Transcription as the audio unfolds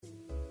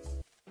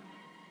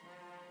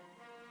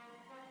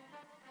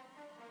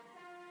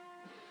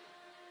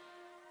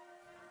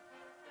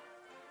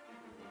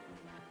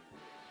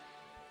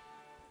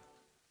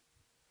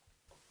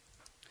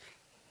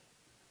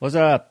What's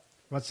up?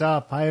 What's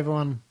up? Hi,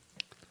 everyone.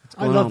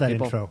 I going love on, that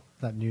people? intro,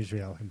 that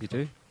newsreel intro. You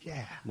do?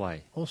 Yeah.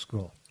 Why? Old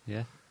school.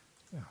 Yeah?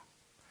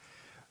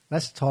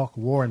 Let's talk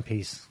war and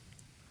peace.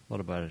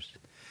 What about it?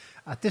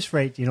 At this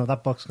rate, you know,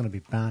 that book's going to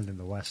be banned in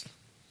the West.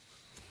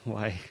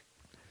 Why?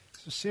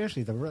 So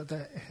seriously,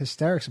 the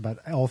hysterics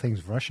about all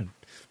things Russian.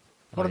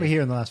 What Oh, have we yeah.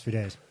 heard in the last few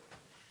days?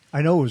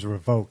 I know it was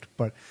revoked,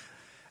 but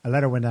a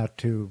letter went out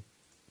to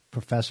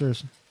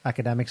professors,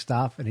 academic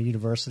staff in a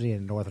university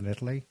in northern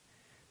Italy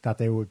that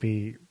they would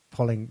be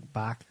pulling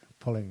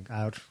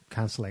out,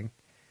 cancelling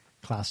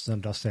classes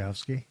on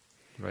Dostoevsky.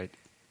 Right.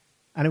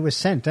 And it was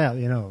sent out,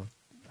 you know,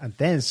 and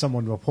then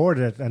someone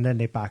reported it, and then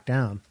they backed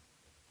down.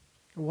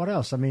 What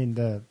else? I mean,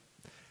 the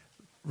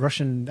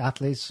Russian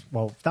athletes,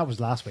 well, that was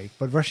last week,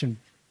 but Russian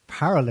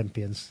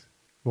Paralympians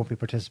won't be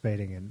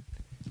participating in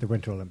the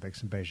Winter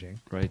Olympics in Beijing.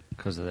 Right,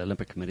 because of the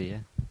Olympic Committee, yeah.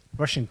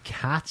 Russian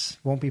cats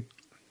won't be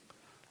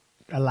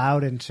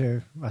allowed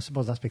into, I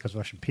suppose that's because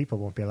Russian people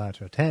won't be allowed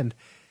to attend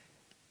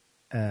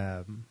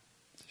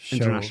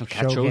International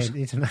cat shows.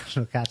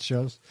 International cat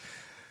shows.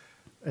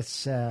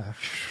 It's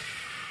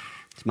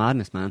It's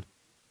madness, man.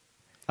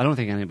 I don't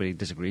think anybody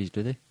disagrees,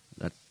 do they?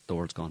 That the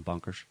world's gone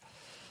bonkers.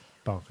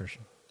 bonkers.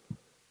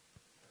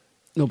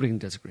 Nobody can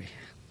disagree.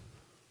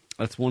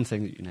 That's one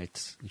thing that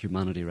unites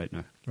humanity right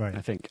now. Right.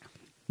 I think.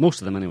 Most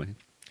of them, anyway.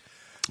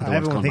 The world's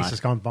Everyone gone thinks mad.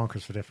 it's gone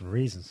bonkers for different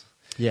reasons.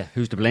 Yeah,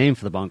 who's to blame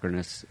for the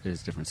bonkerness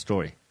is a different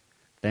story.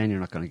 Then you're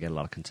not going to get a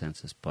lot of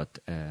consensus. But,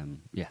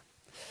 yeah.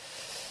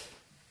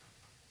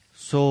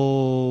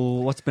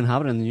 So, what's been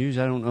happening in the news?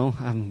 I don't know.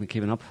 I haven't been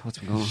keeping up. What's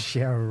been going on?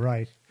 Yeah,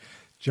 right.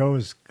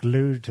 Joe's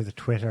glued to the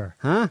Twitter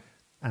Huh?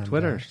 and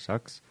Twitter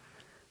sucks.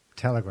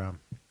 Telegram.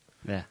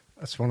 Yeah.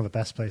 That's one of the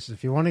best places.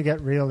 If you want to get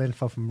real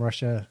info from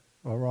Russia,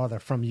 or rather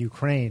from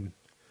Ukraine,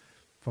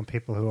 from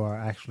people who are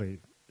actually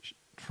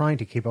trying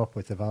to keep up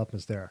with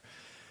developments there.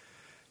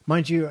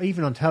 Mind you,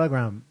 even on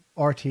Telegram,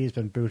 RT has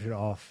been booted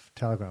off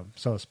Telegram,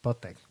 so is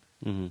Sputnik,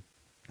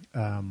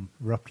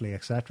 Rookley,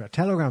 etc.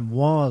 Telegram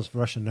was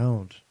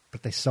Russian-owned,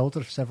 but they sold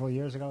it several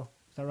years ago.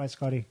 Is that right,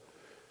 Scotty?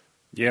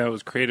 Yeah, it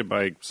was created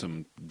by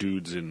some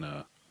dudes in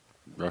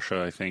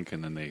Russia, I think,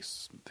 and then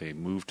they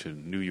moved to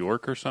New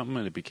York or something,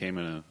 and it became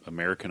an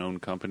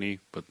American-owned company.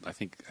 But I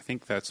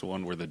think that's the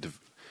one where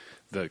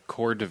the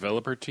core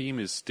developer team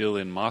is still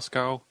in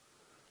Moscow.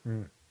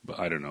 But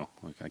I don't know.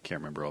 I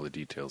can't remember all the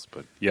details.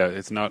 But yeah,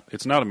 it's not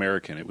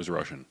American. It was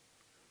Russian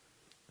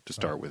to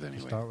start with,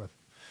 anyway. To start with.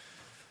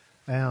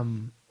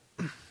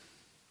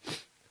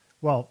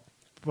 Well,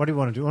 what do you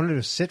want to do? I want to do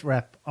a sit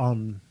rep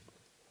on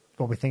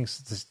what we think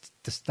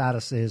the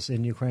status is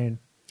in Ukraine.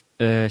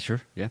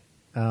 Sure, yeah.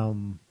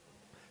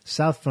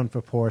 South Front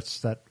reports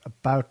that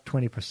about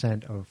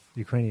 20% of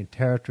Ukrainian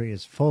territory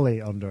is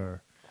fully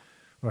under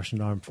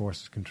Russian armed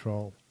forces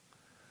control.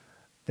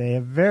 They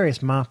have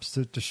various maps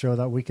to show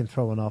that. We can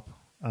throw one up.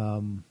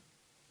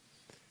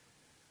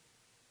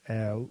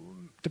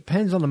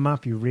 Depends on the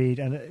map you read,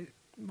 and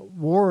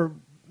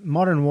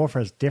modern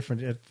warfare is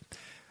different.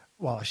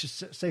 I should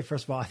say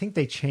first of all, I think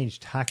they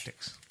changed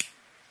tactics.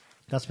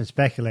 That's been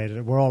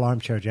speculated. We're all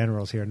armchair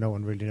generals here. No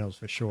one really knows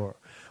for sure.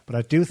 But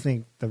I do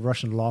think the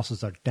Russian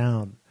losses are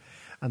down.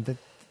 And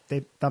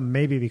that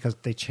may be because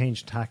they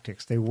changed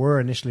tactics. They were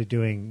initially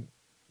doing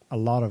a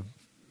lot of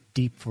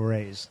deep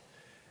forays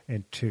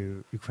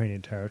into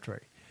Ukrainian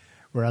territory.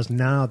 Whereas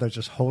now they're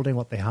just holding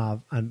what they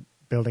have and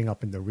building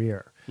up in the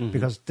rear. Mm-hmm.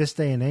 Because this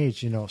day and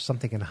age, you know,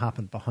 something can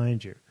happen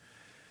behind you.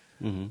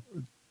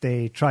 Mm-hmm.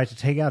 They tried to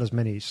take out as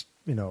many,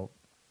 you know,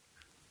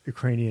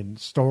 Ukrainian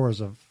stores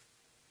of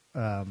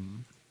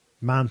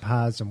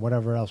manpads and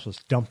whatever else was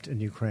dumped in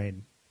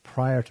Ukraine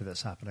prior to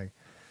this happening,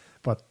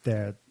 but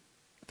they're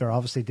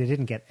obviously they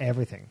didn't get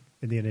everything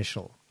in the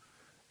initial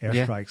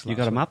airstrikes. You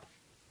got a map?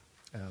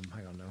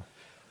 Hang on now.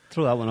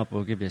 Throw that one up.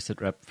 We'll give you a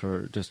sit rep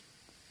for just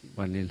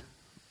while Neil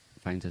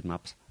finds his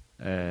maps.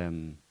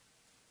 This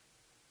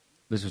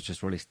was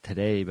just released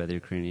today by the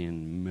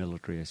Ukrainian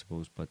military, I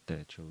suppose, but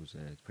it shows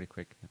it's pretty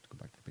quick. I have to go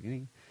back to the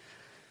beginning.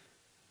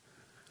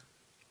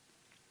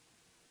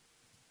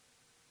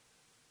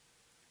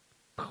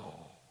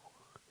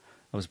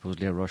 That was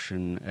supposedly a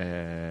Russian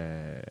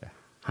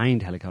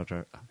Hind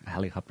helicopter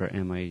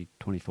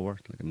Mi-24,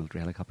 like a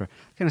military helicopter.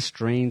 Kind of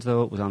strange,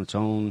 though. It was on its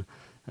own.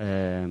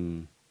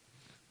 No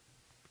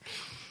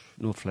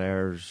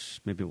flares.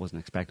 Maybe it wasn't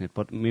expecting it.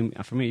 But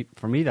for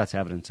me, that's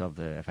evidence of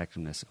the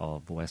effectiveness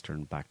of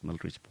Western-backed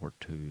military support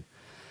to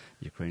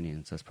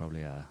Ukrainians. That's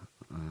probably a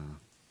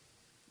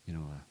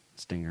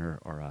Stinger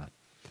or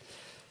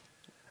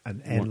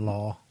an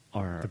NLAW,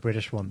 or the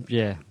British one.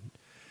 Yeah.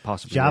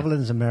 Possibly.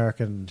 Javelin's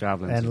American.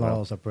 Javelins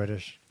NLAWs are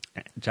British.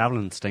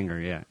 Javelin Stinger,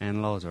 yeah.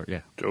 NLAWs are,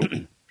 yeah.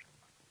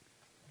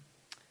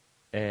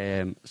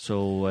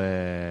 So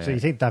you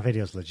think that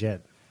video's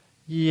legit?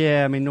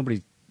 Yeah, I mean,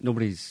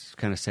 nobody's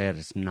kind of said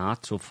it's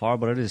not so far,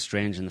 but it is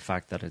strange in the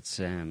fact that it's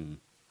on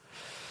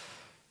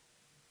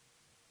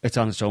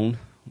its own.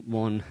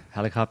 One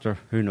helicopter,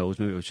 who knows?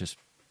 Maybe it was just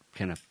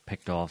kind of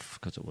picked off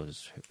because it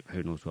was,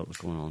 who knows what was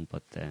going on.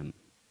 But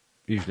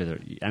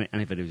usually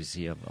any videos you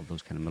see of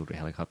those kind of military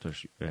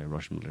helicopters,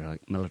 Russian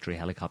military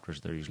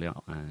helicopters, they're usually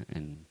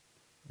in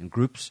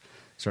groups,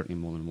 certainly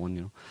more than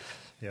one,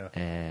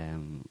 Yeah.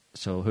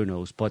 So who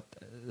knows? But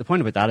the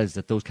point about that is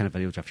that those kind of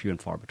videos are few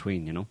and far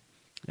between,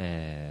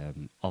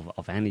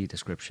 of any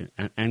description,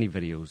 any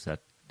videos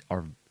that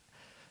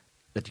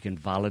you can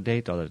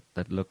validate or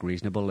that look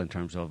reasonable in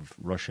terms of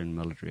Russian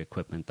military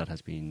equipment that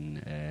has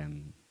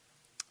been,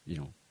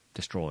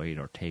 destroyed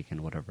or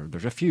taken, whatever.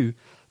 There's a few,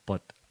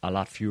 but a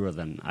lot fewer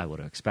than I would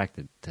have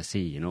expected to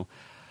see,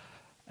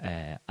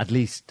 at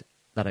least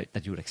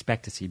that you would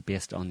expect to see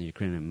based on the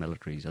Ukrainian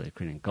military's or the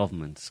Ukrainian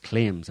government's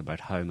claims about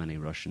how many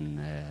Russian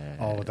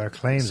their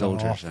claims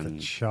soldiers are off and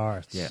the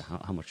charts. Yeah,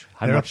 how much?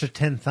 They're up to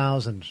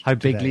 10,000. How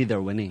today. bigly they're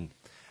winning.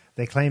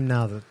 They claim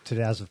now that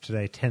today, as of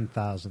today,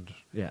 10,000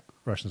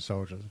 Russian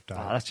soldiers have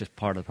died. That's just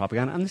part of the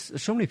propaganda. And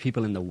so many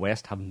people in the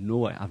West have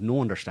no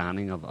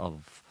understanding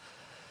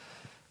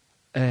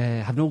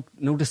have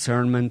no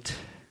discernment,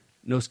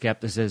 no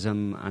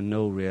skepticism, and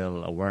no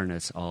real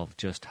awareness of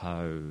just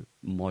how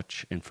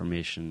much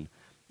information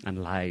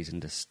and lies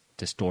and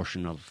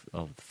distortion of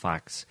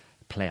facts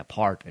play a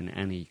part in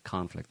any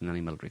conflict, in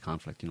any military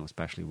conflict,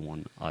 especially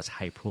one as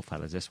high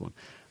profile as this one.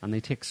 And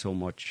they take so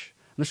much,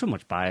 and there's so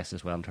much bias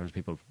as well in terms of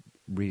people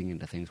reading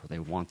into things what they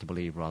want to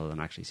believe rather than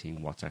actually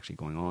seeing what's actually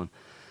going on.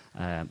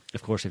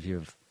 Of course, if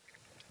you've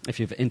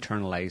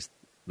internalized,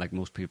 like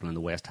most people in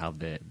the West have,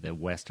 the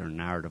Western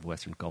narrative,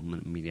 Western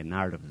government media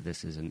narrative, that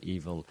this is an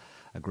evil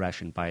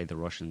aggression by the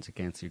Russians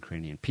against the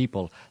Ukrainian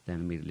people,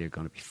 then immediately you're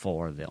going to be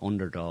for the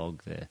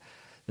underdog, the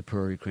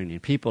poor Ukrainian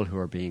people who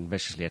are being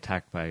viciously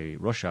attacked by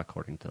Russia,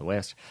 according to the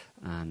West.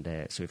 And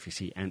so if you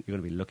see, you're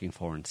going to be looking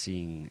for and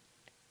seeing,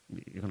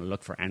 you're going to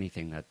look for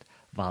anything that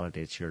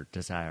validates your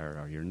desire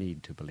or your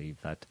need to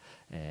believe that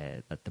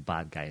the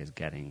bad guy is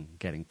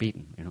getting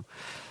beaten.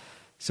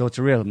 So it's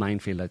a real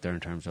minefield out there in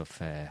terms of,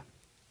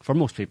 for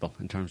most people,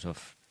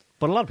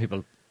 but a lot of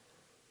people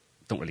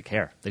don't really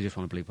care. They just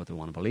want to believe what they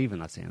want to believe,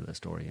 and that's the end of the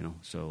story.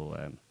 So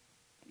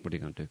what are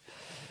you going to do?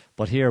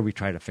 But here we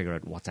try to figure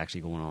out what's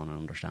actually going on and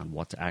understand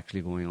what's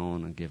actually going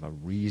on and give a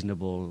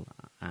reasonable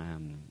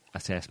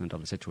assessment of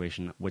the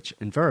situation, which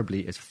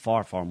invariably is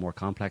far, far more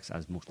complex,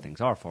 as most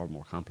things are far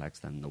more complex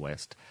than the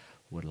West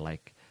would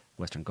like,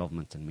 Western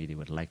governments and media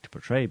would like to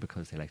portray,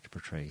 because they like to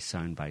portray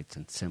sound bites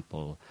and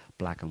simple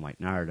black and white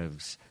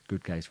narratives,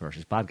 good guys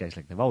versus bad guys,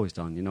 like they've always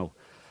done,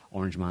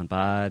 orange man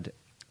bad,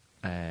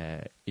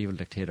 evil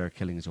dictator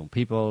killing his own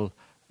people,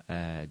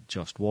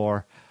 just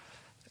war,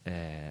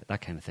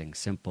 that kind of thing, a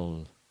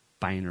simple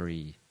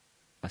binary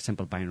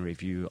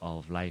view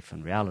of life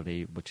and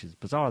reality, which is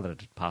bizarre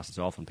that it passes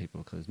off on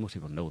people, because most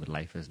people know that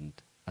life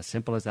isn't as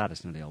simple as that.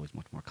 It's nearly always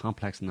much more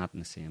complex than that, in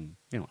the same,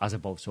 as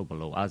above, so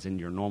below, as in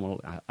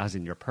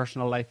your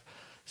personal life.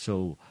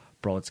 So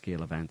broad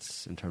scale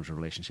events in terms of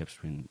relationships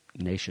between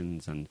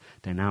nations and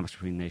dynamics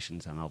between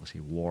nations, and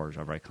obviously wars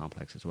are very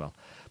complex as well.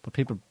 But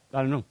people,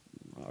 I don't know,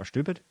 are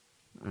stupid.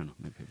 I don't know,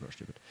 maybe people are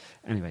stupid.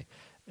 Anyway.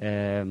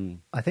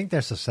 I think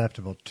they're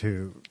susceptible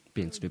to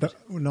being stupid.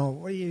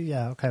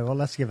 Okay, well,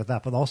 let's give it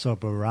that. But also a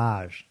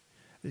barrage.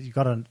 You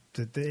got to.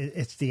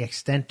 It's the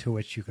extent to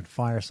which you can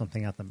fire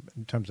something at them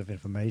in terms of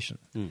information,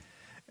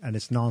 and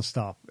it's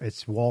nonstop.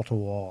 It's wall to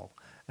wall,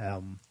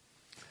 and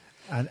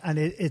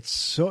it's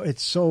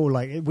so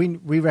like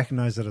we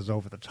recognize it as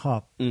over the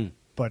top,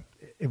 but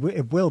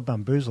it will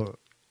bamboozle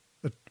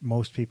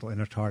most people in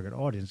a target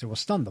audience. It will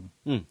stun them,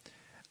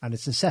 and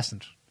it's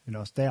incessant.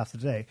 It's day after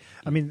day.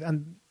 I mean,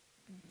 and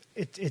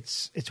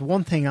it's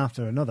one thing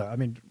after another. I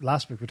mean,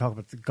 last week we talked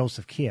about the Ghost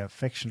of Kiev,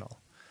 fictional.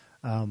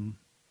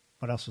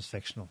 What else was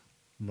fictional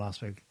from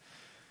last week?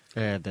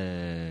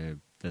 The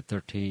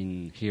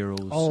 13 heroes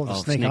the of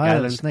Snake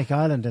Island. Snake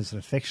Island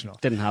incident, fictional.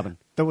 Didn't happen.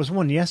 There was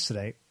one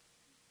yesterday.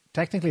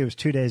 Technically, it was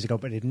 2 days ago,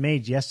 but it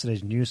made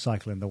yesterday's news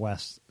cycle in the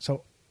West.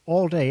 So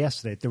all day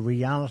yesterday, the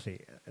reality,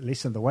 at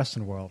least in the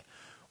Western world,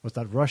 was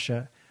that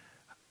Russia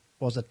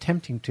was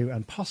attempting to,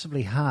 and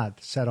possibly had,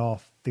 set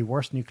off the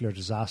worst nuclear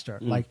disaster,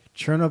 like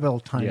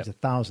Chernobyl times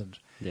 1,000,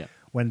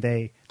 when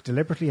they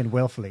deliberetely and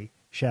willfully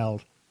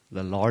shelled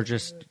the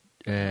largest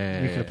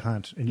nuclear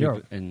plant in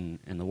Europe, in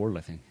the world,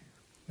 I think.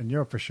 In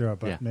Europe for sure,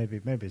 but maybe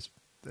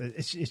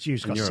it's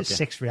used. Got Europe,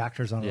 6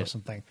 reactors on it or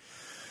something.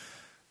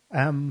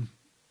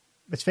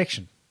 It's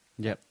fiction.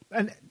 Yep.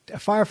 And a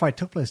firefight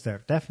took place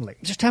there, definitely.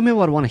 Just tell me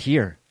what I want to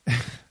hear.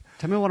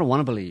 Tell me what I want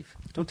to believe.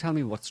 Don't tell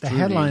me what's the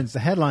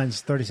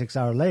headlines 36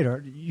 hours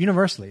later,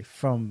 universally,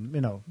 from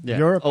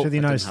Europe to the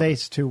United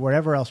States to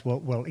wherever else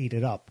will eat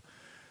it up.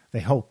 They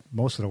hope,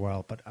 most of the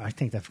world, but I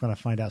think they're going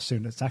to find out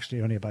soon. It's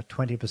actually only about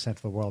 20%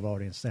 of the world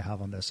audience they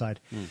have on their side.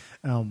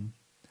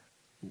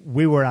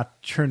 We were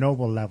at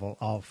Chernobyl level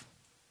of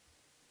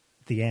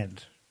the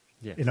end.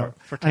 Yeah,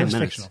 for 10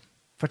 minutes.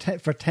 Fictional.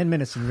 For 10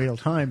 minutes in real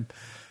time,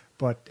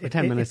 but it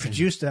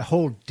produced a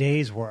whole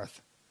day's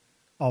worth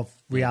of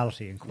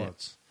reality, in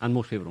quotes. Yeah. And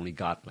most people only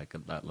got like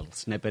that little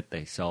snippet.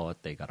 They saw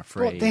it, they got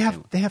afraid.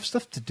 Well, they have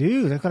stuff to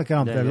do. They've got to get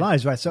on with their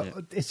lives, right?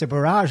 So it's a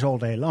barrage all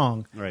day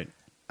long. Right.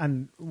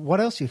 And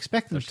what else do you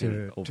expect them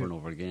to over and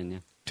over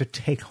again, to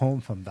take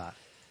home from that?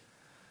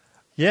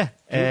 Yeah.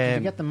 Did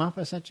you get the map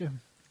I sent you?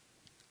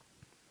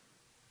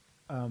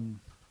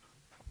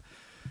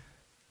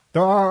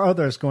 There are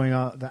others going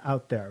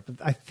out there, but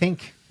I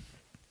think,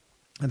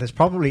 and it's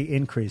probably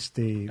increased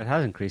it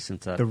has increased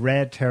since that. the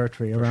red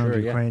territory around sure,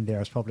 Ukraine there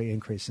has probably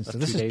increased since.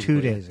 That's This 2 is days 2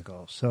 ago, yeah. days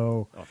ago.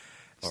 So,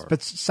 Or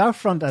but South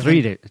Front, I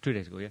 3 think, days. 2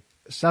 days ago, yeah.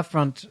 South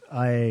Front,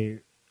 I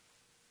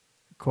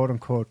quote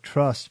unquote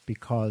trust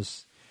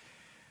because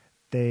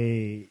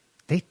they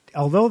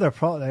although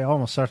they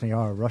almost certainly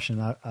are a Russian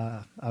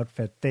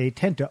outfit, they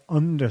tend to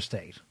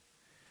understate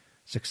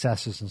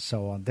successes and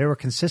so on. They were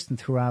consistent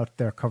throughout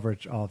their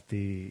coverage of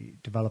the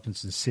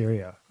developments in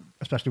Syria,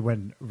 especially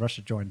when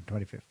Russia joined in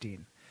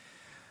 2015.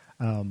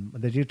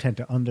 They do tend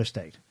to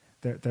understate.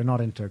 They're not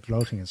into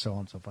gloating and so on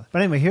and so forth.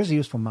 But anyway, here's a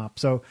useful map.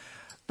 So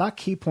that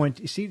key point,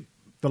 you see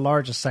the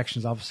largest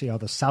sections obviously are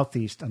the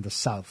southeast and the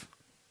south.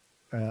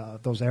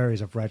 Those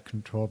areas of red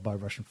controlled by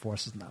Russian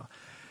forces now.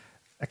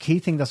 A key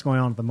thing that's going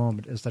on at the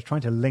moment is they're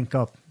trying to link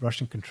up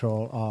Russian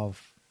control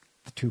of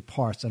the two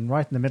parts. And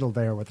right in the middle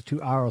there where the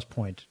two arrows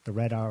point, the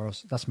red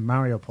arrows, that's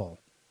Mariupol.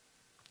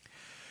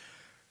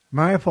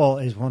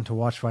 Mariupol is one to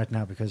watch right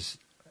now because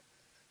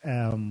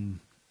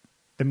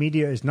the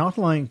media is not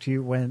lying to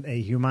you when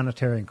a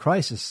humanitarian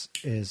crisis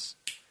is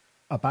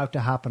about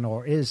to happen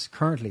or is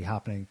currently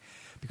happening,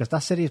 because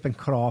that city has been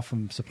cut off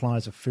from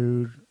supplies of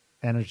food,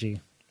 energy,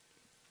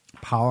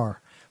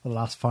 power for the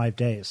last 5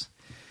 days.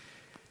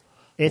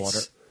 It's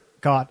Water.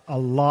 got a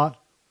lot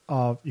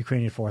of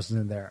Ukrainian forces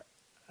in there,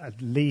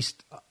 at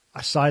least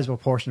a sizable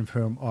portion of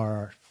whom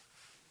are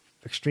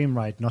extreme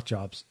right nut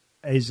jobs,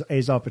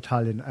 Azov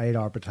Battalion,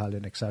 Adar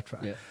Battalion, etc.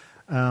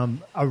 Yeah.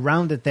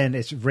 Around it then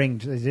it's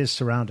ringed, it is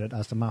surrounded,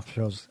 as the map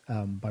shows,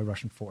 by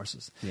Russian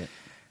forces. Yeah.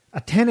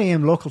 At 10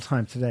 a.m. local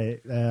time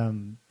today,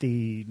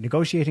 the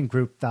negotiating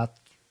group that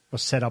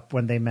was set up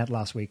when they met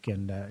last week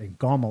in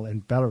Gomel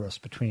in Belarus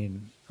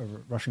between the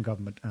Russian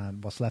government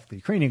and what's left of the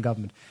Ukrainian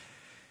government,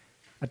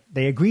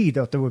 they agreed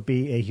that there would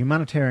be a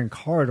humanitarian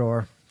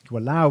corridor to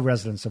allow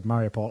residents of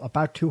Mariupol,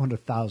 about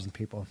 200,000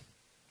 people,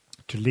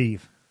 to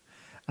leave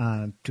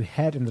and to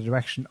head in the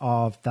direction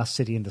of that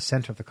city in the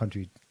center of the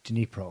country,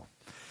 Dnipro.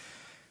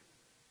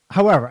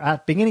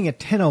 However, beginning at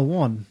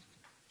 10:01,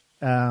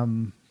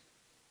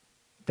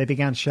 they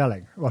began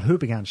shelling. Well, who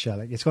began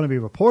shelling? It's going to be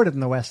reported in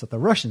the West that the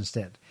Russians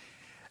did.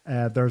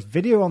 There's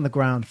video on the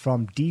ground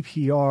from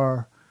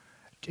DPR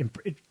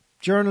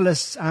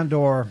journalists and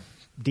or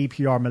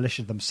DPR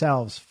militia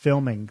themselves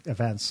filming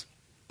events.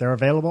 They're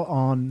available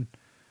on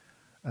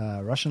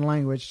Russian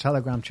language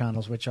Telegram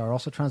channels, which are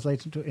also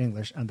translated into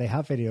English, and they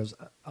have videos.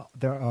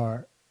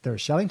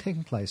 There's shelling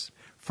taking place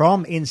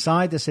from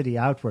inside the city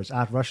outwards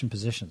at Russian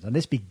positions, and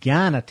this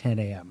began at 10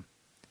 a.m.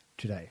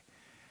 today.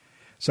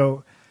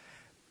 So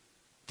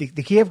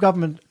the Kiev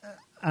government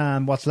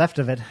and what's left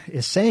of it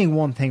is saying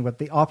one thing, but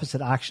the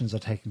opposite actions are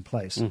taking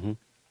place.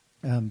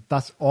 Mm-hmm.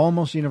 That's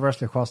almost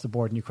universally across the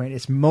board in Ukraine.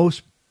 It's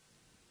most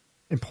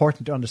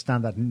important to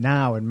understand that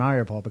now in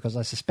Mariupol, because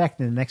I suspect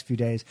in the next few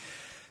days,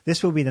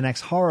 this will be the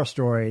next horror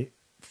story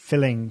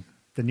filling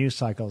the news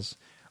cycles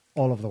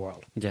all over the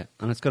world. Yeah,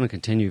 and it's going to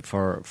continue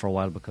for a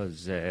while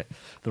because the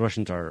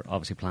Russians are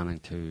obviously planning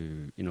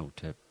to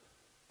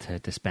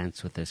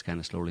dispense with this kind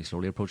of slowly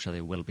approach. So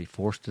they will be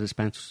forced to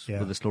dispense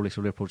with the slowly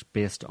approach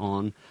based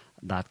on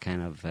that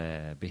kind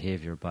of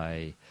behaviour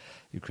by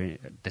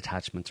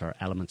detachments or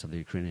elements of the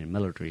Ukrainian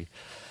military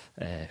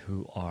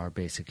who are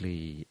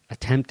basically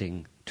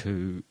attempting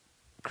to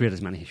create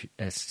as many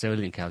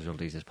civilian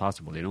casualties as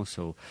possible.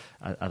 So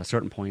at a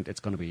certain point,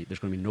 there's going to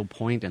be no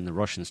point in the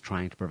Russians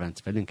trying to prevent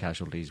civilian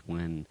casualties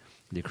when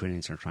the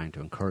Ukrainians are trying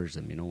to encourage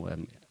them.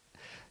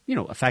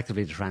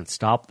 Effectively to try and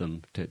stop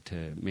them,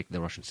 to make the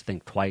Russians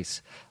think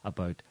twice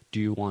about, do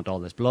you want all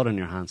this blood on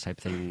your hands type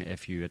thing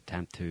if you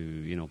attempt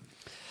to,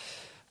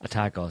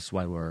 attack us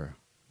while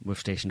we've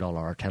stationed all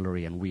our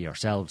artillery and we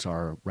ourselves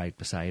are right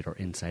beside or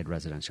inside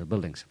residential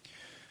buildings.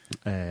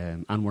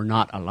 And we're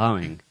not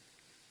allowing,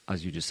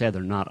 as you just said,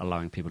 they're not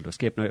allowing people to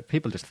escape. Now, if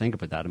people just think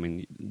about that, I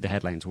mean, the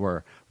headlines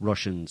were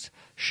Russians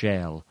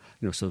shell,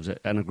 so there's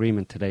an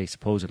agreement today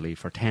supposedly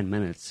for 10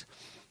 minutes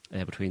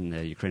between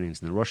the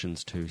Ukrainians and the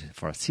Russians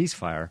for a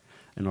ceasefire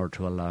in order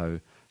to allow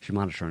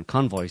humanitarian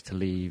convoys to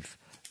leave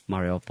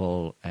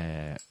Mariupol,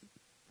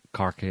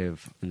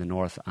 Kharkiv in the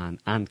north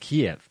and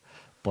Kiev.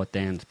 But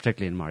then,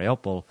 particularly in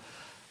Mariupol,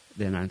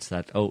 they announced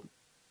that,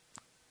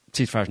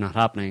 ceasefire is not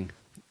happening.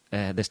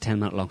 This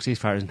 10-minute long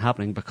ceasefire isn't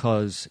happening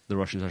because the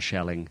Russians are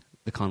shelling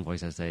the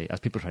convoys as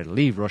people try to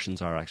leave.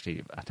 Russians are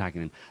actually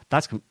attacking them.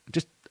 That's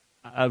just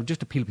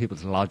appeal people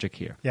to logic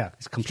here. Yeah,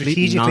 it's completely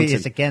strategically nonsense.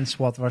 It's against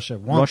what Russia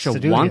wants to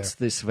do. Russia wants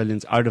here. the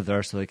civilians out of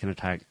there so they can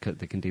attack.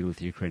 They can deal with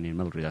the Ukrainian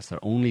military. That's their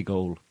only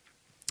goal.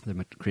 The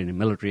Ukrainian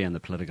military and the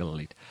political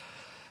elite,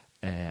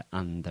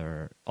 and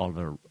all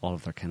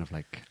of their kind of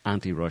like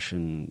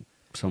anti-Russian,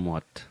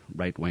 somewhat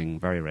right-wing,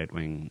 very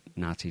right-wing,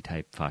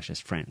 Nazi-type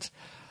fascist friends.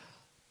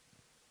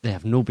 They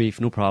have no beef,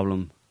 no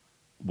problem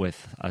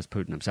with, as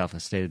Putin himself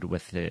has stated,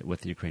 with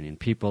the Ukrainian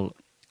people.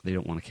 They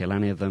don't want to kill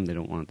any of them. They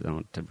don't want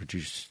to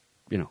reduce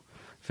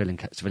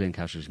civilian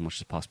casualties as much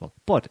as possible.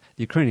 But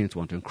the Ukrainians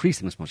want to increase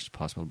them as much as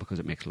possible because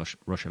it makes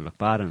Russia look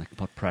bad and it can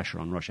put pressure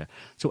on Russia.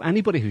 So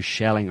anybody who's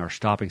shelling or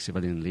stopping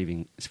civilians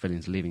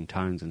leaving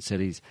towns and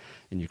cities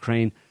in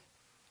Ukraine,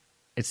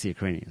 it's the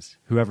Ukrainians.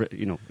 Whoever,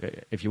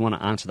 if you want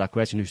to answer that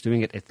question, who's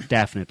doing it, it's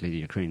definitely the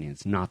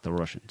Ukrainians, not the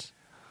Russians.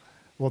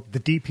 Well, the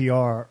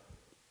DPR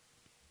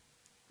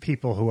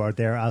people who are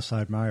there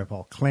outside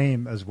Mariupol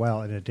claim as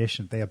well, in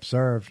addition, they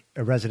observed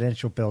a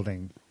residential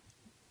building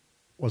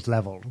was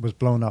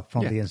blown up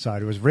from the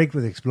inside. It was rigged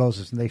with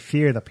explosives, and they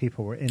fear that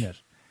people were in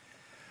it.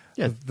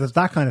 Yeah, so there's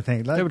that kind of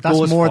thing.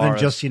 That's more than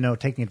just,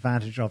 taking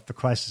advantage of the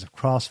crisis of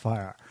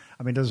crossfire.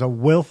 I mean, there's a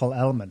willful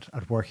element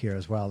at work here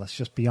as well. That's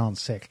just beyond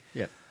sick.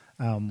 Yeah.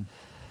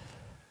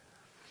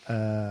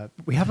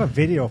 We have a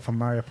video from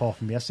Mariupol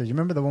from yesterday. You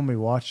remember the one we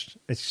watched?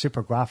 It's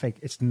super graphic.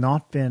 It's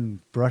not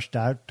been brushed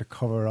out to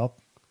cover up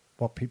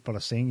what people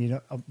are seeing.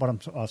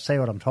 I'll say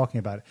what I'm talking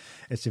about.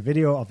 It's a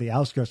video of the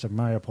outskirts of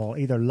Mariupol,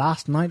 either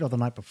last night or the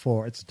night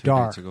before. It's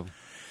dark. 2 days ago.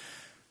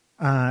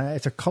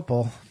 It's a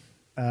couple.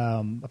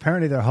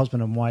 Apparently they're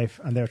husband and wife,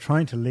 and they're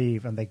trying to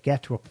leave, and they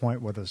get to a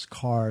point where there's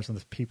cars and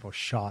there's people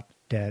shot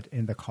dead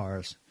in the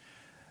cars.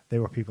 They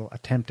were people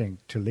attempting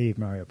to leave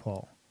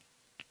Mariupol.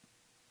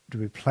 Do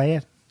we play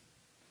it?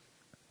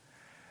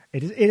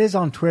 It is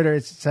on Twitter.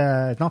 It's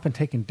not been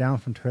taken down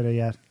from Twitter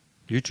yet.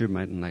 YouTube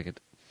mightn't like it.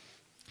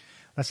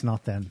 That's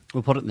not then.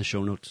 We'll put it in the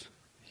show notes.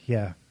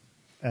 Yeah.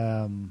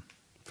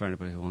 For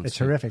anybody who wants it's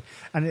to. Horrific.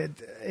 And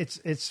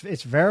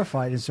it's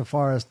verified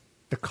insofar as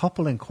the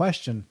couple in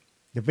question,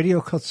 the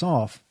video cuts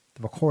off,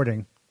 the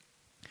recording,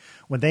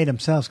 when they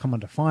themselves come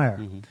under fire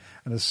and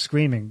there's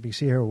screaming. You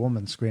see here a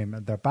woman scream,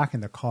 and they're back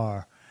in the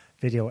car.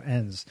 Video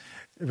ends.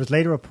 It was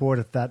later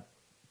reported that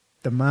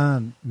the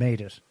man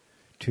made it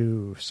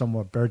to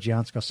somewhere,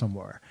 Berdiansk or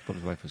somewhere. But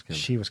his wife was killed.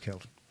 She was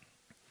killed.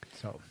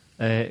 So...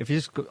 if you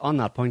just go, on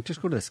that point,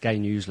 just go to the Sky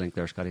News link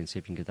there, Scotty, and see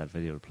if you can get that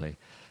video to play.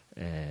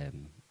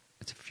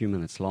 It's a few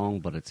minutes long,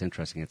 but it's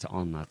interesting. It's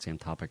on that same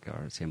topic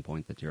or same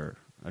point that you're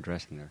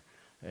addressing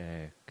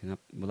there.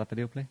 Will that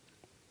video play?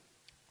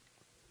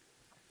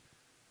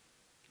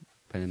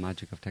 By the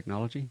magic of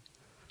technology?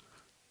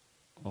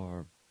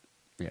 Or,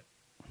 yeah.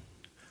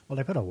 Well,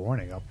 they put a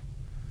warning up.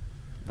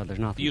 But there's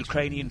nothing. The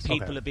Ukrainian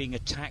people are being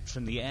attacked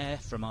from the air,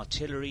 from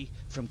artillery,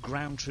 from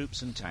ground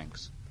troops and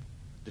tanks.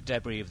 The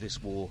debris of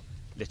this war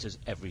litters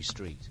every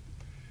street.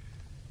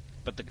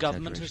 But the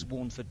government has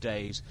warned for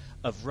days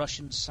of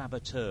Russian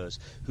saboteurs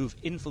who've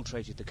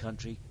infiltrated the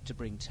country to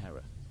bring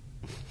terror.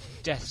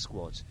 Death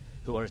squads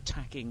who are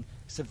attacking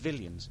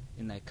civilians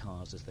in their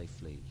cars as they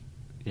flee.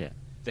 Yeah.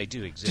 They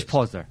do exist. Just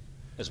pause there.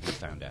 As we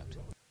found out.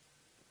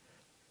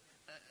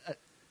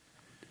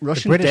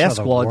 Russian death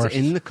squads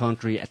in the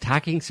country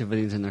attacking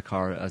civilians in their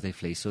car as they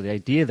flee. So the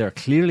idea there,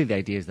 clearly the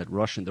idea is that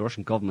the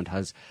Russian government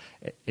has,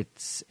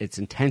 its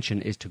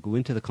intention is to go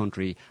into the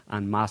country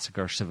and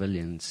massacre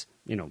civilians,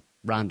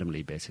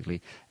 randomly,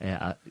 basically.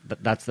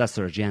 That's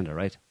their agenda,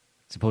 right?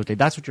 Supposedly,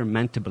 that's what you're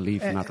meant to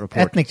believe from that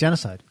report. Ethnic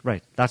genocide.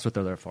 Right, that's what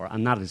they're there for.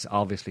 And that is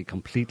obviously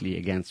completely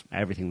against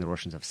everything the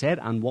Russians have said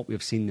and what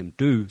we've seen them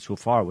do so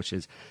far, which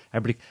is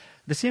the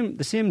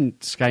same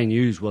Sky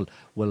News will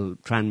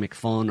try and make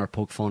fun or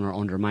poke fun or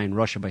undermine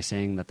Russia by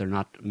saying that they're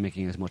not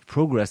making as much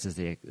progress as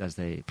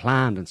they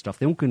planned and stuff.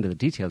 They won't go into the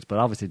details, but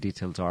obviously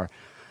details are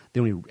the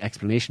only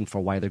explanation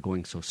for why they're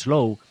going so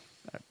slow.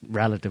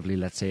 Relatively,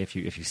 let's say, if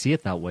you see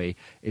it that way,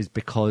 is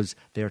because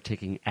they're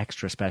taking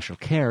extra special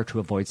care to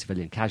avoid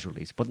civilian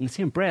casualties. But in the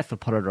same breath, they'll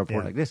put out a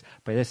report like this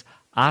by this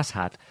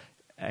asshat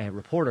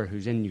reporter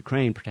who's in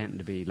Ukraine pretending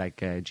to be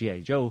like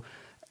G.I. Joe,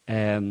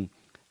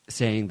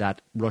 saying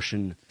that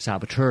Russian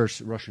saboteurs,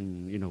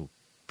 Russian,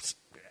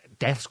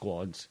 death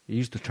squads, he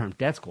used the term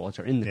death squads,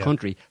 are in the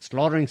country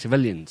slaughtering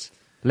civilians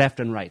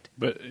left and right.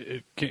 But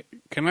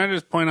can I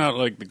just point out,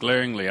 the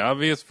glaringly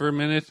obvious for a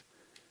minute?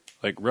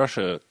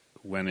 Russia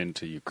went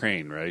into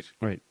Ukraine, right?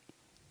 Right.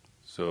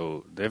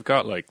 So they've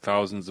got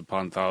thousands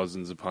upon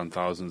thousands upon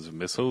thousands of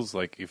missiles.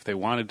 If they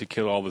wanted to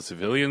kill all the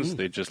civilians,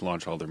 they'd just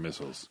launch all their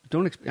missiles.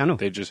 I know.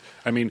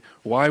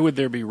 Why would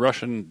there be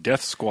Russian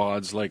death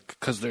squads?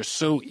 Because they're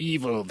so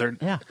evil. They're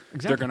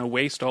going to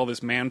waste all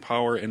this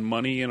manpower and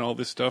money and all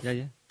this stuff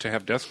to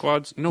have death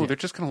squads? No, they're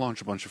just going to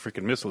launch a bunch of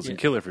freaking missiles and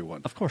kill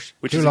everyone. Of course.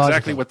 Which is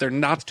exactly what they're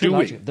not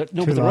doing. But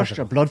the Russians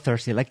are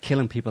bloodthirsty. They like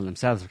killing people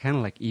themselves. They're kind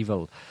of like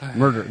evil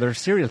murder. They're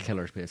serial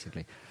killers,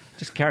 basically.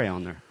 Just carry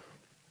on there.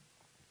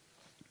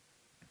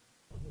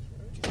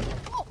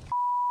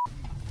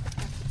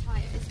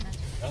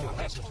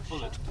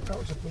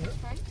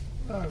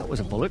 That was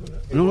a bullet.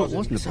 No, it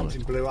wasn't a bullet.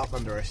 Something blew up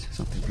under us.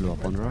 Something blew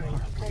up under our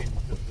car.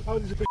 Oh,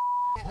 there's a big...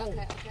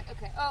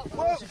 Okay. Oh,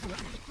 whoa!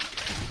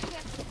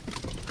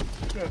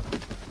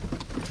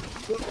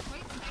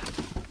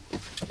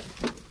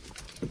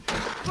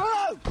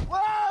 Whoa!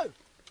 Whoa!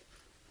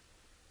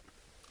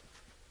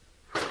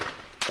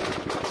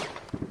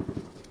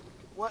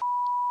 What?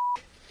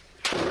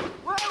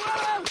 Whoa!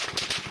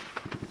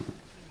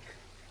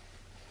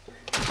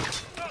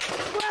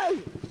 Whoa!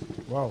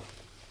 Whoa.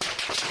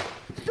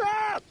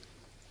 Stop!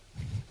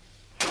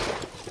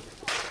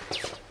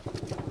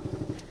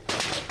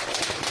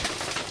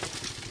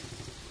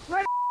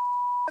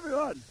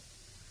 Everyone.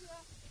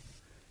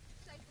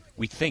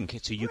 We think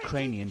it's a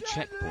Ukrainian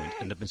checkpoint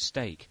and a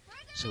mistake,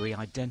 so we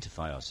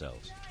identify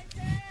ourselves.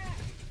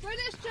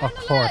 British Of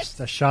journalists! course,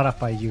 they're shot up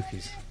by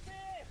Yukis.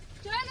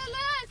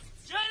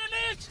 Journalists!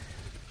 Journalists!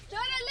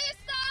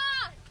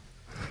 Journalista!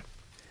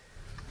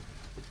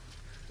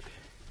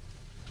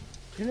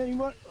 Can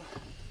anyone?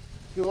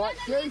 You alright,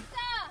 Stu? Journalista!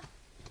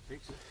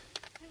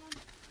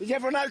 Is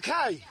everyone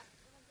okay?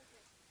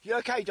 You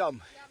okay,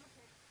 Dom?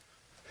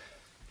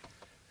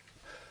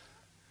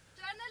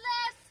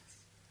 Journalists!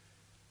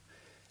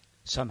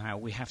 Somehow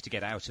we have to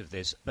get out of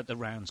this, but the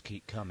rounds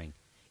keep coming.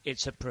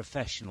 It's a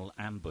professional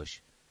ambush.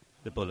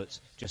 The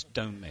bullets just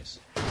don't miss.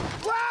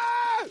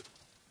 Whoa!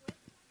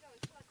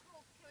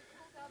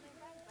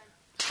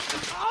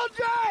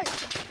 Andre!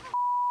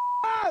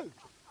 Whoa!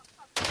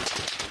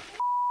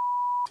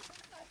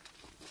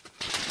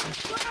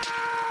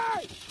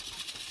 Whoa!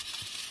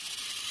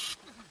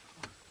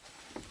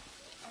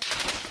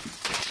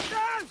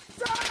 No!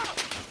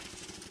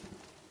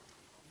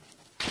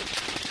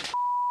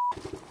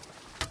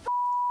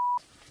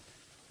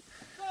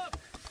 Stop!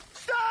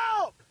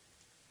 Stop!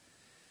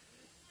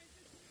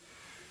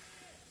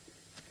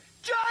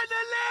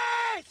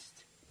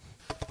 Journalist!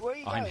 Where are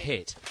you I'm going?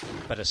 hit,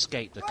 but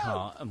escape the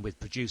car, and with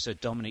producer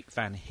Dominic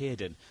van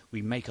Heerden,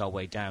 we make our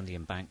way down the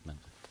embankment.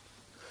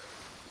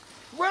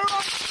 Where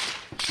are...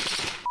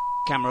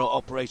 Camera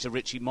operator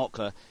Richie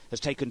Mockler has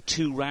taken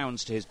 2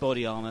 rounds to his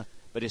body armour,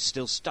 but is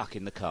still stuck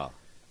in the car.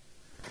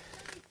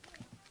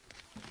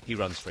 He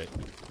runs for it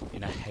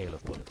in a hail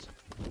of bullets.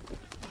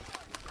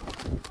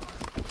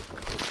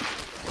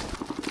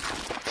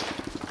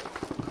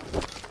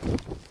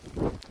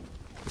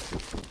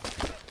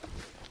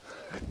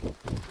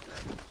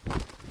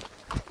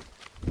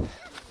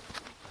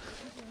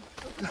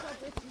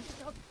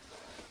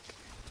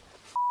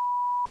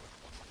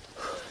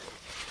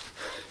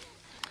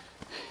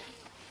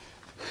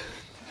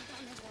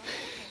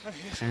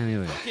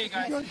 Anyway,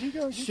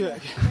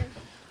 Stuart,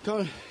 go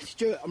on,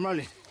 Stuart, I'm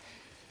running.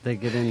 they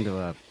get into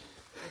a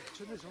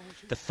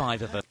The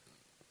 5 of us.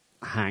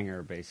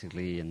 hangar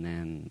basically, and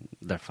then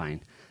they're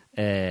fine.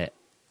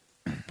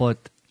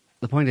 But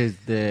the point is,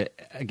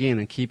 again,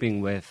 in keeping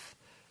with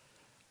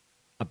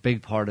a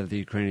big part of the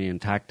Ukrainian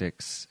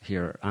tactics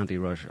here,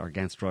 anti-Russia or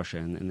against Russia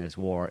in this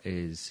war,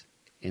 is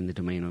in the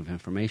domain of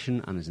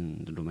information and is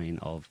in the domain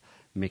of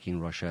making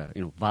Russia,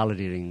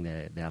 validating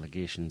the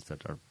allegations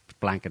that are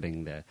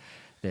blanketing the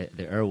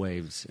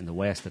airwaves in the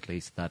West, at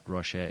least, that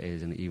Russia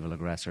is an evil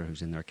aggressor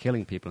who's in there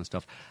killing people and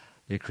stuff.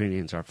 The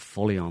Ukrainians are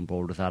fully on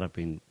board with that, have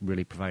been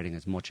really providing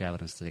as much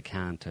evidence as they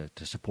can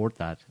to support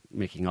that,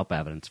 making up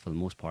evidence for the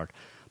most part.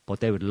 But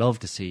they would love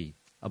to see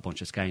a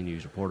bunch of Sky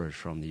News reporters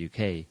from the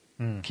UK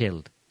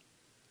killed,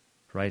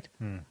 right?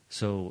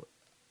 So,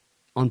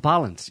 on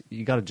balance,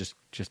 you got to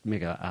just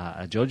make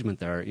a judgment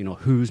there.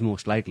 Who's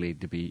most likely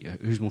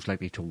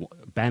to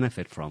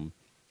benefit from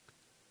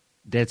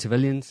dead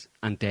civilians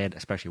and dead,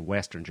 especially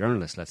Western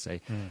journalists, let's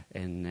say,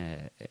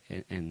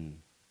 in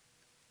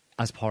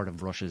as part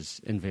of Russia's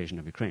invasion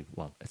of Ukraine.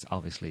 Well, it's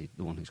obviously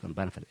the one who's going to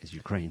benefit is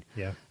Ukraine,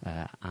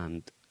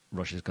 and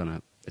Russia's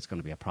it's going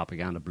to be a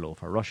propaganda blow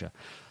for Russia.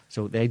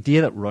 So the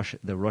idea that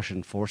the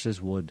Russian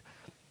forces would,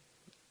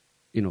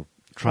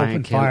 try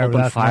and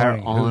open fire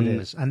on,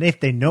 and if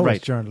they know Right,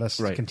 it's journalists,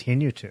 right.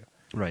 continue to.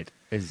 right,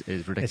 is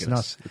ridiculous. It's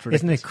nuts. It's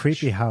Isn't ridiculous. it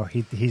creepy how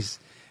he's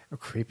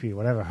creepy,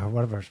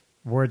 whatever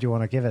word you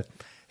want to give it.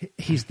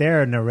 He's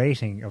there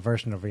narrating a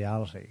version of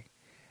reality,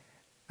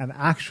 and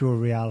actual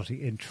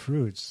reality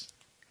intrudes.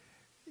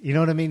 You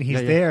know what I mean?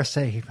 He's there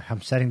saying,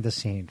 "I'm setting the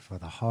scene for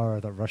the horror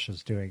that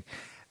Russia's doing,"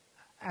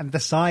 and the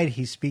side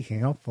he's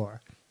speaking up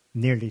for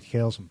nearly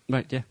kills him.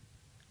 Right, yeah.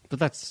 But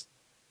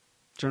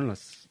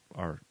journalists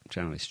are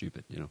generally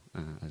stupid,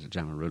 as a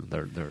general rule.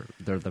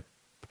 They're the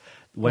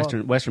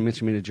Western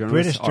mainstream media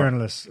journalists. British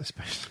journalists,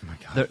 especially, my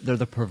God. They're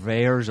the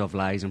purveyors of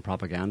lies and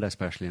propaganda,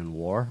 especially in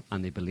war,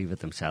 and they believe it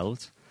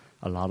themselves,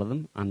 a lot of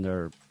them,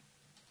 and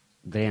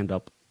they end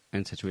up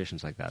in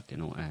situations like that,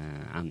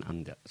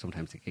 and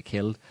sometimes they get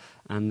killed,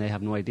 and they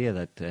have no idea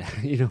that,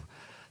 in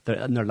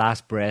their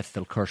last breath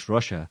they'll curse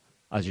Russia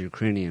as a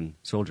Ukrainian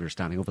soldier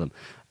standing over them,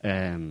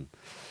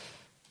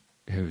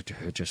 who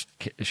just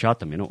shot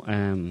them,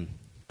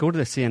 Go to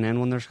the CNN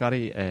one there,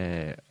 Scotty,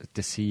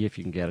 to see if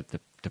you can get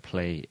it to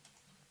play.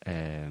 What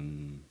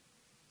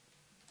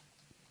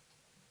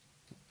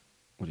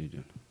are you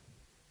doing?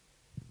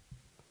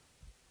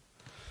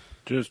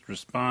 Just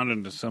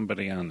responding to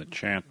somebody on the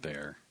chat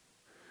there.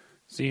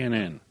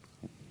 CNN.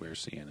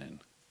 Where's CNN?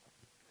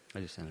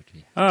 I just sent it to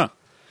you. Ah,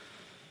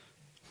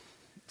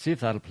 See if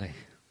that'll play.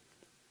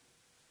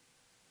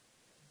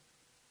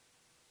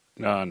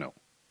 no.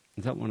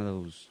 Is that one of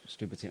those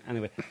stupid things?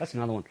 Anyway, that's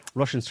another one.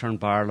 Russians turn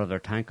barrel of their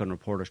tank on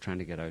reporters trying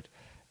to get out.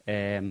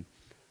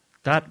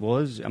 That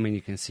was,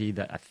 you can see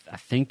that, I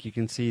think you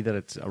can see that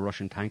it's a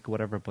Russian tank or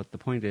whatever, but the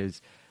point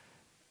is,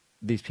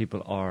 these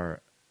people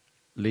are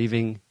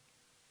leaving.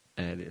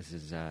 It's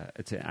an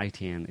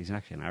ITN, he's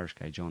actually an Irish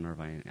guy, John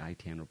Irvine,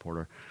 ITN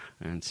reporter,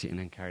 and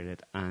CNN carried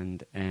it,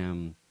 and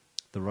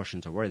the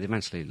Russians are worried. They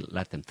eventually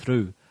let them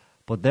through.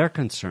 But they're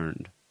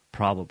concerned,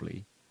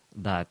 probably,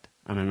 that,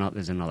 and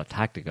there's another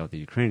tactic of the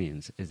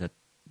Ukrainians, is that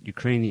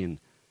Ukrainian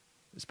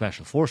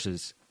special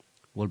forces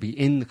will be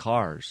in the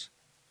cars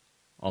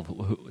of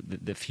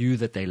the few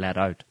that they let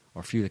out,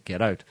 or few that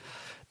get out.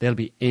 They'll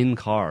be in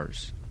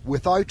cars.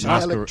 Without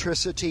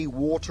electricity,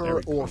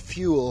 water or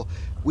fuel,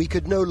 we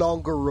could no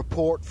longer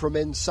report from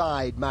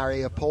inside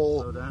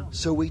Mariupol,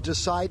 so we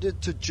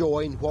decided to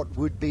join what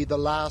would be the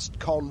last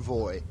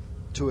convoy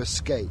to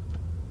escape.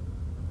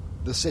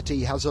 The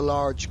city has a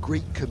large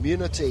Greek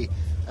community,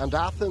 and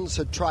Athens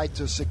had tried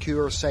to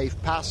secure safe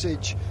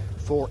passage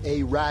for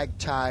a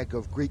ragtag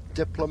of Greek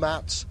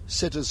diplomats,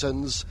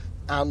 citizens,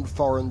 and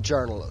foreign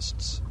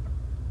journalists.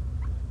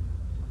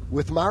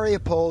 With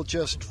Mariupol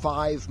just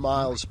 5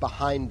 miles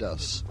behind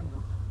us,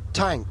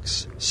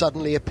 tanks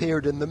suddenly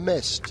appeared in the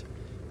mist.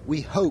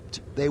 We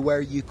hoped they were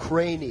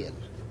Ukrainian,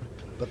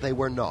 but they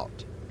were not.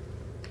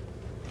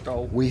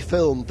 We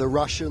filmed the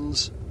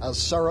Russians as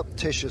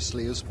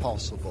surreptitiously as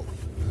possible.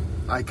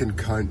 I can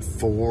count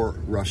 4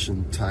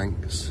 Russian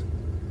tanks.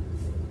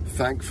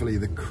 Thankfully,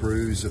 the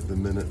crews at the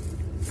minute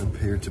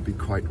appear to be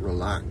quite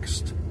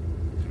relaxed.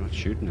 They're not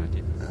shooting at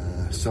you.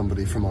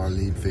 Somebody from our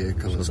lead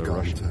vehicle has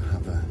gone to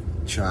have a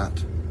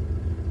chat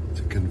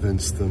to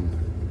convince them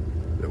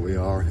that we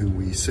are who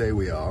we say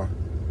we are,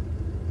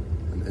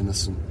 an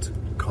innocent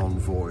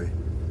convoy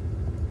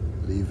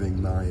leaving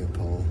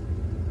Mariupol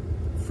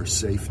for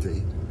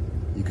safety.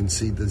 You can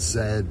see the Z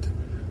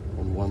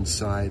on one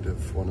side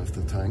of one of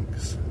the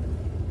tanks.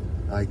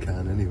 I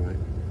can anyway.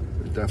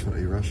 They're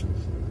definitely Russians.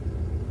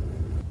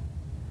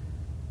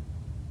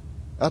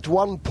 At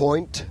one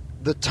point,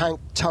 the tank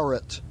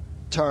turret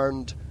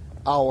turned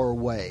our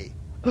way.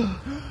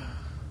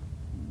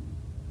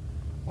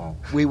 Wow.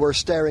 We were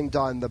staring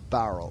down the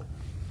barrel.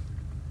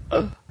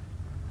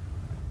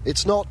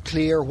 It's not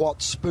clear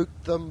what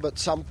spooked them, but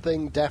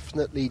something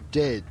definitely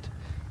did.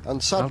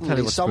 And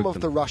suddenly some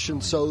of the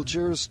Russian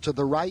soldiers to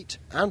the right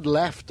and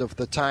left of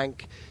the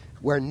tank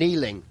were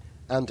kneeling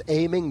and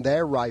aiming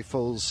their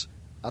rifles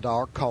at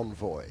our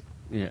convoy.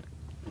 Yeah.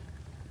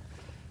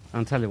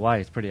 I'll tell you why.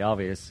 It's pretty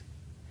obvious.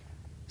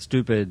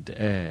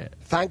 Stupid.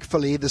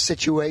 Thankfully, the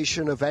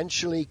situation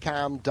eventually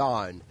calmed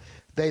down.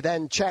 They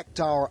then checked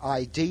our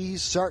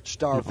IDs,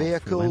 searched our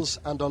vehicles,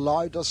 and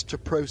allowed us to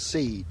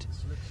proceed.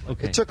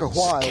 Okay. It took a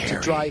while to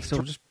drive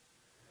through.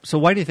 So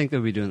why do you think they'll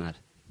be doing that?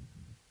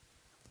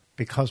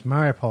 Because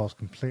Mariupol is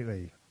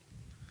completely...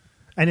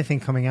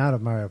 Anything coming out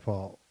of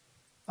Mariupol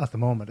at the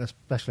moment,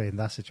 especially in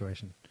that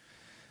situation,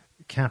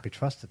 can't be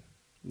trusted.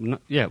 No,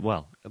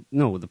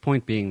 the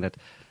point being that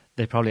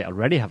they probably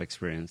already have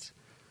experience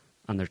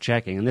and they're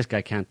checking, and this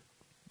guy can't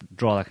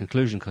draw that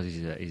conclusion because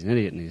he's an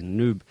idiot and he's a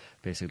noob,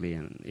 basically,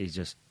 and he's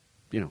just,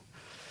 like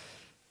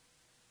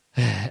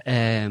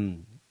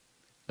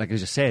I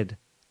just said,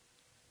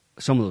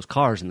 some of those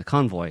cars in the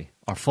convoy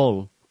are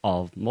full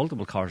of,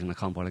 multiple cars in the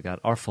convoy like that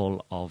are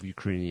full of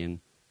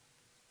Ukrainian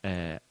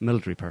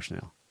military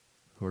personnel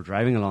who are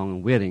driving along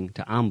and waiting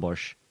to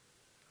ambush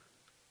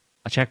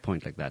a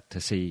checkpoint like that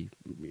to see,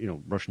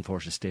 Russian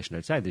forces stationed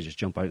outside. They just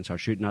jump out and start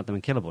shooting at them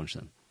and kill a bunch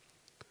of them.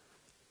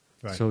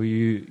 Right. So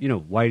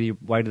why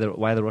are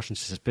the Russians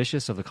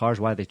suspicious of the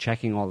cars? Why are they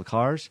checking all the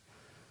cars?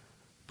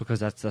 Because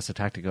that's a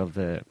tactic of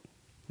the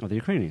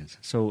Ukrainians.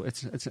 So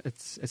it's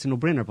a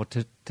no-brainer. But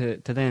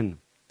to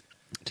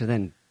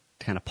then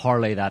kind of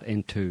parlay that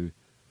into,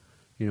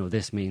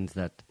 this means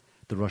that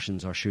the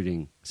Russians are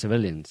shooting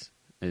civilians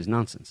is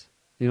nonsense.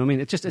 You know what I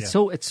mean?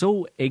 It's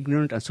so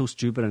ignorant and so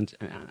stupid, and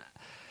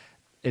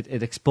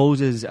it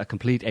exposes a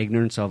complete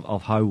ignorance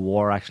of how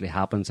war actually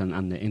happens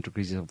and the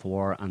intricacies of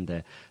war and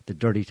the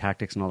dirty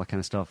tactics and all that kind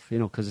of stuff,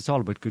 because it's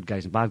all about good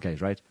guys and bad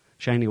guys, right?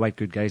 Shiny white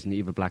good guys and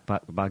evil black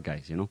bad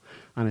guys, and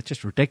it's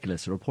just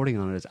ridiculous. The reporting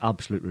on it is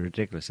absolutely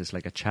ridiculous. It's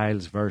like a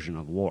child's version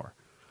of war,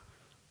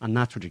 and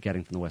that's what you're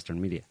getting from the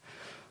Western media.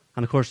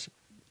 And of course,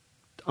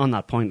 on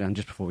that point, and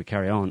just before we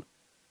carry on,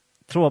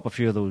 throw up a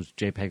few of those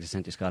JPEGs I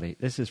sent you, Scotty.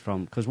 This is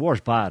from, because war's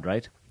bad,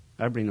 right?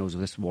 Everybody knows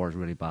this war is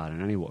really bad,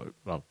 and any war.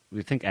 Well,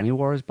 we think any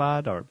war is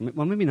bad, or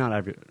maybe not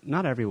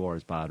every war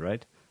is bad,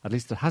 right? At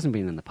least it hasn't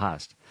been in the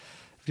past.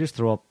 If you just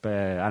throw up,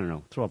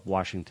 throw up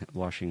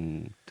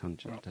Washington.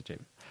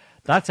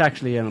 That's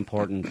actually an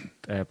important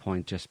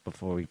point. Just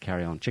before we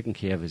carry on, Chicken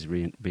Kiev is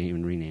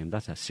being renamed.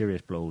 That's a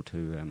serious blow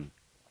to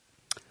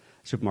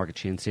supermarket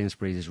chain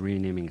Sainsbury's is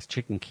renaming its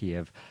Chicken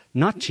Kiev.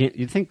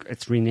 You'd think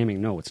it's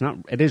renaming. No, it's not.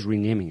 It is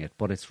renaming it,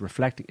 but it's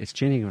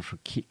changing it from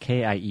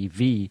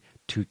KIEV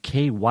to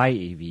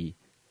KYIV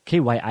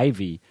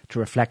to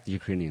reflect the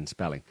Ukrainian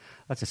spelling.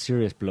 That's a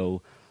serious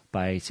blow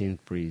by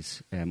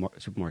Sainsbury's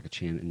supermarket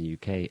chain in the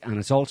UK, and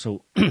it's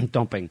also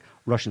dumping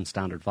Russian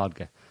standard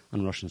vodka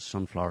and Russian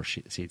sunflower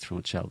seeds from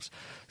its shelves.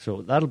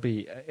 So that'll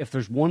be, if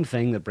there's one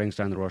thing that brings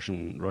down the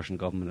Russian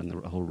government and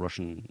the whole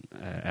Russian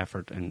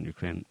effort in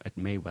Ukraine, it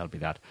may well be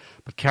that.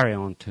 But carry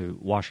on to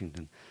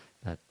Washington,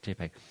 that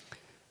JPEG.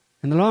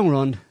 In the long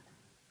run,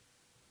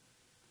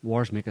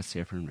 wars make us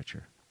safer and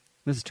richer.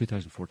 This is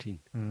 2014.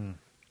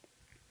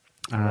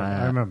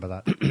 I remember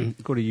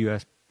that. Go to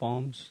U.S.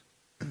 bombs.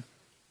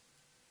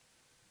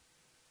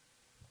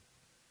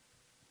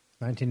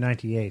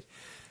 1998.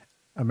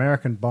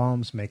 American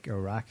bombs make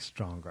Iraq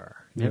stronger.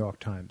 New York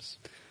Times.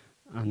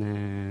 And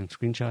then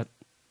screenshot.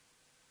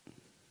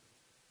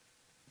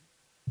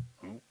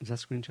 Is that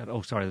screenshot?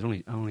 Oh, sorry.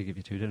 I only give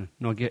you two, didn't I?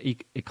 No,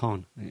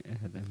 Econ.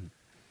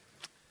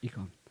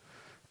 Econ.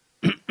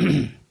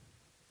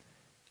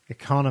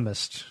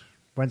 Economist.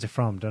 When's it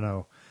from? Don't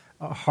know.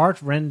 A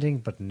heart-rending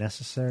but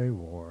necessary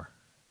war.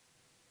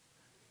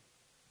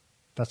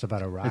 That's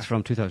about Iraq. It's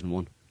from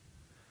 2001.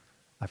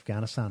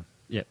 Afghanistan.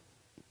 Yep.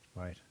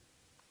 Right.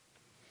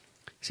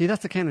 See,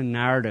 that's the kind of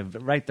narrative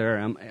right there.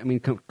 I mean,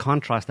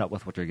 contrast that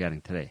with what you're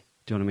getting today.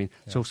 Do you know what I mean?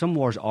 Yeah. So some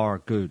wars are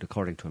good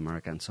according to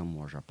America and some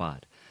wars are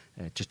bad.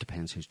 It just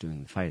depends who's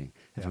doing the fighting.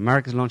 If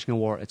America's launching a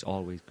war, it's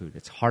always good.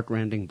 It's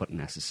heart-rending but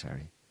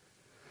necessary.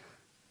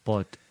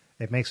 But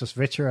it makes us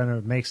richer and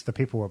it makes the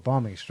people we're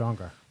bombing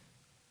stronger.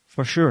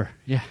 For sure,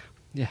 yeah.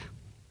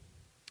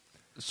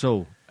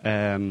 So,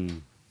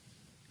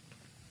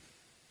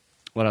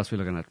 what else are we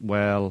looking at?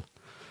 Well,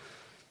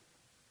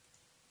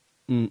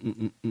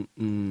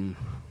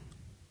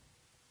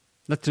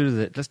 let's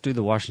do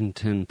the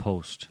Washington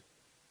Post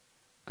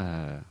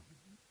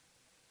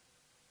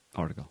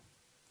article,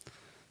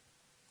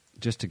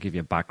 just to give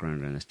you a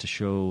background on this, to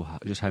show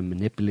just how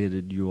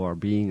manipulated you are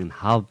being and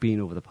have been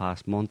over the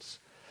past months.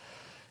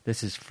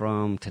 This is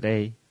from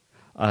today.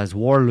 As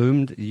war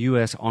loomed, the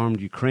U.S.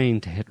 armed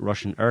Ukraine to hit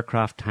Russian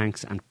aircraft,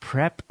 tanks, and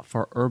prep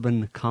for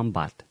urban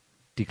combat,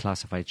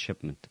 declassified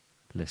shipment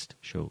list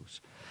shows.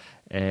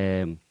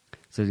 So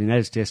the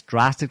United States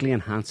drastically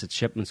enhanced its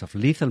shipments of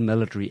lethal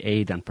military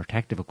aid and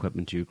protective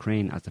equipment to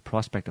Ukraine as the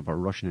prospect of a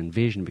Russian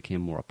invasion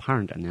became more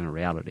apparent and then a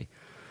reality,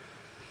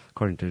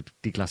 according to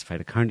declassified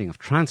accounting of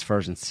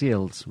transfers and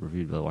sales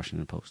reviewed by the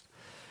Washington Post.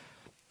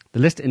 The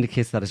list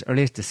indicates that as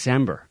early as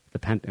December, the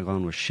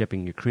Pentagon was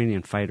equipping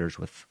Ukrainian fighters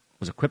with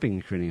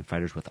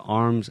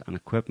arms and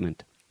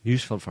equipment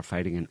useful for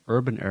fighting in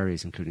urban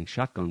areas, including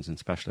shotguns and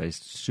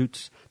specialized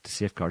suits to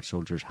safeguard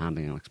soldiers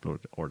handling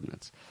unexploded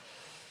ordnance.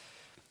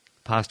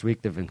 Past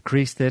week, they've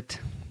increased it.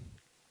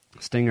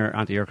 Stinger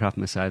anti-aircraft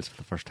missiles for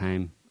the first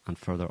time, and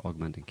further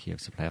augmenting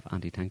Kiev's supply of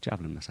anti-tank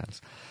Javelin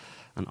missiles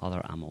and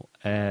other ammo.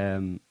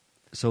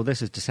 So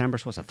this is December,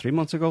 so what's that, 3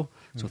 months ago?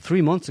 So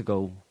 3 months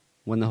ago,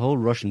 when the whole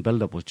Russian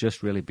build-up was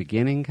just really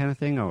beginning kind of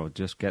thing, or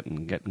just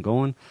getting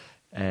going,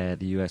 the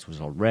US was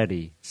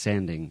already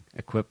sending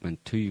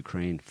equipment to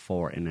Ukraine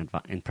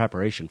in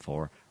preparation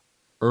for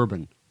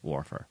urban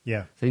warfare.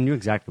 Yeah. So they knew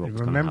exactly what was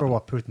going to happen. Remember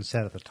what Putin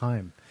said at the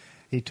time.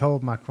 He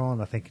told Macron,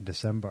 I think in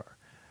December,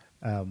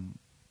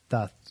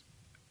 that,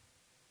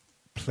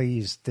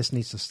 please, this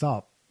needs to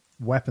stop.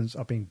 Weapons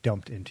are being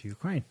dumped into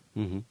Ukraine.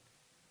 Mm-hmm.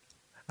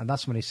 And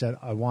that's when he said,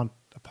 I want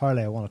to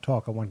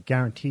talk. I want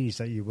guarantees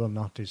that you will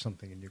not do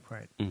something in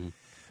Ukraine. Mm-hmm.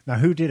 Now,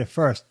 who did it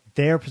first?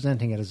 They're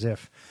presenting it as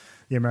if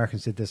the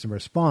Americans did this in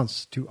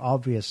response to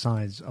obvious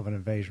signs of an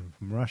invasion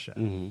from Russia.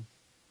 Mm-hmm.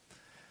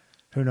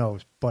 Who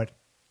knows? But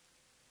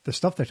the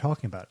stuff they're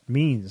talking about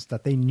means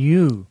that they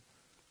knew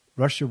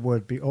Russia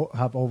would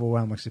have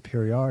overwhelming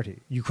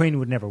superiority. Ukraine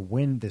would never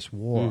win this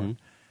war. Mm-hmm.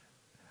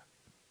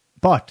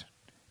 But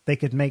they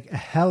could make a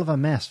hell of a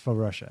mess for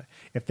Russia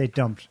if they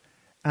dumped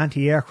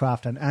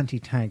anti-aircraft and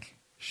anti-tank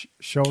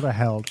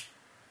shoulder-held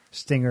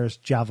Stingers,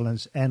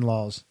 Javelins,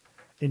 NLAWs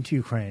into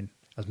Ukraine,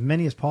 as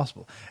many as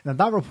possible. Now,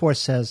 that report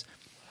says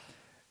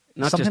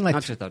not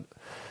just that.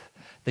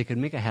 They could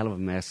make a hell of a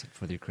mess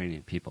for the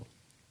Ukrainian people,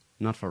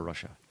 not for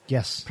Russia.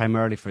 Yes.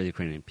 Primarily for the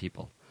Ukrainian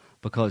people.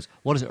 Because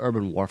what does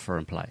urban warfare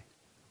imply?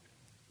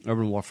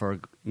 Urban warfare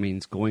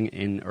means going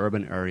in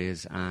urban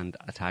areas and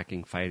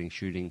attacking, fighting,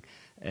 shooting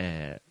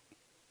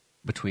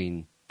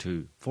between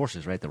two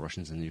forces, right? The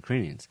Russians and the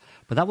Ukrainians.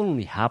 But that will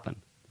only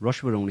happen.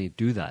 Russia would only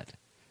do that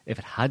if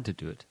it had to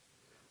do it.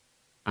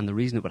 And the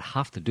reason it would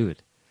have to do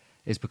it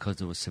is because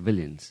there was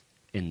civilians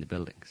in the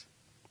buildings.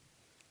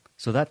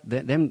 So that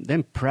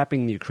them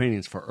prepping the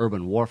Ukrainians for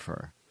urban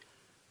warfare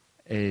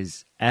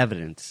is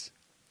evidence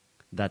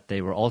that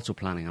they were also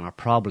planning and are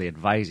probably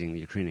advising the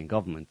Ukrainian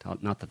government,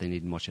 not that they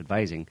need much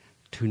advising,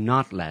 to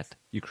not let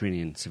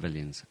Ukrainian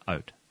civilians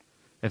out.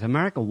 If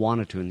America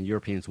wanted to and the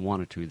Europeans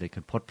wanted to, they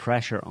could put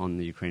pressure on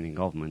the Ukrainian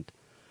government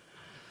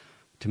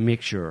to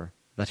make sure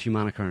that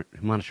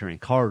humanitarian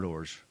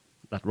corridors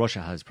that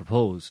Russia has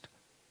proposed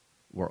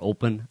were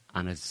open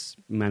and as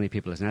many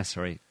people as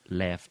necessary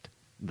left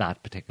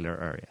that particular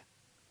area.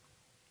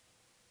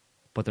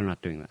 But they're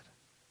not doing that.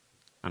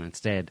 And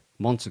instead,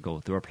 months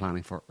ago, they were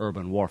planning for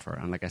urban warfare.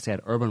 And like I said,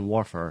 urban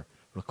warfare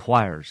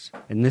requires,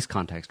 in this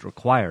context,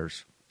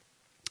 requires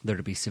there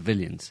to be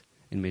civilians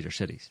in major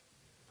cities.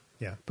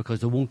 Yeah. Because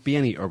there won't be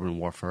any urban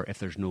warfare if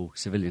there's no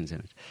civilians in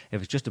it.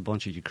 If it's just a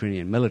bunch of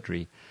Ukrainian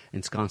military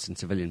ensconced in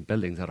civilian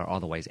buildings that are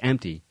otherwise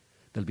empty,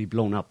 they'll be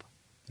blown up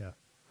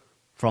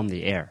from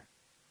the air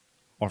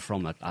or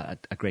from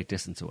a great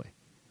distance away.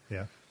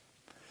 Yeah.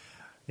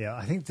 Yeah,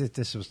 I think that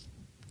this was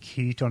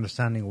key to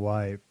understanding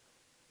why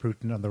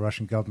Putin and the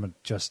Russian government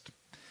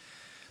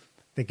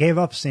they gave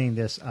up seeing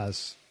this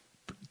as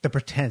the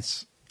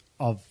pretense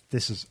of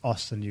this is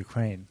us in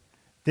Ukraine.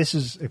 This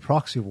is a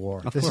proxy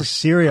war. This is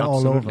Syria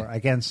all over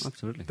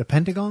against the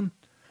Pentagon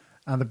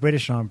and the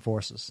British Armed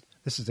Forces.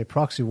 This is a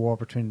proxy war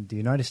between the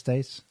United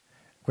States,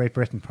 Great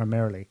Britain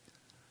primarily,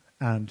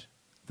 and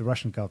the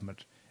Russian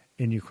government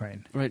in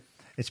Ukraine. Right.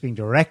 It's being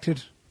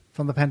directed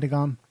from the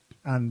Pentagon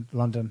and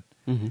London.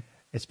 Mm-hmm.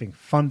 It's being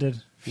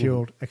funded,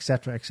 fueled,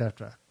 etc.,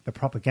 etc. The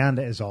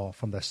propaganda is all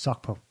from the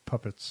sock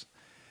puppets,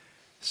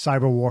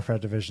 cyber warfare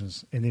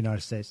divisions in the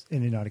United States, in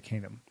the United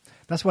Kingdom.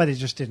 That's why they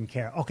just didn't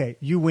care. Okay,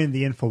 you win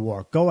the info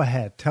war. Go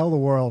ahead. Tell the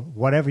world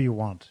whatever you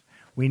want.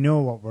 We know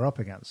what we're up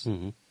against.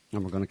 Mm-hmm.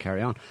 And we're going to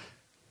carry on.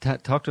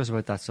 Talk to us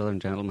about that Southern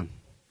gentleman.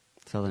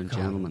 Southern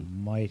gentleman.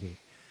 Almighty.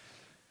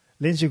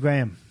 Lindsey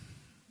Graham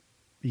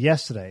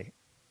yesterday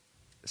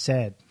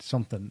said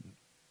something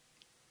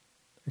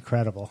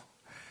incredible.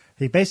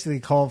 He basically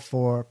called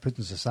for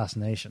Putin's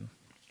assassination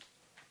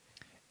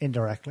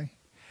indirectly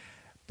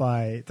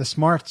by the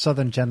smart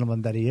Southern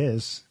gentleman that he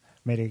is,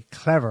 made a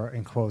clever,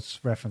 in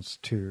quotes, reference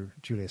to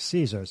Julius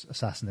Caesar's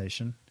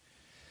assassination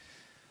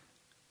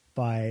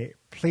by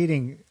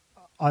pleading,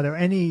 are there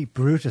any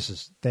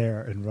Brutuses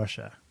there in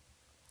Russia?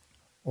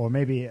 Or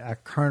maybe a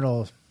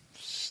Colonel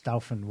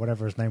Stauffen,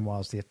 whatever his name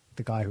was, the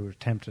guy who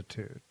attempted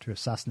to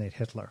assassinate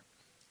Hitler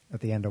at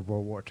the end of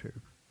World War II.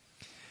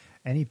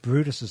 Any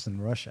Brutuses in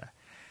Russia?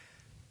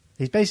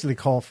 He's basically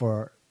called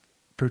for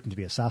Putin to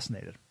be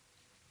assassinated.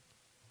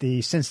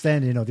 Since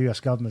then, the U.S.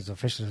 government's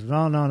officials said,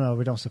 no,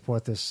 we don't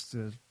support this.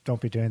 Don't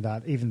be doing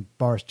that. Even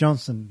Boris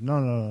Johnson,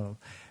 no.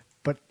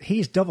 But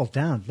he's doubled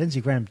down.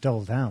 Lindsey Graham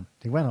doubled down.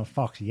 He went on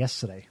Fox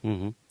yesterday.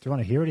 Mm-hmm. Do you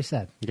want to hear what he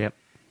said? Yep.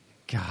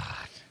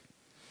 God.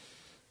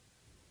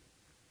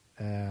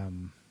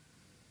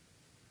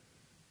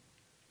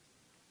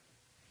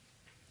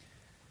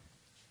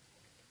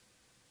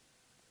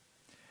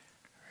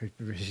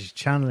 He's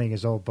channeling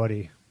his old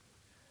buddy,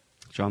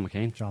 John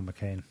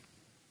McCain.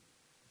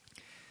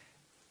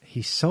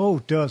 He so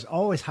does,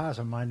 always has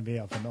reminded me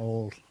of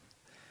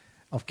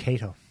of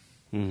Cato.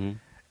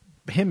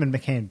 Mm-hmm. Him and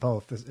McCain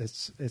both.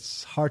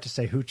 It's hard to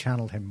say who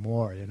channeled him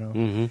more,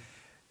 Mm-hmm.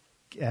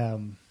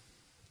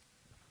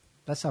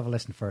 Let's have a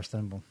listen first,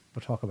 then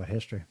we'll talk about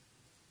history.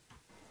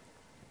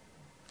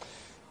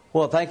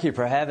 Well, thank you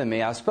for having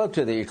me. I spoke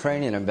to the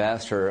Ukrainian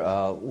ambassador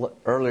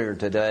earlier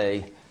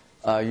today.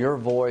 Your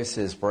voice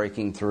is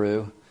breaking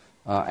through.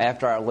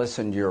 After I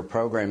listen to your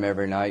program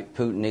every night,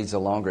 Putin needs a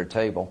longer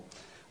table.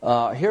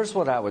 Here's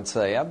what I would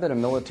say. I've been a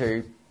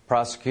military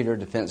prosecutor,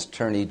 defense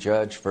attorney,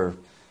 judge for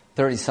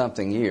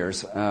 30-something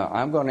years.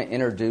 I'm going to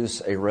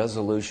introduce a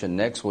resolution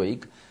next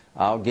week.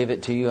 I'll give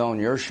it to you on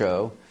your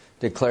show,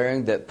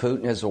 declaring that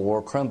Putin is a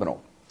war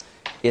criminal.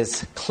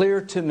 It's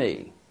clear to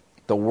me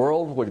the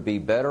world would be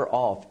better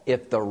off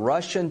if the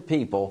Russian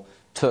people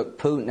took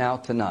Putin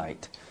out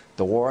tonight.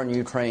 The war in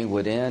Ukraine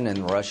would end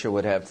and Russia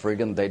would have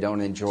freedom they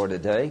don't enjoy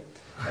today.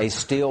 A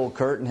steel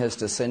curtain has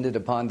descended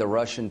upon the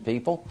Russian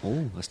people.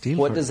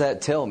 What does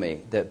that tell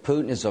me? That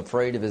Putin is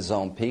afraid of his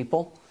own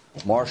people.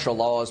 Martial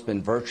law has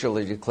been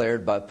virtually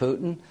declared by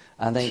Putin.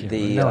 I think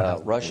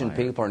the Russian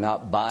people are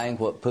not buying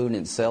what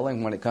Putin is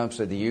selling when it comes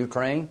to the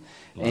Ukraine.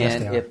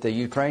 And if the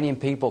Ukrainian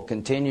people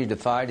continue to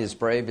fight as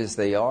brave as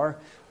they are,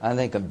 I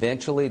think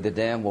eventually the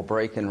dam will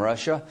break in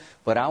Russia.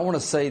 But I want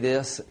to say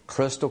this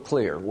crystal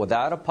clear,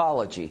 without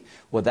apology,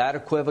 without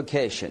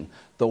equivocation.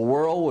 The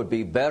world would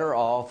be better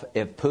off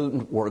if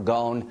Putin were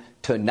gone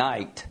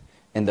tonight.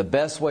 And the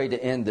best way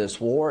to end this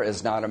war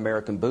is not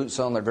American boots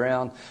on the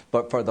ground,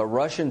 but for the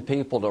Russian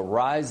people to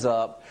rise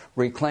up,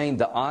 reclaim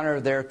the honor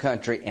of their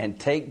country, and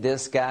take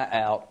this guy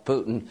out,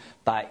 Putin,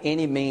 by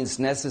any means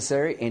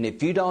necessary. And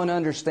if you don't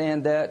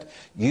understand that,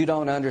 you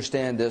don't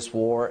understand this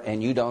war,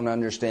 and you don't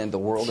understand the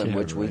world in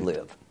which we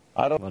live.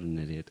 What an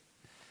idiot.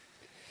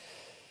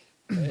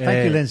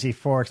 Thank you, Lindsay,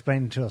 for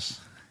explaining to us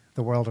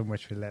the world in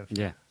which we live.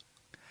 Yeah.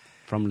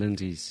 From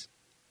Lindsay's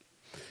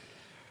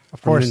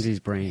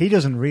brain. He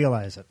doesn't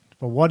realize it.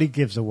 But what he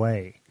gives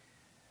away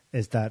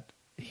is that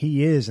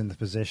he is in the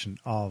position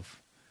of,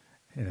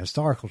 in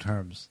historical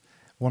terms,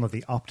 one of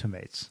the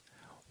optimates,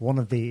 one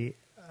of the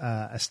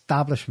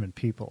establishment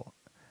people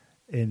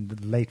in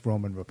the late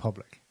Roman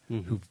Republic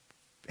who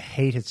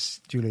hated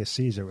Julius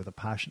Caesar with a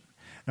passion.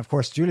 And of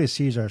course, Julius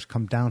Caesar has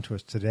come down to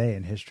us today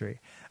in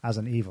history as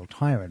an evil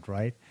tyrant,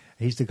 right?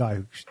 He's the guy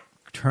who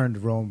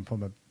turned Rome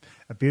from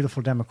a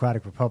beautiful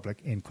democratic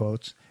republic, in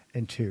quotes,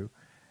 into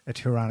a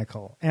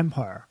tyrannical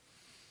empire.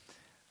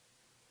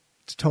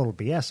 It's total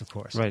BS, of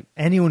course. Right.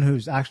 Anyone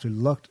who's actually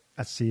looked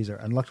at Caesar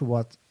and looked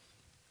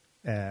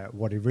at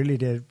what he really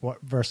did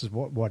versus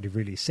what he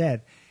really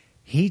said,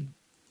 he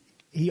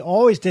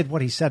always did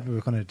what he said we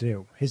were going to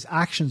do. His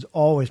actions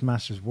always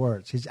matched his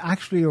words. He's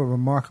actually a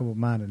remarkable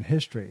man in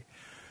history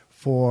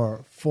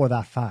for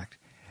that fact.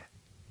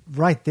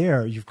 Right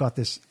there, you've got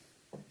this.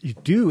 You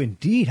do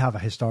indeed have a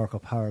historical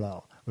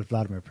parallel with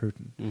Vladimir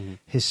Putin. Mm-hmm.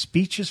 His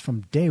speeches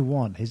from day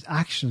one, his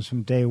actions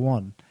from day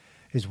one,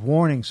 his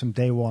warnings from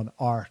day one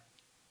are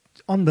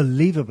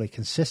unbelievably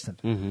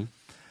consistent.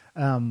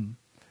 Mm-hmm.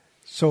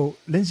 So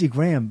Lindsey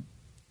Graham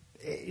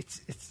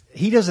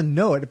he doesn't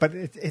know it, but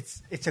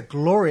it's a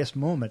glorious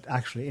moment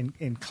actually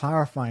in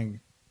clarifying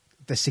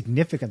the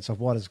significance of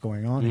what is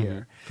going on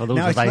here. For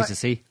those with eyes to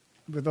see.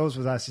 For those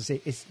with eyes to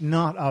see, it's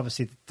not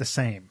obviously the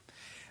same.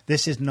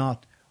 This is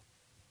not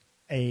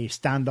a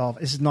standoff.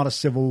 This is not a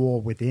civil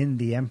war within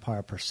the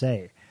empire per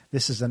se.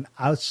 This is an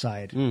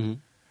outside.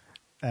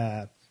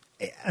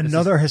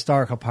 Another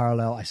historical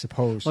parallel, I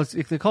suppose. Well,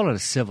 they call it a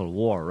civil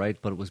war, right?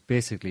 But it was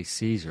basically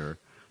Caesar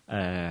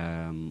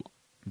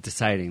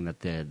deciding that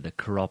the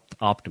corrupt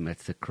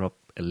optimates, the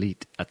corrupt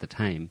elite at the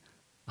time,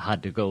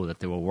 had to go. That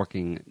they were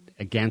working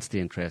against the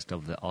interest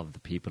of the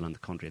people and the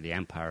country, the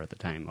empire at the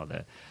time, or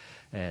the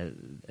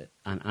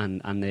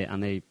and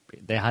they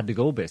had to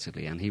go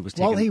basically. And he was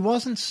taking, well, he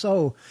wasn't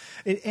so.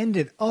 It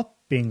ended up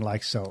being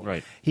like so.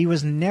 Right. He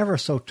was never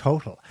so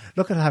total.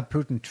 Look at how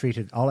Putin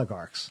treated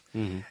oligarchs.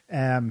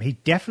 He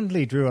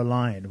definitely drew a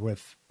line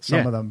with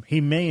some of them. He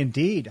may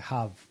indeed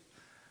have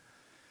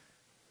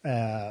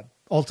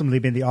ultimately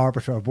been the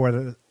arbiter of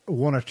whether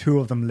one or two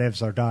of them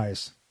lives or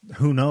dies.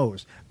 Who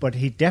knows? But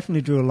he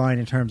definitely drew a line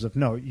in terms of,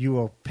 no, you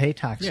will pay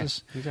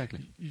taxes. Yeah,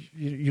 exactly.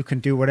 You can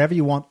do whatever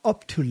you want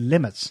up to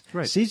limits.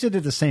 Right. Caesar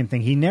did the same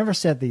thing. He never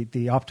said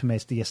the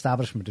optimates, the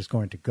establishment is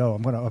going to go.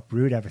 I'm going to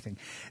uproot everything.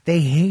 They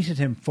hated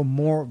him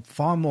for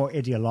far more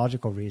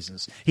ideological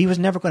reasons. He was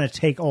never going to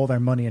take all their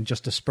money and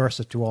just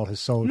disperse it to all his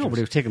soldiers. No, but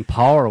he was taking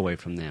power away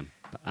from them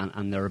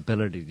and their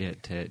ability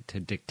to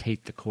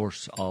dictate the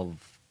course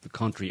of the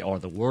country or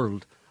the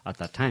world at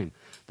that time.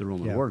 The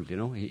Roman world, you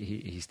know,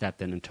 he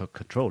stepped in and took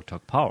control,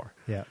 took power,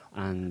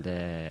 and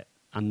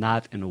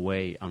that in a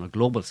way on a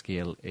global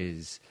scale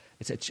it's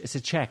a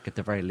check at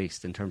the very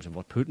least in terms of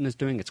what Putin is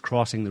doing. It's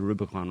crossing the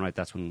Rubicon, right?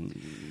 That's when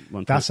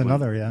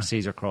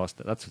Caesar crossed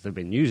it. That's what they've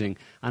been using,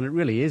 and it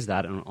really is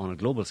that on a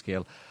global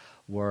scale,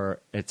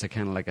 where it's a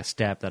kind of like a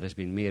step that has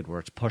been made, where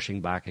it's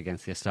pushing back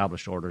against the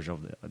established orders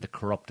of the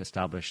corrupt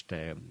established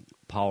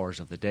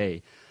powers of the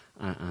day,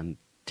 and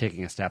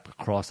taking a step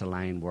across the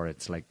line where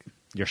it's like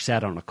you're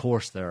set on a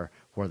course there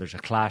where there's a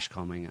clash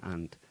coming,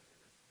 and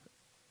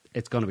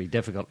it's going to be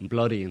difficult and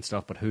bloody and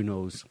stuff, but who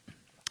knows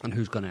and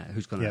who's going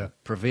to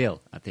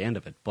prevail at the end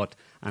of it. But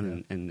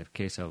in the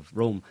case of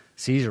Rome,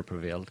 Caesar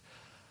prevailed,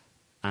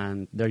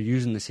 and they're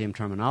using the same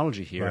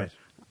terminology here. Right.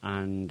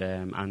 And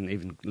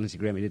even Lindsey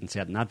Graham, he didn't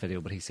say it in that video,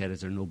 but he said,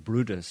 "Is there no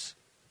Brutus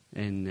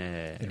in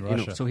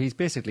Russia?" So he's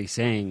basically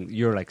saying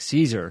you're like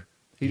Caesar.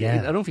 I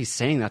don't know if he's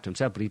saying that to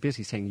himself, but he's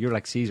basically saying you're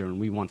like Caesar and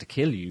we want to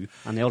kill you,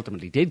 and they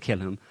ultimately did kill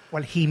him.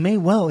 Well, he may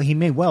well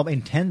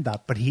intend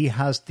that, but he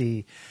has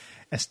the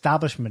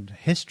establishment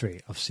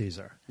history of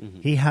Caesar.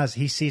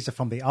 He sees it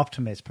from the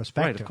optimate's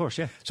perspective. Right, of course,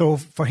 yeah. So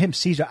for him,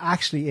 Caesar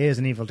actually is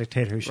an evil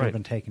dictator who should have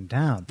been taken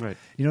down. Right.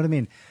 You know what I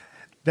mean?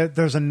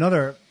 There's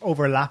another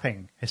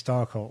overlapping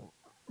historical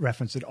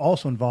reference. It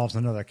also involves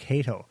another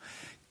Cato.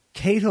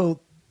 Cato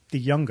the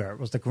Younger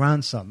was the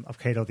grandson of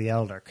Cato the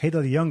Elder.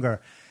 Cato the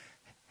Younger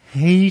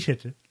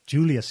hated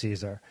Julius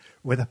Caesar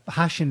with a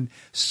passion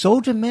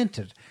so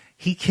demented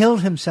he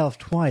killed himself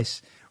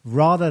twice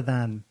rather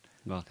than...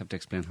 Well, I'll have to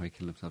explain how he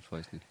killed himself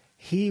twice.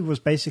 He was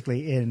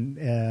basically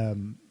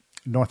in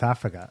North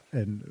Africa,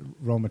 in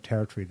Roman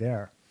territory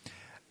there,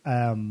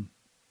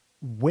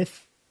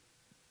 with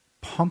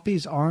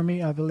Pompey's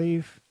army, I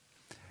believe.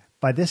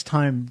 By this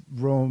time,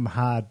 Rome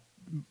had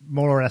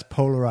more or less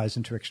polarized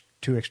into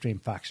two extreme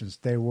factions.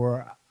 They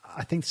were...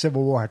 I think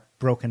civil war had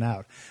broken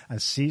out,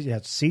 and you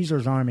had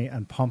Caesar's army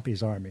and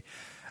Pompey's army,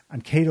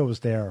 and Cato was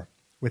there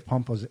with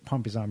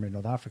Pompey's army in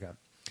North Africa.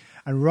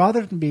 And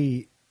rather than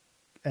be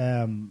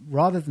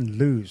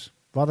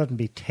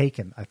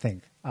taken, I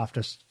think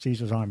after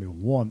Caesar's army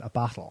won a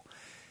battle,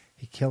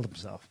 he killed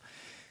himself,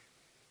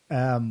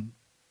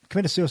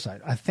 committed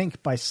suicide. I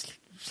think by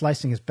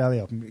slicing his belly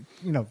open,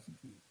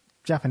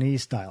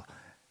 Japanese style,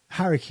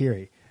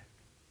 harakiri.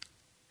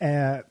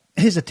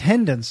 His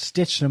attendants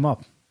stitched him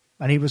up.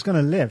 And he was going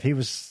to live. He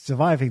was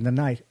surviving the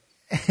night.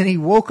 And he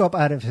woke up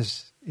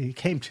he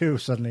came to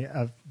suddenly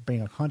of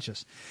being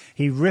unconscious.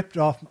 He ripped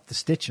off the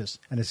stitches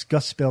and his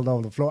guts spilled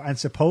over the floor. And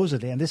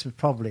supposedly, and this was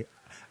probably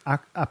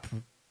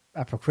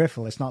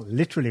apocryphal, it's not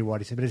literally what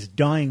he said, but his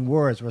dying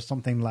words were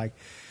something like,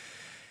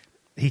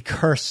 he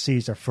cursed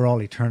Caesar for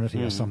all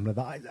eternity or something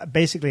like that.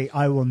 Basically,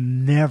 I will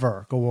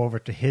never go over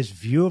to his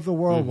view of the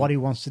world, what he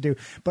wants to do.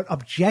 But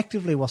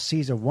objectively, what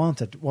Caesar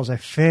wanted was a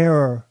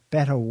fairer,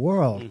 better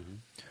world.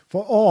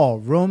 For all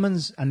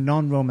Romans and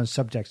non-Roman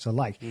subjects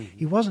alike.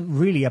 He wasn't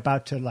really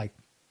about to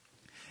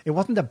it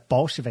wasn't a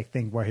Bolshevik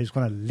thing where he was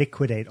going to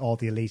liquidate all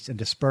the elites and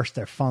disperse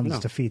their funds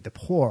to feed the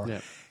poor.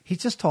 Yeah. He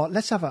just thought,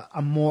 let's have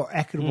a more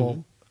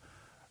equitable,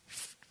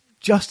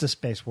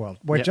 justice-based world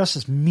where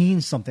justice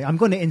means something. I'm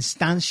going to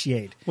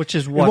instantiate. Which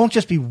is what... It won't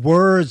just be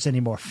words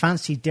anymore,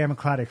 fancy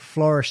democratic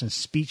flourish and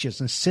speeches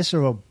and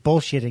Cicero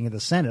bullshitting in the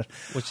Senate.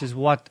 Which is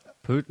what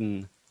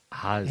Putin...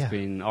 has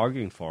been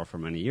arguing for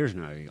many years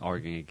now,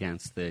 arguing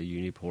against the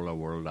unipolar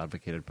world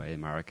advocated by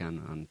America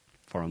and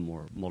for a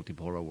more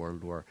multipolar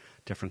world where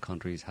different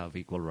countries have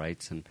equal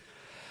rights and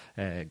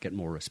get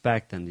more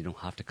respect, then you don't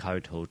have to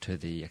kowtow to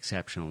the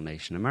exceptional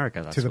nation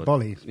America. That's to the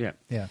bully. Yeah.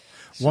 Yeah.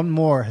 One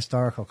more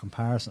historical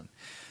comparison.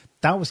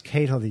 That was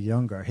Cato the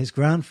Younger. His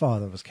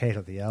grandfather was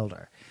Cato the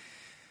Elder.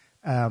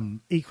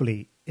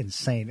 Equally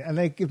insane. And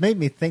it made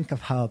me think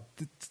of how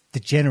the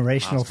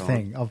generational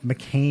thing of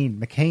McCain.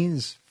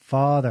 McCain's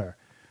father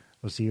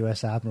was the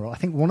U.S. Admiral. I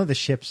think the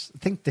ship,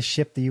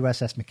 the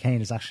USS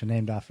McCain, is actually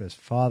named after his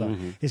father.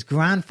 Mm-hmm. His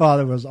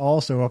grandfather was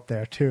also up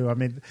there too. I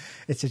mean,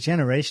 it's a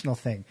generational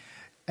thing.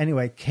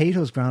 Anyway,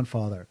 Cato's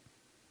grandfather,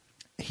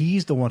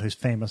 he's the one who's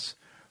famous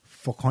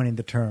for coining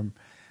the term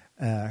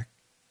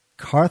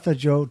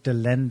Carthago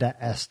Delenda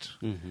Est,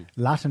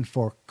 Latin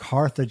for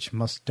Carthage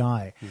must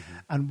die. Mm-hmm.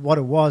 And what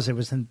it was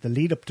in the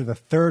lead up to the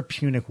Third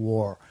Punic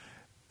War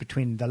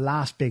between the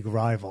last big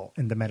rival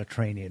in the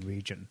Mediterranean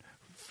region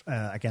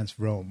against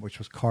Rome, which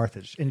was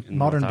Carthage, in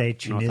modern-day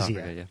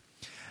Tunisia. Africa, yeah.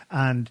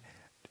 And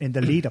in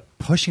the lead up,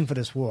 pushing for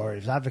this war, he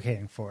was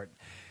advocating for it.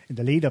 In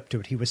the lead up to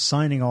it, he was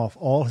signing off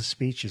all his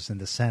speeches in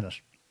the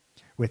Senate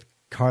with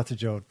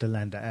Carthago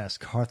Delenda Est,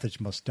 Carthage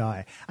must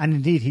die. And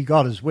indeed, he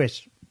got his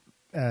wish.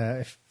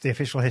 If the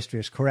official history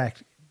is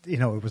correct, it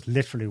was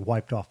literally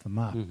wiped off the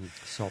map. Mm-hmm.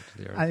 Salt of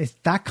the earth. And it's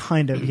that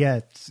kind of,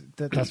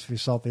 that's for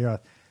salt of the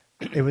earth.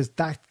 It was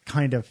that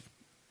kind of,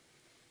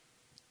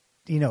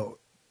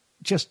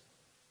 just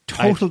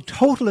total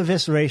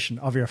evisceration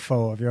of your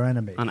foe, of your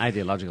enemy. An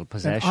ideological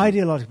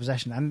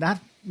possession. And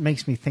that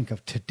makes me think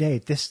of today,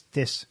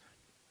 this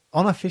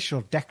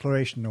unofficial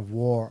declaration of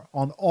war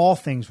on all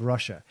things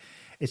Russia.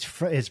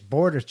 Its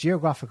borders,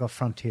 geographical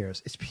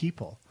frontiers, its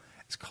people,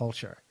 its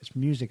culture, its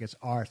music, its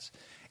arts,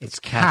 its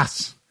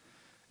cats,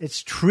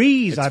 its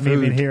trees. I've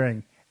been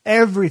hearing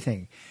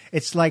everything.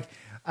 It's like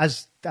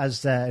as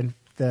the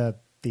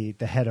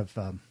head of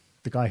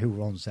the guy who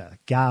runs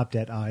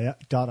Gab.ai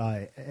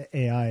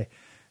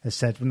has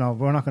said, no,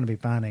 we're not going to be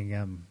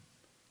banning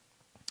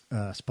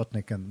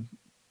Sputnik and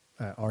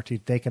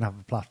RT. They can have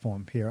a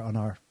platform here on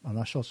our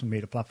social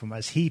media platform,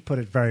 as he put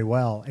it very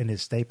well in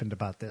his statement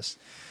about this.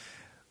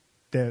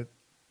 The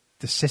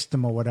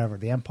system or whatever,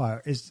 the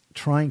empire, is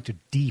trying to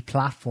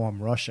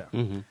deplatform Russia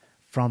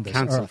from this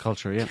cancel earth.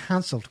 culture, yeah.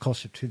 Cancelled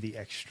culture to the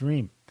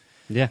extreme.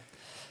 Yeah.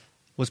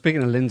 Well,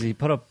 speaking of Lindsay,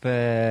 put up,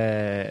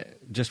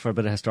 just for a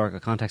bit of historical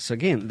context. So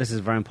again, this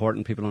is very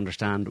important. People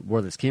understand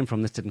where this came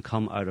from. This didn't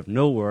come out of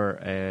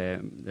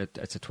nowhere.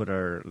 It's a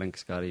Twitter link,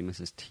 Scotty,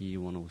 Mrs.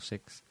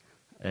 T106.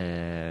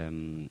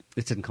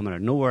 This didn't come out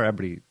of nowhere.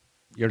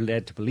 You're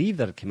led to believe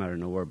that it came out of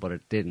nowhere, but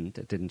it didn't.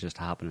 It didn't just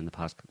happen in the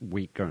past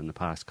week or in the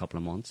past couple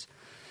of months.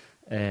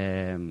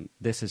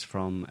 This is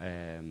from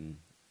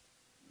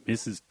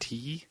Mrs.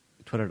 T?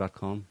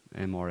 Twitter.com,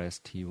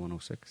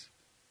 MRST106.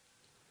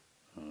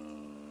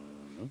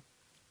 No.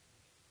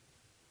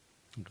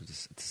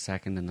 It's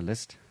second in the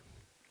list.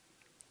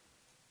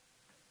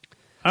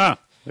 Ah,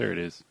 there it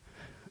is.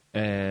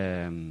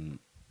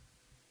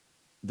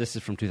 This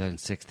is from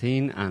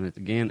 2016, and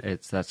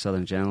it's that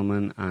Southern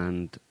gentleman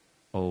and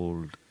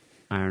old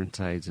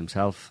Ironsides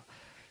himself,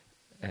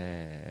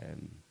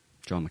 John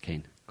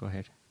McCain. Go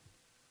ahead.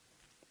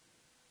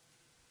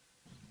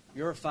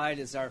 Your fight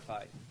is our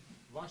fight.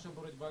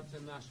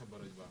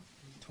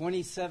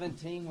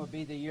 2017 will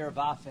be the year of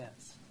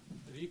offense.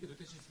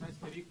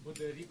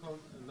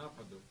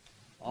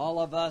 All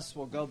of us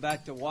will go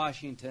back to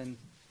Washington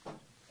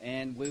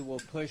and we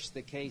will push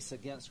the case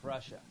against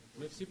Russia.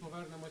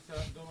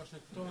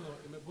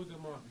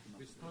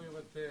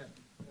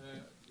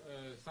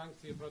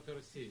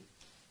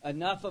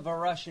 Enough of a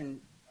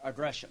Russian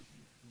aggression.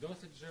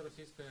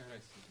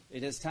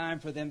 It is time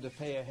for them to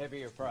pay a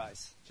heavier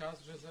price.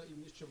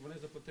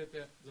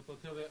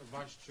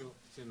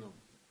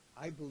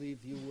 I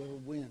believe you will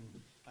win.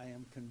 I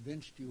am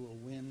convinced you will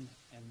win,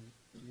 and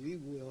we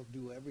will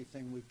do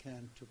everything we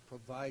can to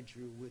provide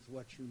you with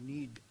what you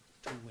need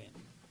to win.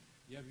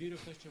 Я вірю в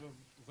те, що ви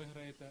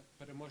виграєте,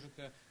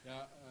 переможете.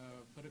 Я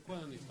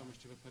переконаний в тому,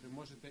 що ви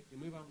переможете, і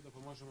ми вам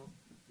допоможемо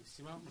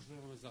всіма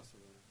можливими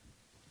засобами.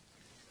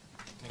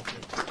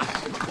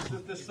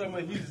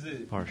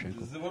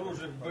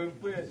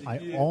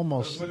 I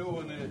almost.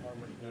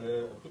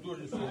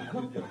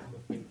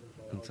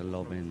 It's a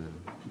love in,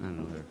 I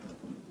don't know.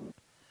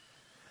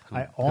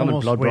 I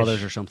almost Blood wish.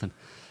 Brothers or something.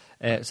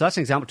 So that's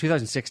an example.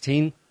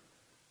 2016.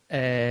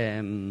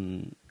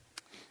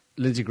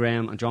 Lindsey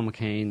Graham and John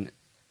McCain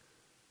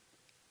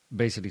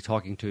basically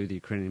talking to the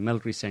Ukrainian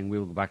military, saying we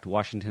will go back to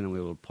Washington and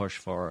we will push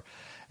for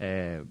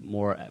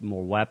more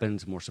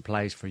weapons, more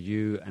supplies for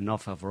you,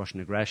 enough of Russian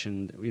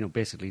aggression,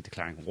 basically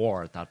declaring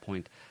war at that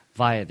point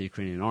via the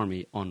Ukrainian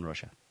army on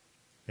Russia.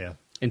 Yeah.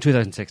 In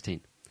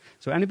 2016.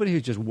 So anybody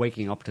who's just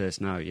waking up to this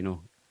now,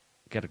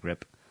 get a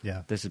grip.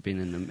 Yeah. This has been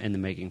in the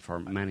making for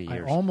many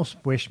years. I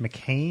almost wish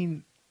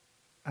McCain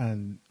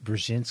and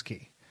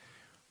Brzezinski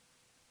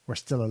were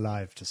still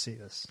alive to see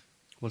this.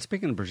 Well,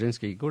 speaking of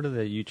Brzezinski, go to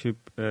the YouTube...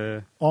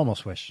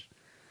 almost wish.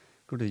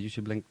 Go to the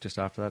YouTube link just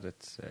after that.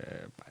 It's,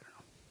 I don't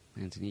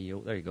know,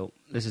 NCEO. There you go.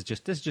 This is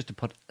just to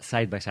put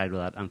side by side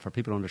with that, and for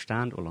people to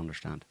understand, will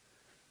understand.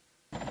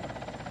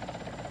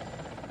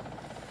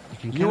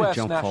 can kind of U.S.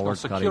 jump National forward,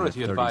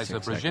 Security Scotty, Advisor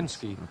about 36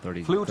 Brzezinski seconds,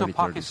 30, flew to 30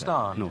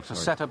 Pakistan seconds. to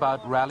set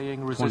about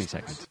rallying 20 resistance.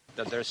 seconds.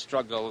 That their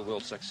struggle will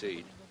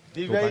succeed.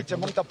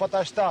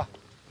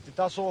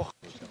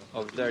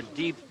 Of their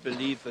deep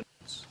belief in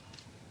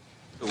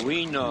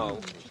we know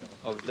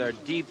of their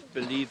deep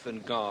belief in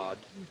God,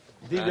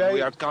 and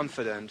we are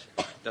confident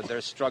that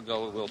their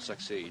struggle will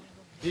succeed.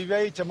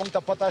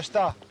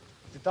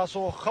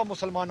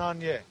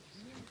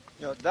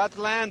 That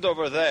land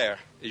over there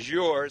is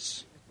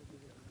yours.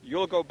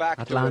 You'll go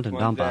back to it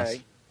one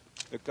day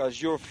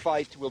because your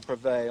fight will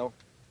prevail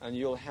and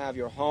you'll have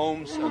your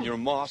homes and your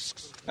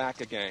mosques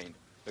back again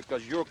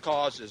because your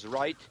cause is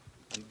right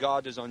and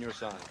God is on your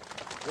side.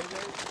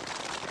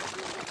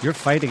 Your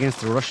fight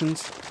against the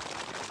Russians?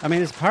 I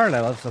mean, it's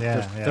parallel.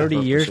 There's 30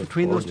 years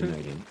between those two.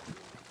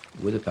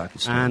 With the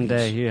Pakistanis,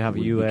 and you have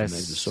we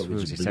U.S. who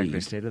was the Secretary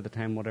of State at the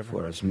time, whatever.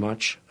 For as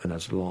much and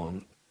as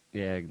long.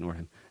 Yeah, ignore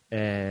him.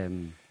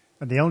 And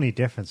the only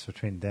difference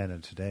between then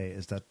and today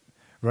is that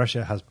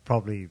Russia has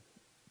probably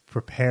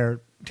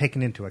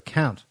taken into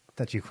account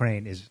that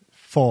Ukraine is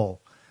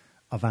full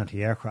of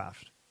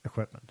anti-aircraft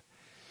equipment.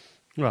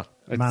 Well,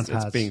 it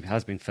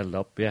has been filled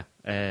up, yeah,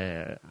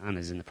 and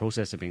is in the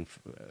process of being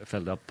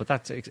filled up. But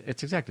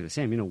it's exactly the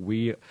same.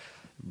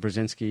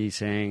 Brzezinski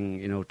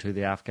saying, to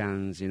the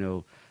Afghans,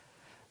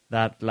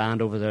 that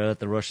land over there that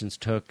the Russians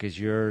took is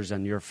yours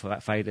and your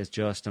fight is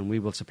just, and we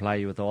will supply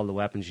you with all the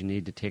weapons you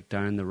need to take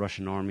down the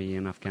Russian army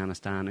in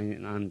Afghanistan.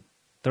 And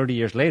 30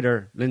 years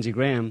later, Lindsey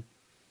Graham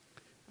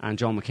and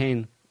John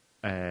McCain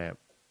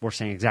were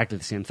saying exactly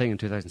the same thing in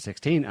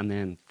 2016, and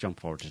then jump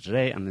forward to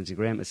today, and Lindsey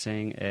Graham is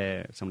saying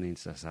somebody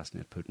needs to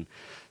assassinate Putin.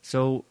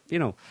 So,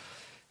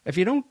 if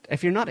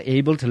you're not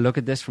able to look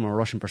at this from a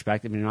Russian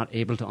perspective, and you're not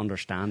able to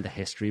understand the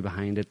history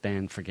behind it,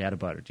 then forget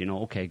about it.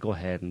 Okay, go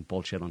ahead and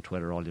bullshit on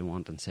Twitter all you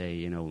want and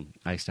say,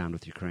 I stand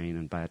with Ukraine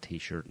and buy a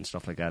T-shirt and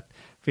stuff like that.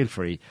 Feel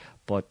free.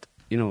 But,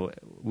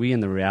 we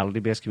in the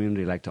reality-based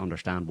community like to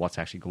understand what's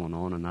actually going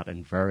on, and that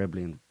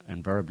invariably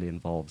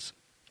involves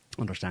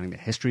understanding the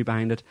history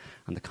behind it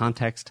and the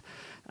context.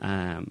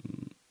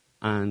 And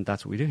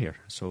that's what we do here.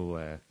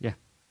 So, yeah.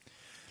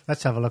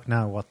 Let's have a look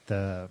now what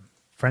the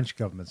French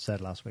government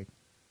said last week.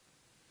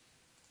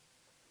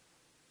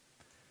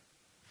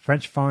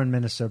 French Foreign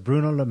Minister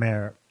Bruno Le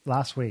Maire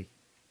last week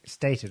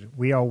stated,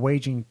 "We are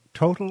waging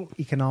total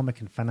economic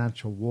and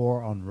financial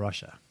war on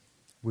Russia.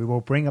 We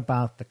will bring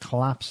about the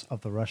collapse of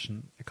the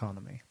Russian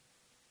economy."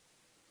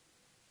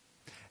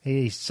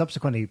 He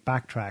subsequently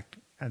backtracked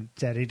and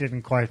said he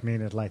didn't quite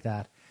mean it like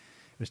that.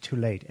 It was too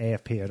late.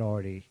 AFP had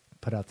already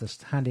put out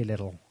this handy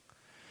little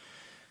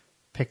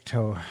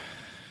pictograph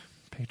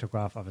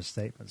of his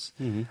statements.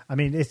 Mm-hmm. I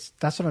mean,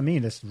 that's what I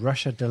mean. It's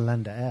Russia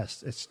Delenda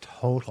Est. It's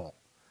total.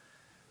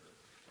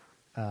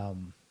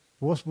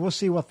 We'll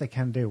see what they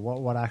can do,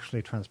 what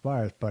actually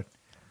transpires. But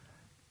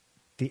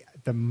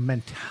the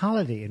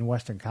mentality in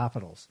Western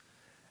capitals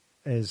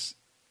it's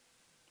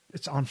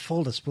on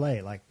full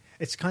display. Like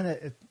it's kind of,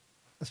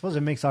 I suppose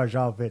it makes our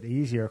job a bit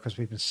easier because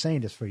we've been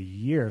saying this for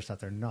years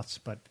that they're nuts.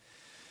 But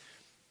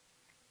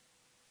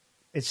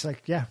it's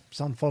like, yeah,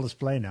 it's on full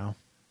display now.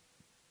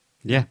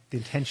 Yeah, the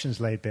intentions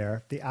laid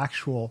bare. The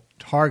actual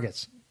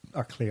targets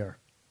are clear.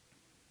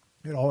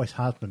 It always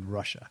has been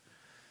Russia.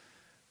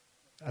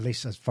 At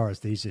least as far as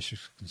these issues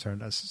are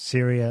concerned. As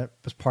Syria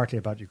was partly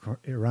about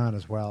Iran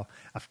as well.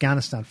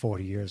 Afghanistan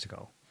 40 years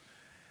ago.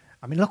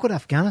 I mean, look what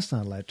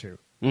Afghanistan led to.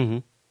 Mm-hmm.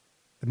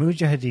 The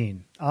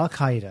Mujahideen,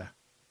 Al-Qaeda,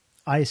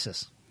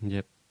 ISIS.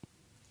 Yep.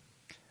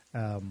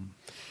 Yeah,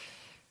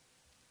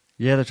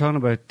 they're talking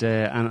about,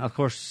 and of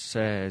course,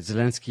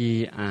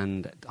 Zelensky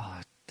and,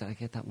 did I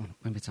get that one?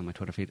 Maybe it's on my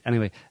Twitter feed.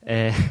 Anyway,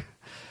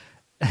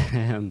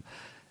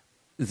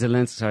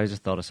 Zelensky, sorry, I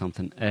just thought of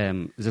something.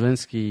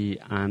 Zelensky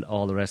and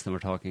all the rest of them are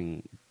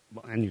talking,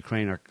 and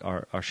Ukraine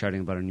are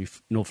shouting about a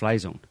no-fly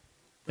zone.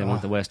 They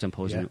want the West to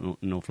impose a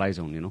no-fly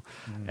zone,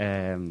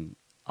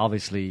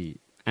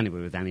 Obviously,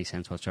 anybody with any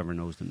sense whatsoever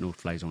knows that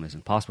no-fly zone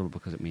isn't possible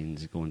because it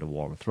means going to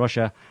war with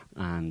Russia,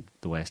 and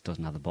the West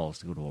doesn't have the balls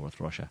to go to war with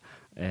Russia.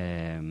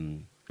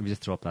 If you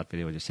just throw up that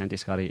video I just sent you,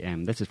 Scotty,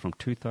 this is from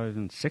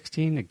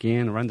 2016,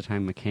 again, around the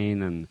time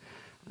McCain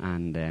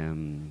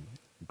and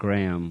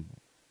Graham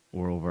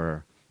were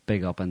over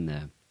big up in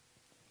the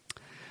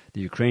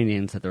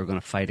Ukrainians that they were going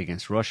to fight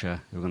against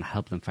Russia. They were going to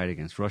help them fight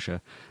against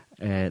Russia.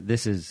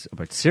 This is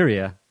about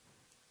Syria,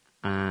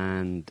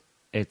 and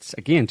it's,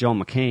 again,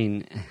 John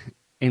McCain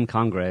in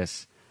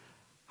Congress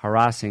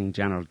harassing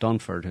General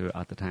Dunford, who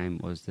at the time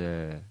was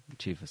the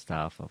chief of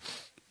staff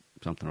of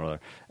something or other.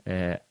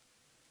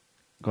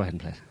 Go ahead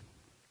and play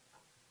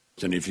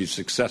it. And if he's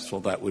successful,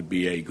 that would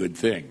be a good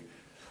thing.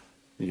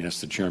 You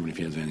ask the chairman if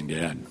he has anything to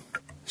add.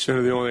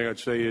 Senator, the only thing I'd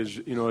say is,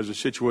 as the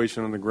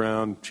situation on the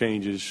ground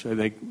changes, I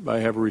think I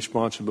have a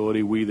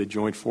responsibility, we, the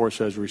Joint Force,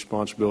 has a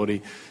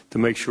responsibility to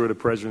make sure the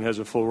President has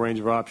a full range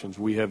of options.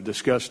 We have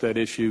discussed that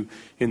issue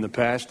in the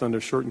past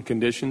under certain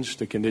conditions.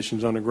 The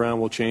conditions on the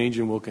ground will change,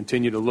 and we'll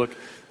continue to look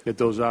at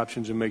those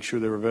options and make sure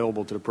they're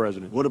available to the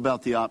President. What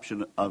about the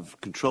option of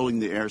controlling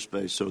the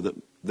airspace so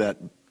that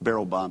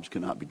barrel bombs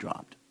cannot be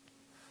dropped?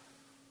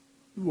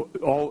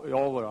 All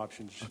the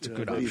options. That's a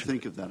good What do you option.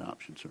 think of that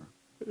option, sir?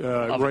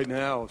 Right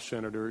now,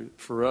 Senator,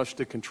 for us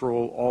to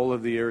control all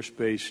of the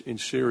airspace in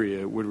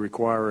Syria would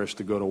require us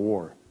to go to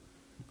war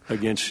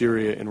against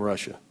Syria and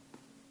Russia.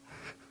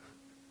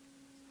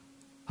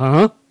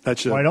 Huh?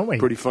 That's Why don't we?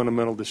 pretty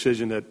fundamental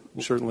decision that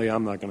certainly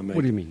I'm not going to make.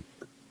 What do you mean?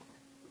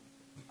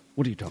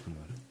 What are you talking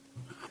about?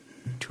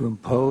 To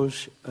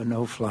impose a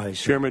no-fly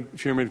zone.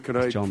 Chairman, could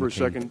I John for a McCain.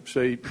 second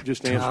say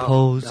just answer?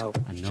 Impose No, a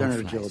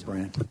Senator no-fly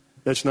Gillibrand.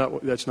 That's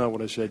not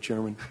what I said,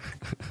 Chairman.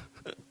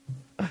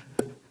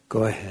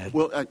 Go ahead.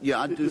 Well,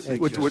 yeah, I do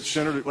think What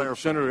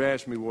Senator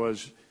asked me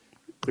was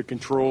to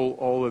control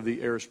all of the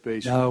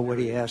airspace. No, what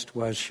he asked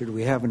was, should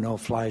we have a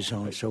no-fly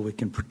zone so we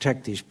can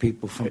protect these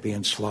people from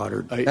being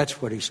slaughtered?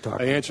 That's what he's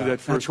talking about. I answered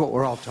that first. That's what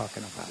we're all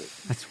talking about.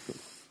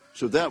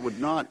 so. That would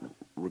not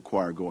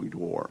require going to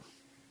war,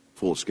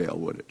 full scale,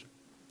 would it?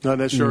 Not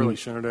necessarily,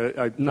 Senator.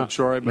 I'm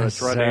sorry, but I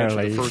tried to answer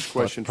the necessarily, first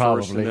question but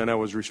first, and then I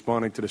was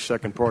responding to the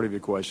second part of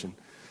your question.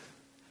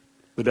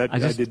 But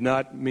I did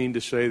not mean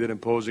to say that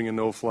imposing a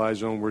no-fly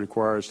zone would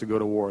require us to go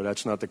to war.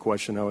 That's not the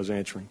question I was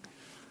answering.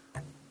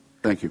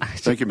 Thank you.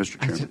 Thank you, Mr.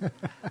 Chairman.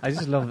 I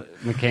just love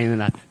McCain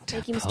and that.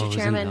 Thank you, Mr. Impose a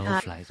Chairman.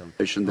 no-fly zone.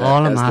 That,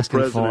 All I'm as the asking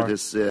President for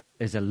has said,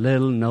 is a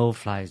little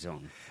no-fly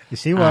zone. You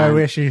see why I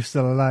wish you were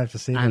still alive to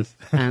see this.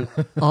 And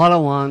all I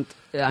want,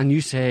 and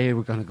you say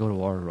we're going to go to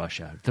war with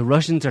Russia. The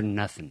Russians are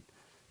nothing.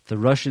 The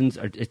Russians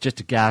it's just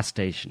a gas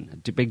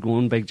station,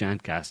 one big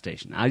giant gas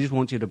station. I just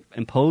want you to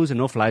impose a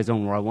no-fly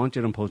zone where I want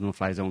you to impose a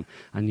no-fly zone,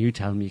 and you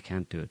tell me you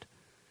can't do it.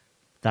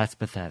 That's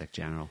pathetic,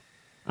 General.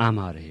 I'm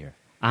out of here.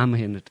 I'm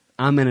in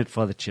it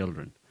for the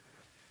children.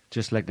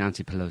 Just like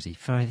Nancy Pelosi.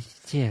 For the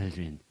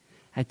children.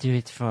 I do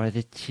it for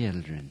the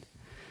children.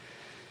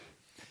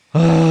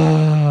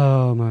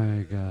 Oh,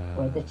 my God.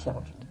 For the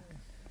children.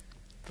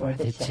 For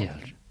the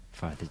children.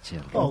 For the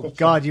children. Oh,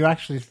 God, you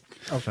actually...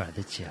 For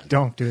the children.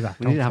 Don't do that.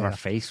 We Don't need to have say our that.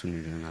 face when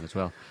you're doing that as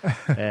well.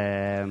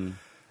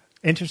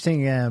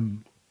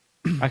 Interesting.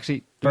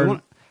 Actually,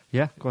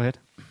 yeah, go ahead.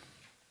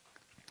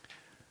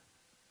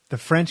 The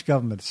French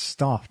government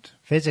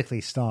physically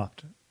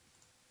stopped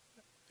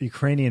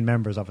Ukrainian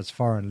members of its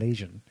foreign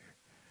legion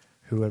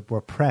who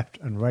were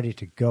prepped and ready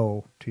to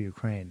go to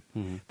Ukraine.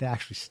 Mm-hmm. They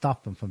actually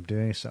stopped them from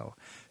doing so.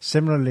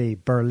 Similarly,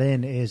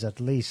 Berlin is at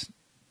least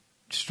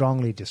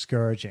strongly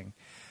discouraging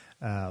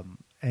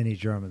any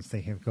Germans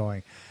thinking of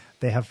going.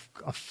 They have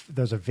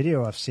there's a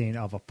video I've seen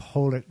of a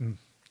Polish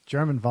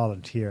German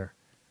volunteer.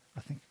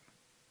 I think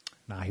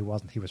he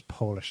wasn't. He was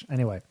Polish.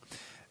 Anyway,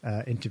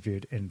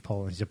 interviewed in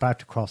Poland. He's about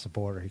to cross the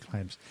border, he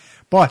claims.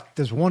 But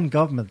there's one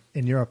government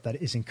in Europe that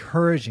is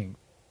encouraging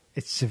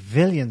its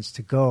civilians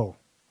to go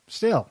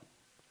still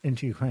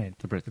into Ukraine.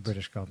 The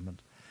British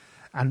government.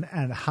 And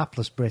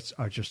hapless Brits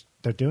are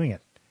they're doing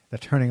it. They're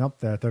turning up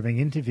there. They're being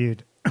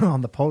interviewed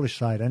on the Polish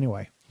side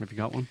anyway. Have you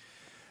got one?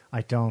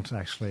 I don't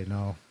actually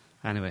know.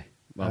 Anyway,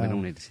 well, we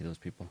don't need to see those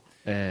people.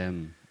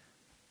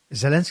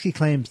 Zelensky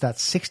claims that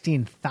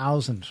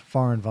 16,000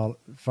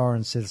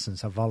 foreign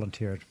citizens have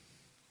volunteered.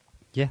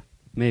 Yeah,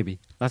 maybe.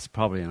 That's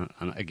probably,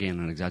 again,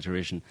 an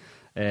exaggeration.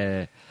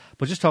 But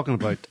just talking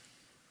about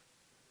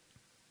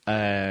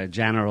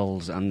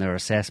generals and their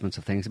assessments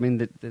of things, I mean,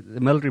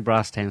 the military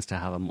brass tends to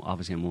have,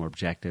 obviously, a more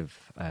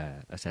objective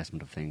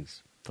assessment of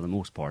things, for the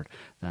most part,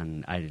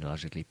 than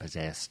ideologically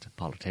possessed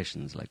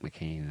politicians like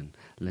McCain and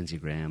Lindsey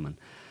Graham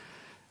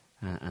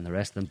and the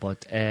rest of them.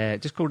 But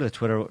just go to the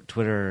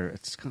Twitter.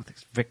 It's kind of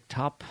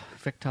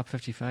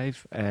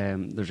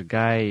VicTop55. There's a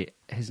guy.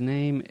 His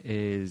name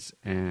is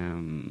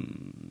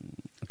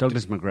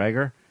Douglas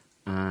McGregor,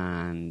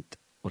 and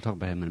we'll talk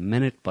about him in a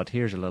minute. But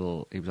here's a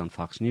little. He was on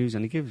Fox News,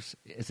 and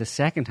it's the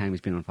second time he's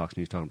been on Fox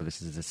News talking about this.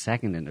 This is the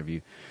second interview,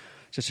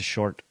 just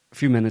a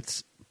few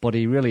minutes. But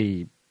he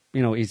really,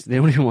 he's the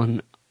only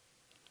one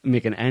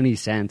making any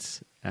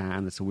sense.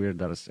 And it's weird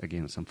that it's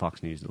on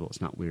Fox News, though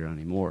it's not weird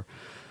anymore.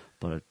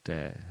 But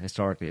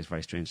historically, it's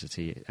very strange to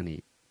see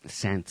any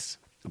sense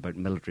about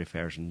military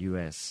affairs in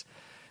U.S.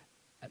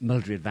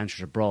 military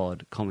adventures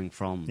abroad coming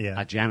from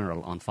a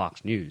general on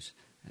Fox News.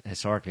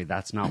 Historically,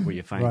 that's not where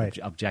you find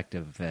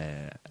objective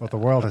well, the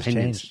world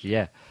opinions. has changed.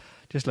 Yeah.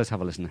 Just let's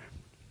have a listen there.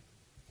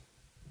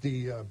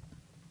 The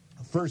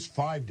first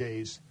 5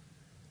 days,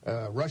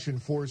 Russian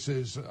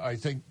forces, I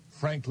think,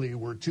 frankly,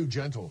 were too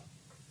gentle.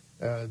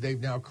 They've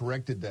now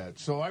corrected that.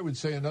 So I would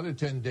say another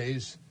 10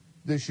 days,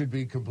 this should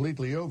be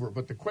completely over.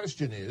 But the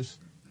question is,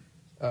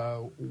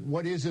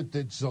 what is it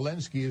that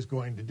Zelensky is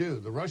going to do?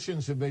 The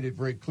Russians have made it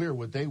very clear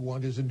what they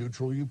want is a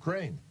neutral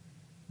Ukraine.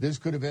 This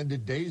could have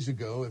ended days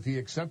ago if he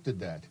accepted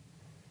that.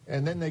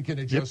 And then they can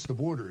adjust the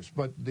borders.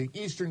 But the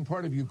eastern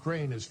part of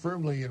Ukraine is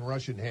firmly in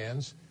Russian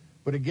hands.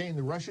 But again,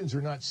 the Russians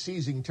are not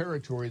seizing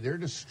territory. They're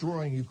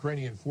destroying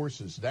Ukrainian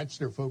forces. That's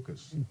their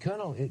focus.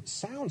 Colonel, it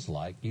sounds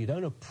like you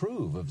don't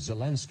approve of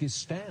Zelensky's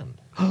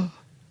stand.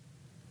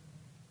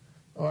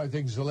 I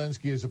think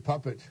Zelensky is a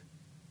puppet,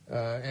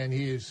 and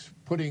he is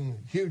putting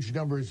huge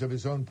numbers of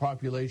his own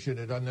population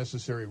at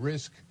unnecessary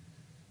risk.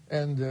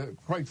 And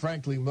quite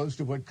frankly, most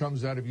of what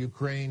comes out of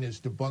Ukraine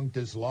is debunked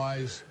as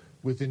lies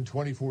within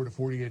 24 to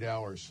 48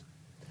 hours.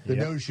 The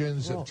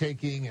notions of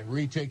taking and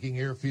retaking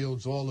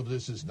airfields, all of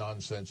this is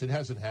nonsense. It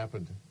hasn't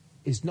happened.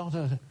 Is not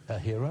a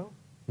hero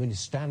when he's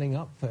standing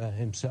up for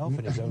himself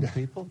and his own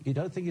people? You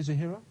don't think he's a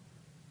hero?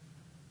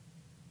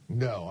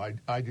 No,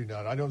 I do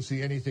not. I don't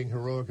see anything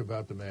heroic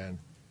about the man.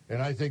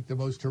 And I think the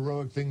most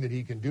heroic thing that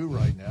he can do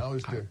right now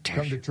is to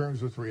come to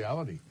terms with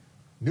reality.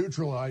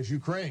 Neutralize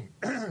Ukraine.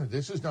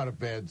 This is not a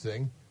bad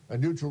thing. A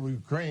neutral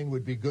Ukraine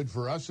would be good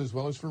for us as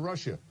well as for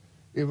Russia.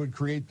 It would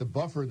create the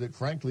buffer that,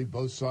 frankly,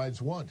 both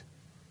sides want.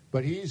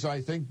 But he's,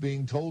 I think,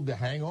 being told to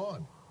hang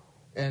on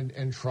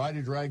and try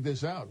to drag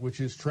this out,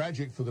 which is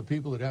tragic for the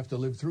people that have to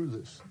live through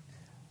this.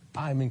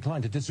 I'm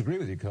inclined to disagree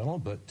with you, Colonel,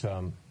 but,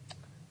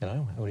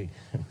 we'll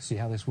see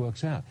how this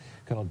works out.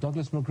 Colonel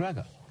Douglas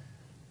McGregor,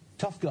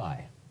 tough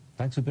guy.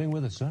 Thanks for being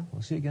with us, sir.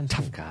 We'll see you again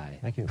soon. Tough guy.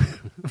 Thank you.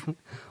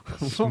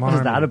 What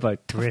was that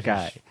about, tough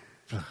guy?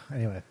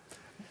 Anyway.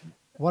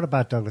 What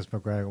about Douglas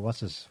McGregor? What's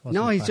his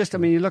he's just,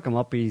 you look him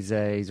up, he's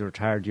a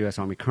retired U.S.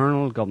 Army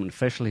colonel, government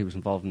official. He was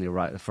involved in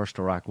the first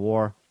Iraq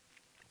War,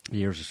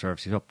 years of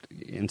service. He's up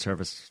in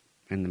service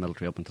in the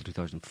military up until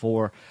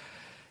 2004.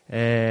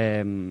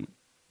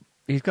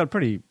 He's got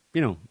pretty,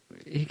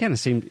 he kind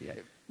of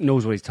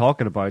knows what he's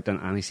talking about,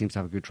 and he seems to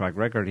have a good track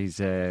record. He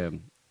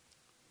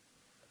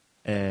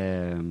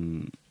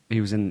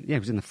was in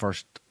the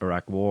first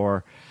Iraq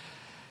War.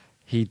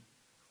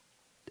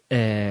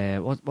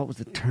 What was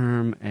the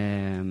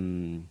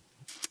term?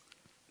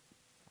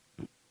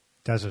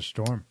 Desert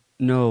Storm.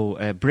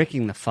 No,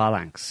 Breaking the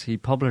Phalanx. He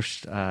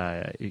published.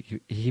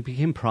 He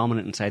became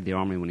prominent inside the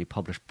army when he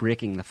published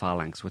Breaking the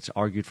Phalanx, which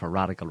argued for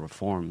radical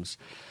reforms,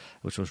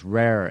 which was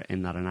rare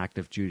in that an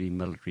active duty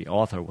military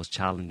author was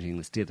challenging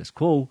the status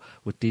quo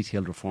with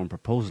detailed reform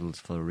proposals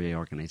for the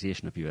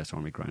reorganization of U.S.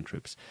 Army ground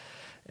troops.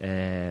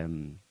 But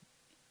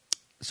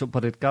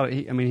it got.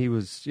 He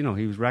was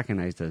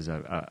recognized as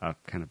a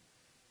kind of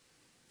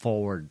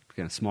forward,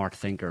 kind of smart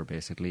thinker,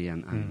 basically,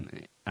 this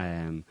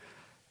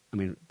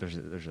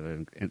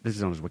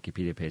is on his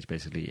Wikipedia page,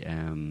 basically.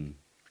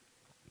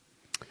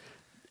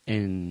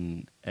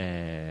 There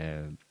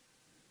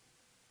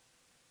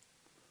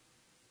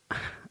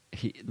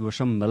were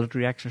some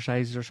military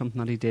exercises or something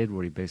that he did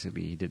where he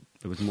did.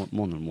 It was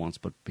more than once,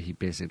 but he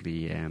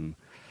basically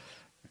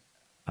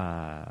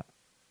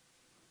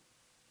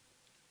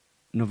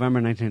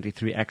November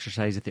 1993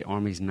 exercise at the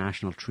Army's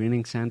National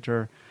Training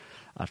Centre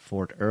at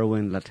Fort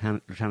Irwin.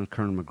 Lieutenant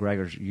Colonel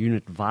McGregor's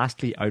unit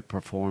vastly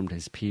outperformed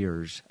his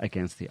peers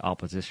against the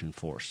opposition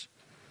force.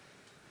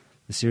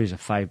 The series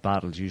of 5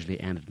 battles usually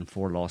ended in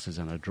 4 losses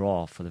and a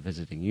draw for the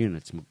visiting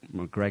units.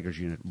 McGregor's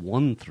unit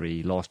won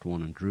 3, lost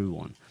 1 and drew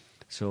 1.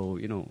 So,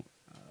 I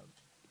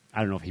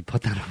don't know if he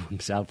put that on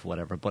himself or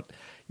whatever, but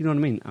you know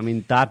what I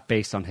mean? That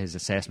based on his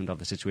assessment of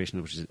the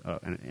situation, which is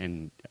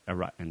in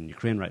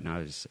Ukraine right now,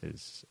 is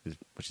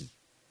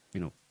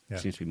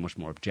seems to be much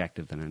more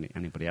objective than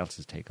anybody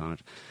else's take on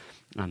it,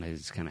 and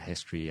his kind of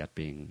history at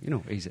being,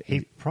 he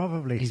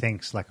probably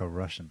thinks like a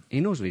Russian. He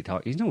knows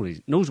what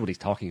knows what he's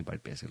talking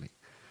about, basically.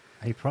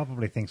 He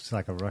probably thinks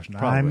like a Russian.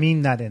 Probably. I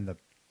mean that in the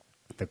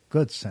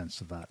good sense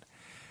of that,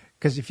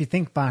 because if you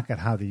think back at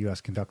how the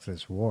U.S. conducted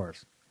its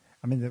wars,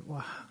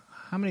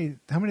 how many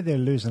did they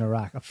lose in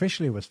Iraq?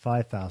 Officially, it was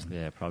 5,000.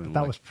 Yeah, probably.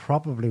 But that was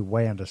probably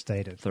way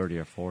understated. 30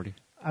 or 40.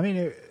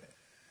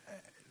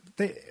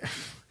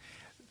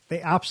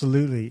 They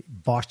absolutely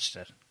botched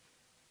it.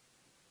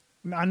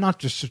 Not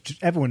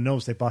just everyone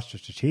knows they botched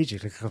it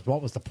strategically, because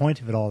what was the point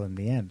of it all in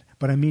the end?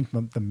 But I mean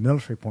from the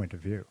military point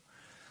of view.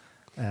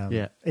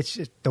 It's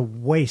the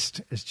waste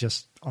is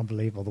just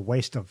unbelievable. The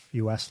waste of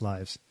U.S.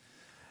 lives,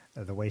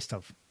 the waste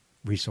of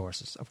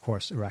resources, of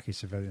course, Iraqi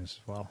civilians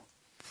as well.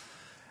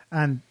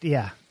 And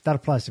that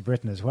applies to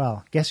Britain as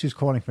well. Guess who's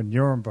calling for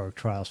Nuremberg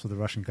trials for the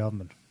Russian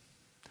government?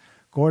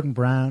 Gordon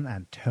Brown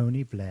and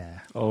Tony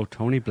Blair. Oh,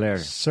 Tony Blair.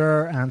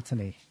 Sir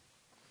Anthony.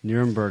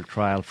 Nuremberg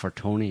trial for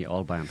Tony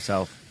all by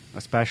himself.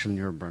 A special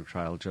Nuremberg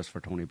trial just for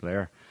Tony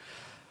Blair.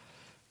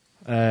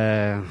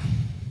 Yeah.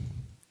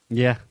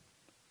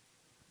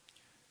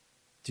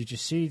 Did you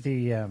see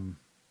the...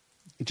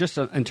 Just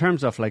in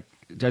terms of, I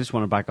just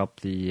want to back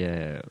up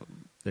the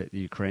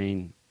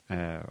Ukraine,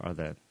 or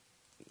the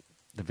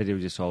video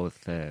you saw with,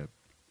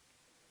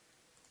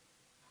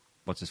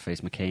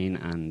 what's-his-face,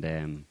 McCain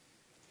and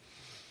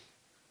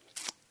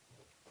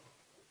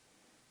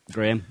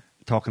Graham,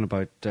 talking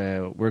about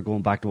we're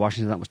going back to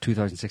Washington. That was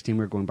 2016.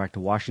 We're going back to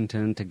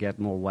Washington to get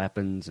more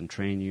weapons and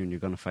train you, and you're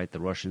going to fight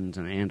the Russians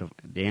and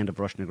the end of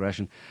Russian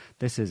aggression.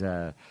 This is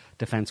a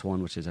Defense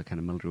One, which is a kind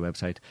of military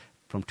website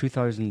from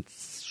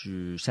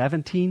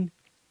 2017.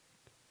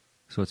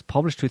 So it's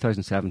published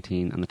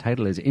 2017, and the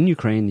title is "In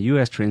Ukraine, the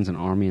U.S. trains an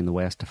army in the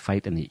West to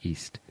fight in the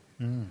East."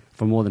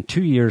 For more than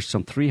 2 years,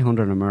 some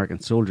 300 American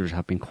soldiers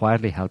have been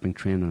quietly helping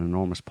train an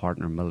enormous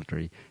partner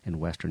military in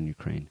Western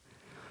Ukraine.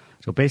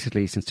 So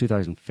basically, since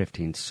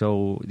 2015,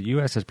 so the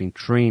U.S. has been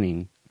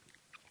training,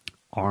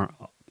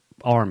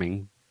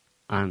 arming,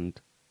 and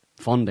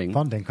funding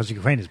because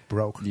Ukraine is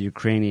broke. The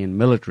Ukrainian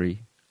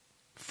military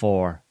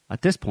for,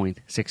 at this point,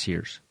 6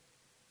 years.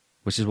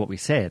 which is what we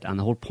said. And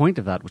the whole point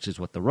of that, which is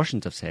what the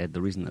Russians have said,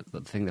 the reason that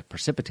the thing that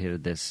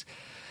precipitated this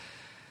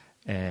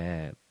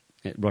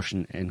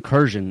Russian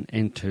incursion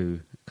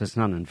into, because it's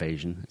not an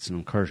invasion, it's an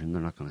incursion,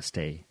 they're not going to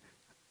stay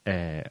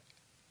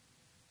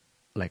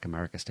like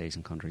America stays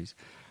in countries.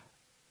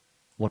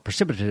 What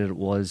precipitated it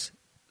was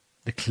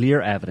the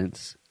clear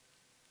evidence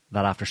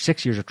that after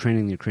 6 years of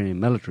training the Ukrainian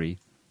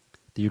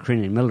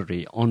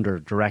military, under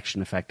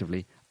direction,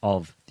 effectively,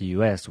 of the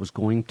US, was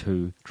going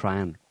to try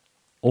and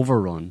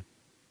overrun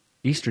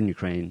eastern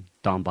Ukraine,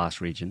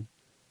 Donbass region,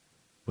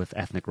 with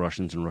ethnic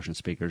Russians and Russian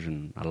speakers,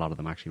 and a lot of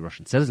them actually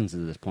Russian citizens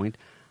at this point,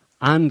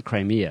 and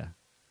Crimea,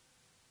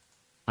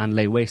 and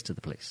lay waste to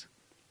the place.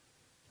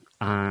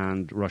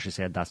 And Russia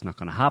said, that's not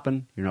going to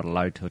happen. You're not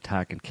allowed to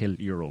attack and kill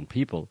your own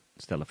people,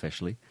 still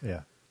officially.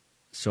 Yeah.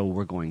 So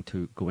we're going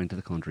to go into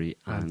the country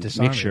and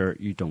disarm make sure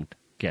you don't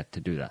get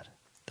to do that.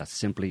 That's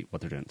simply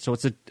what they're doing. So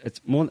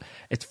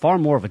it's far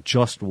more of a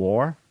just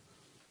war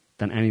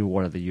than any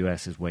war that the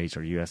US has waged,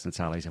 or US and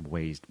its allies have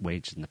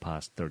waged in the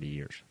past 30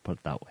 years. Put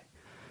it that way.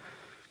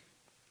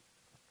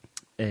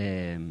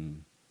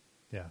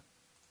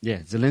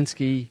 Yeah,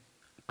 Zelensky,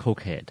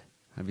 cokehead.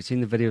 Have you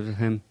seen the videos of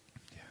him?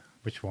 Yeah.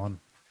 Which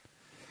one?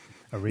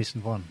 A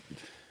recent one.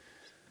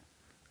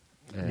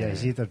 Yeah,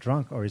 he's either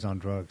drunk or he's on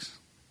drugs.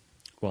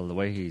 Well, the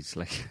way he's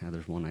like,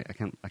 there's one I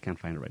can't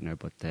find it right now,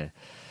 but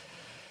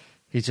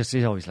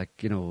he's always like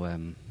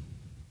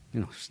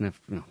sniff,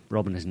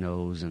 rubbing his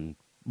nose and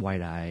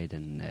wide-eyed,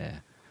 and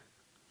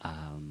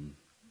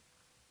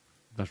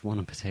there's one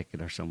in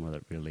particular somewhere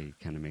that really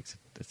kind of makes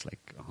it. It's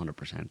like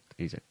 100%.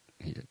 He's a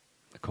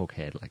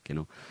cokehead,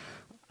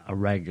 a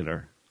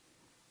regular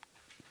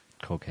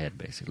cokehead,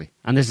 basically.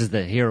 And this is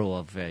the hero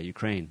of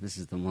Ukraine. This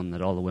is the one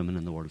that all the women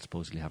in the world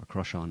supposedly have a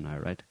crush on now,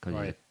 right?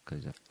 Because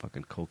he's a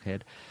fucking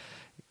cokehead.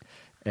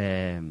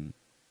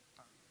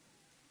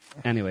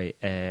 Anyway,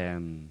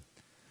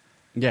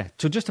 yeah.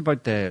 So just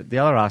about the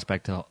other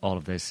aspect of all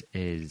of this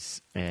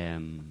is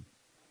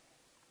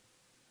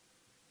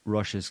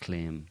Russia's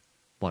claim,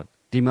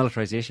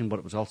 demilitarization, but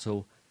it was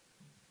also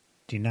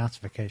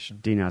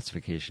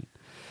denazification.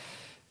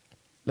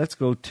 Let's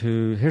go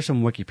to, here's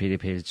some Wikipedia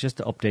pages just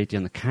to update you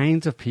on the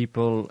kinds of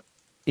people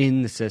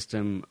in the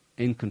system,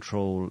 in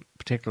control,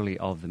 particularly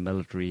of the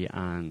military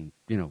and,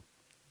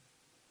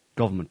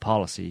 government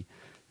policy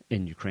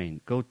in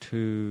Ukraine. Go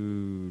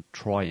to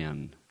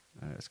Troyan,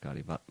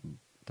 Scotty.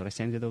 Did I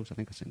send you those? I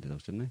think I sent you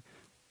those, didn't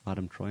I?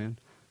 Vadim Troyan.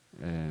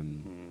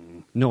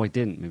 No, I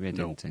didn't. Maybe I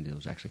didn't send you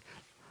those, actually.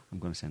 I'm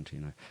going to send to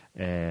you now.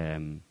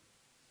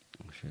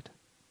 Oh, shit.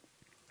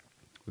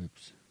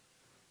 Whoops.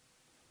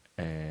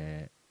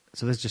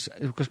 So we're just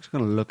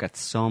going to look at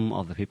some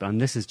of the people, and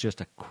this is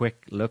just a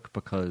quick look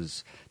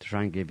because to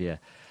try and give you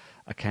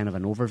a kind of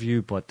an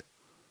overview, but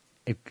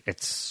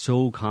it's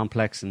so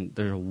complex, and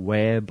there's a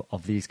web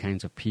of these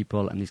kinds of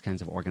people and these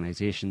kinds of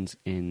organizations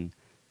in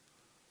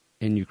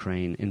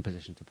Ukraine, in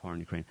positions of power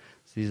in Ukraine.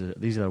 So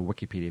these are the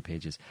Wikipedia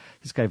pages.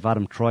 This guy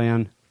Vadim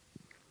Troyan.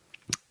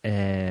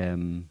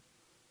 If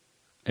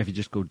you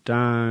just go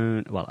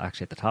down, well,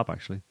 actually at the top, I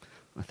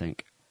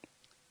think.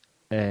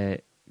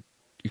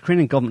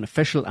 Ukrainian government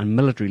official and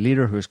military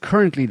leader who is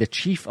currently the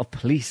chief of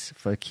police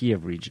for the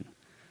Kiev region.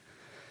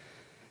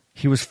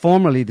 He was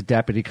formerly the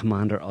deputy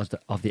commander of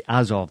the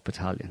Azov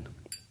battalion,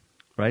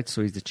 right?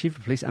 So he's the chief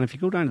of police. And if you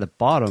go down to the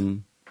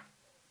bottom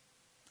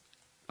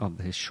of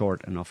his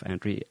short enough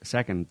entry,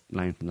 second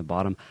line from the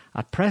bottom,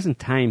 at present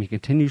time he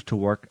continues to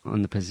work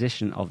on the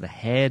position of the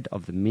head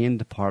of the main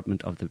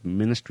department of the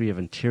Ministry of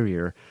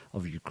Interior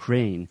of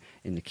Ukraine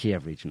in the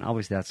Kiev region.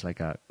 Obviously that's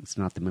he's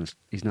not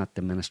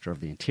the Minister of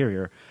the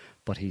Interior,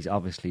 but he's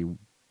obviously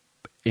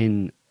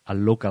in a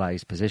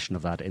localized position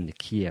of that in the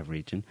Kiev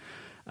region.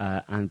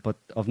 But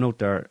of note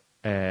there,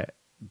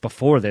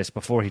 before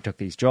he took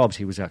these jobs,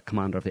 he was a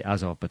commander of the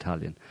Azov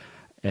battalion.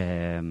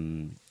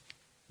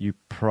 You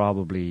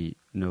probably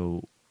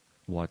know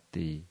what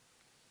the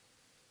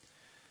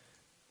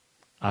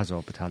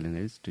Azov battalion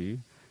is, do you?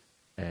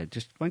 Why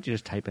don't you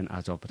just type in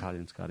Azov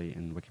battalion, Scotty,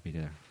 in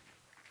Wikipedia there.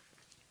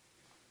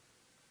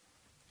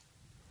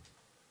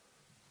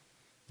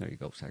 There you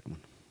go, second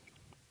one.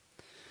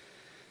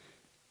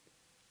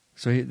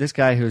 So this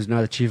guy who is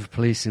now the chief of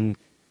police in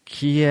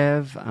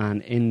Kiev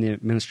and in the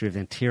Ministry of the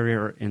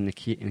Interior in the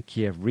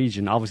Kiev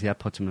region, obviously that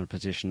puts him in a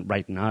position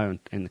right now,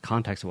 in the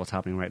context of what's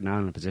happening right now,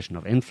 in a position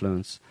of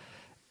influence.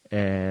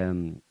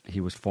 He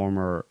was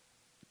former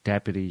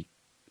deputy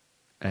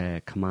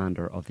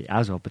commander of the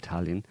Azov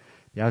battalion.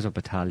 The Azov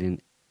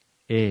battalion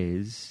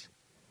is,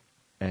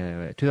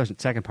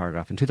 second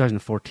paragraph, in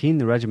 2014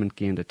 the regiment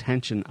gained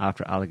attention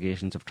after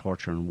allegations of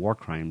torture and war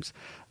crimes,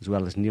 as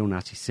well as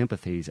neo-Nazi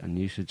sympathies and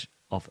usage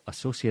of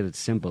associated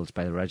symbols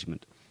by the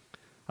regiment.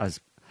 As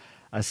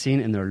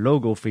seen in their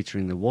logo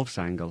featuring the wolf's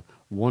angle,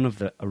 one of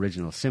the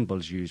original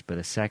symbols used by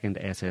the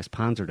 2nd SS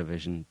Panzer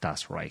Division,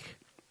 Das Reich.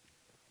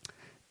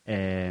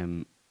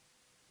 As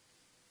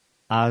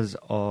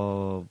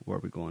of, where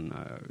are we going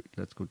now?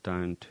 Let's go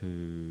down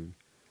to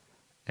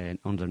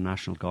under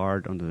National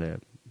Guard, under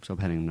the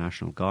subheading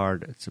National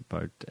Guard. It's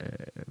about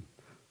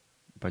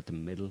about the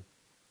middle.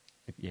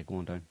 Yeah,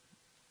 going down.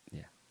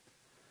 Yeah.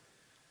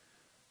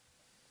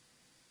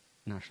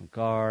 National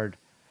Guard.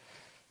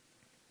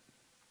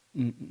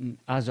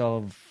 As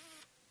of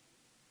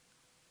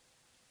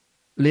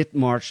late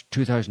March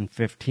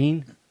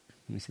 2015, let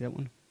me see that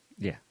one.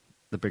 Yeah,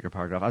 the bigger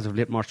paragraph. As of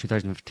late March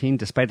 2015,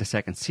 despite a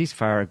second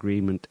ceasefire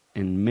agreement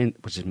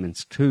which is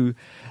Minsk II,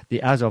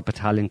 the Azov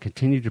battalion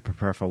continued to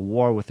prepare for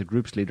war, with the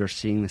group's leader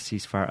seeing the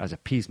ceasefire as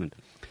appeasement.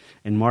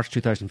 In March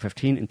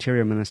 2015,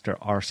 Interior Minister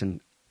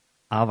Arsen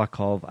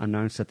Avakov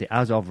announced that the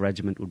Azov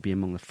Regiment would be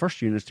among the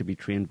first units to be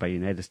trained by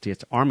United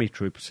States Army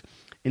troops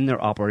in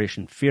their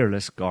Operation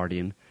Fearless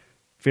Guardian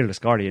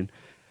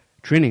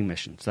training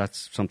mission. So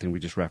that's something we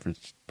just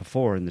referenced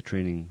before in the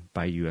training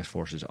by US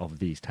forces of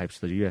these types.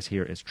 The US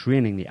here is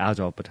training the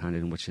Azov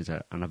Battalion, which is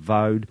an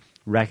avowed,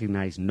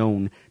 recognised,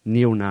 known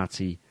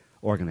neo-Nazi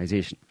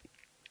organisation.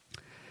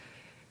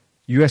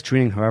 US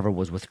training, however,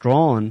 was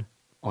withdrawn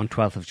on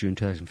 12th of June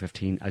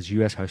 2015 as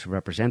US House of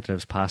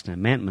Representatives passed an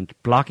amendment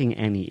blocking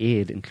any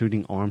aid,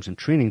 including arms and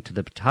training, to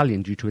the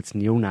battalion due to its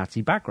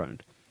neo-Nazi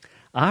background.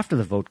 After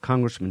the vote,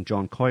 Congressman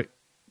John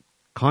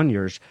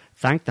Conyers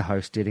thanked the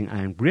House, stating,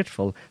 "I am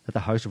grateful that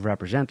the House of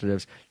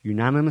Representatives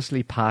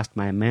unanimously passed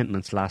my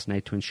amendments last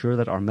night to ensure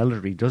that our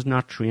military does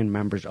not train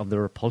members of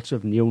the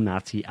repulsive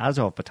neo-Nazi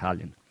Azov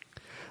Battalion,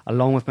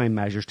 along with my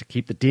measures to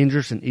keep the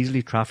dangerous and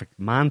easily trafficked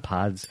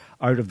man-pads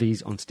out of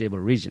these unstable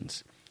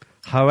regions."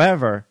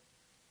 However,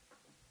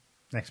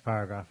 next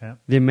paragraph, yeah.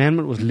 The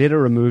amendment was later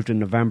removed in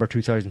November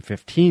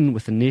 2015,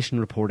 with the Nation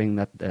reporting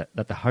that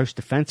the House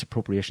Defence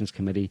Appropriations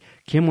Committee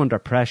came under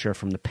pressure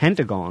from the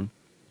Pentagon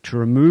to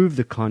remove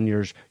the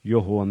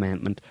Conyers-Yoho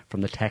amendment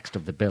from the text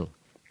of the bill.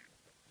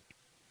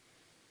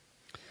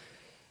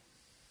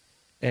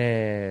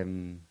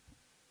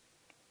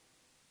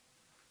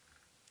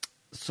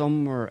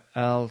 Somewhere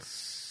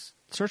else,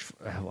 search for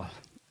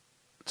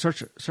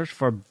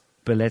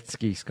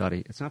Biletsky,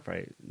 Scotty. It's not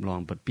very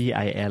long, but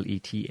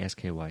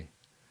Biletsky.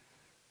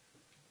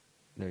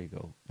 There you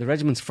go. The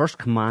regiment's first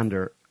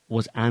commander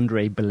was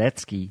Andrei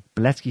Biletsky.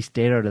 Biletsky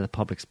stayed out of the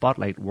public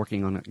spotlight,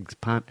 working on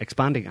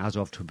expanding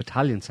Azov to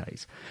battalion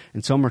size.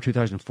 In summer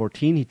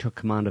 2014, he took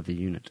command of the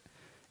unit.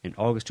 In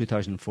August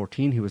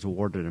 2014, he was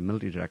awarded a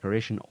military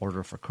decoration,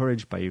 Order for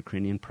Courage, by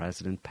Ukrainian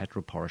President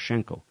Petro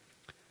Poroshenko.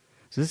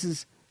 So this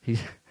is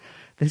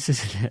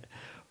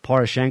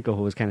Poroshenko,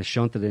 who was kind of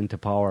shunted into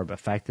power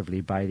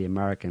effectively by the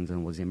Americans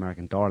and was the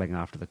American darling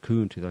after the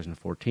coup in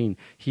 2014.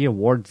 He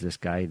awards this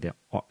guy,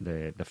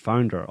 the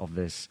founder of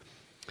this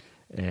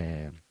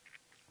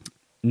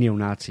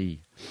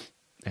neo-Nazi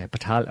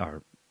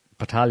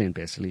battalion,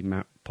 basically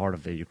part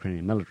of the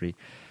Ukrainian military,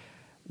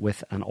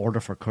 with an Order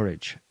for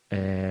Courage.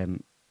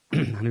 And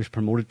he was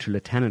promoted to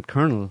lieutenant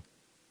colonel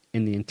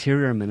in the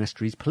Interior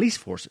Ministry's police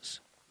forces.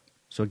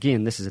 So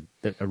again, this is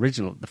the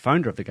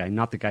founder of the guy,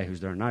 not the guy who's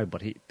there now,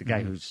 but the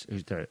guy who's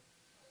the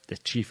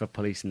chief of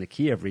police in the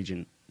Kiev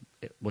region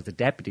was the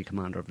deputy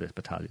commander of this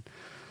battalion.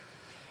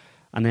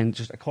 And then,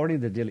 just according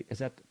to the Daily, is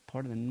that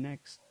part of the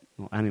next?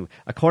 No, anyway,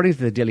 according to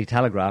the Daily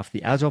Telegraph,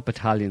 the Azov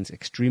Battalion's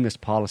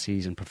extremist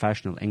policies and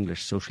professional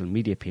English social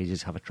media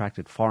pages have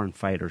attracted foreign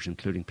fighters,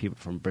 including people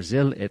from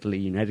Brazil, Italy,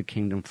 United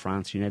Kingdom,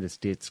 France, United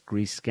States,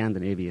 Greece,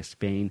 Scandinavia,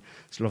 Spain,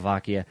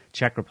 Slovakia,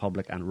 Czech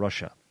Republic, and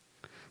Russia.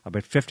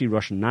 About 50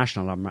 Russian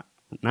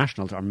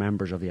nationals are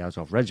members of the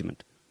Azov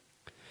Regiment.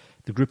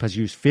 The group has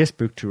used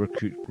Facebook to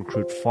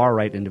recruit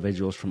far-right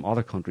individuals from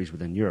other countries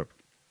within Europe.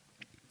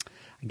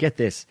 And get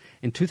this,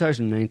 in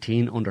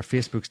 2019, under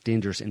Facebook's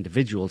Dangerous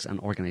Individuals and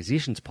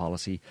Organizations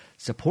policy,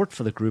 support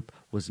for the group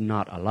was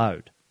not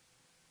allowed.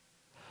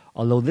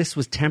 Although this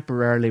was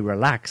temporarily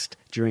relaxed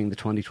during the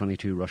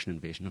 2022 Russian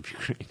invasion of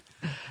Ukraine.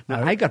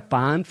 Now, I got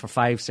banned for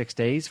 5-6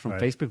 days from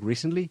Facebook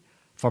recently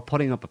for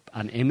putting up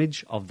an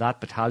image of that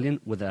battalion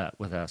with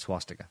a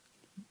swastika.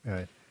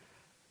 Right.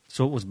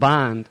 So it was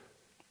banned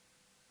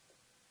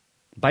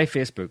by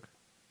Facebook.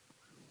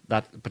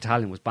 That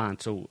battalion was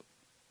banned. So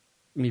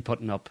me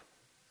putting up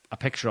a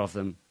picture of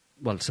them,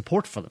 well,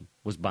 support for them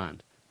was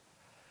banned.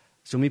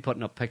 So me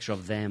putting up a picture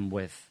of them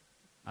with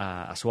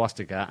a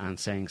swastika and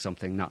saying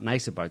something not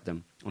nice about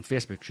them on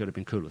Facebook should have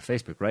been cool with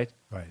Facebook, right?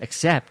 Right.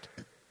 Except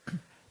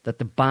that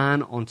the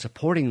ban on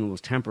supporting them was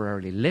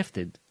temporarily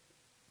lifted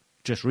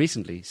just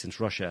recently since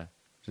Russia's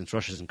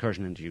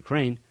incursion into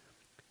Ukraine.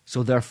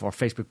 So therefore,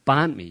 Facebook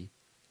banned me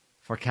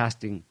for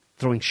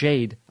throwing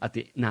shade at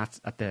the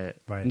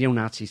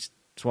neo-Nazi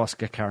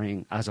swastika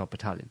carrying Azov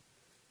battalion.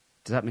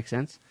 Does that make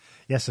sense?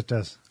 Yes, it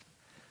does.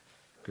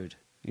 Good.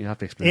 You have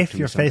to explain. If it to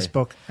you're me someday.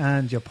 Facebook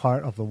and you're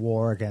part of the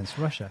war against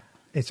Russia,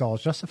 it's all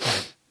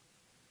justified.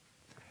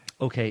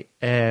 Okay.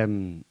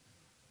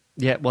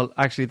 Yeah. Well,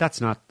 actually, that's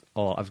not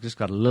all. I've just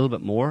got a little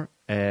bit more.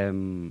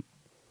 Ehor.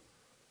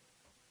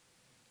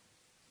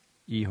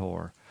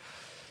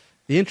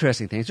 The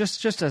interesting thing,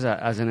 just as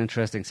an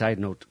interesting side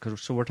note,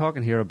 so we're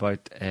talking here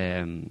about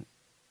the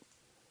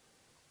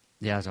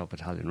Azov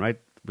Battalion, right?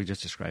 We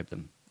just described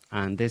them.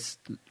 And this,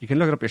 you can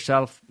look it up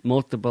yourself.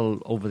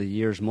 Over the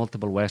years,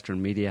 multiple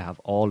Western media have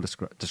all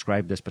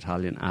described this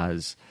battalion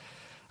as,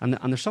 and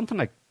there's something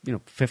like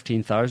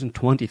 15,000,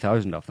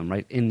 20,000 of them,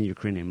 right, in the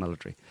Ukrainian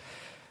military.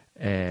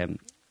 The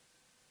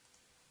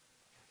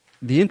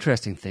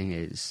interesting thing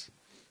is,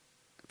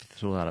 if you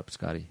throw that up,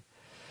 Scotty,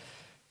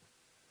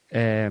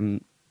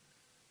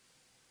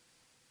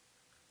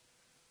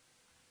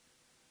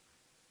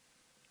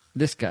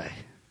 this guy,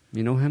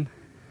 you know him?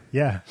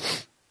 Yeah.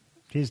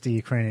 He's the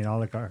Ukrainian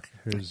oligarch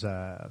who's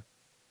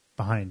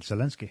behind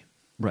Zelensky.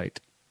 Right.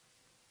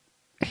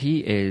 He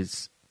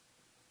is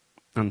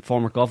a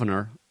former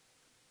governor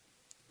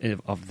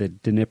of the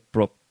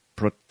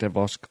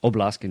Dnipropetrovsk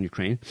Oblast in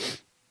Ukraine.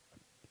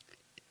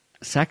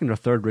 Second or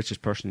third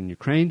richest person in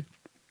Ukraine.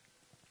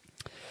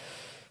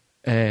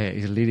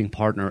 He's a leading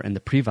partner in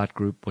the Privat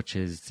Group, which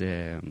is,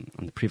 and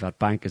the Privat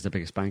Bank is the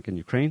biggest bank in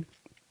Ukraine.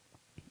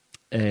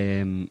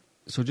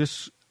 So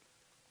just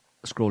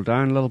scroll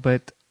down a little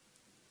bit.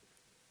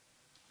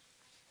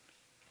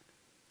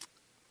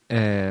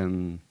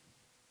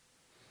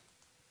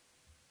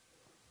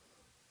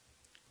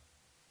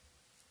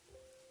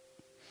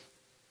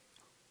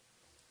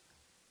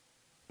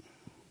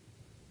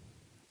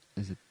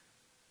 Is it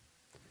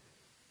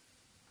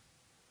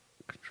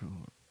control?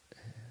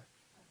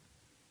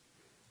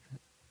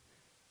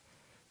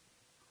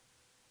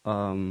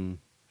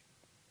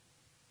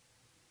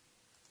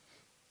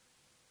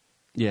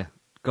 Yeah,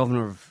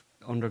 under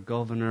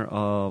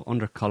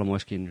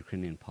Kolomoisky in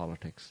Ukrainian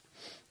politics.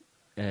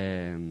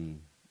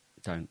 Down,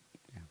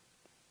 yeah.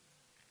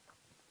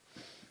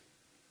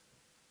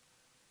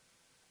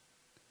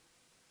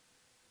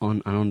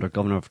 And under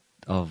governor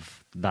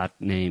of that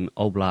name,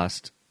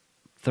 Oblast.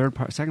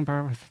 Second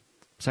paragraph.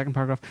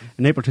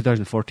 In April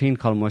 2014,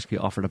 Kolomoisky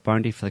offered a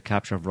bounty for the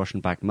capture of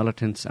Russian-backed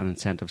militants and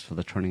incentives for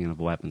the turning in of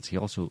weapons. He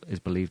also is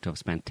believed to have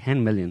spent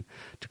 10 million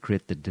to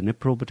create the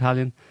Dnipro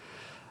Battalion,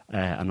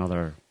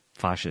 another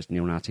fascist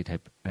neo-Nazi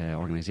type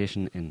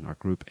organisation in our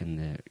group in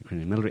the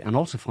Ukrainian military, and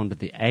also funded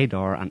the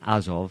Aidar and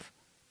Azov,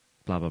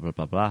 blah, blah, blah,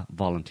 blah, blah,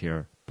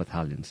 volunteer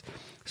battalions.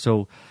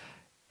 So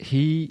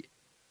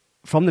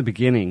from the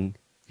beginning,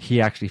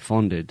 he actually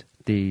funded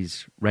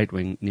these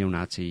right-wing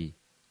neo-Nazi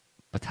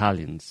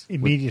battalions.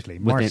 Immediately,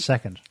 March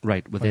 2nd,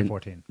 right,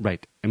 2014.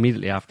 Right,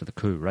 immediately after the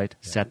coup, right,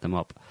 set them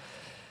up.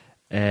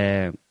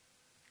 But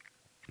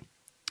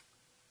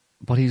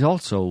he's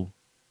also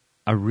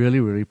a really,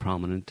 really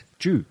prominent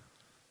Jew.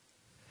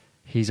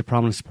 He's a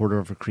prominent supporter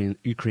of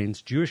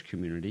Ukraine's Jewish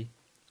community.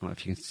 I don't know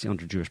if you can see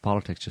under Jewish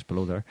politics just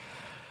below there.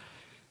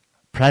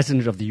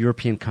 President of the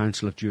European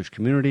Council of Jewish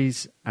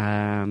Communities.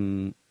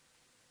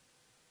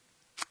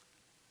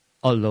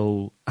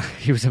 Although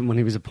when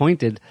he was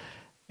appointed,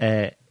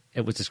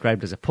 it was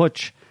described as a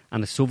putsch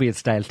and a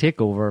Soviet-style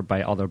takeover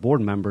by other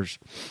board members.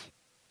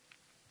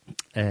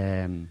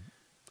 And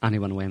he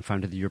went away and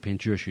founded the European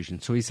Jewish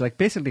Union. So he's like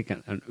basically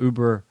an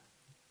uber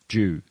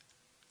Jew,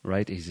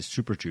 right? He's a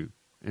super Jew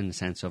in the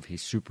sense of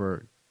he's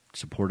super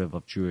supportive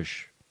of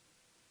Jewish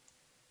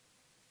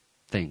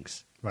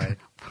things. Right.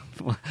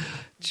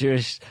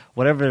 Jewish,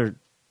 whatever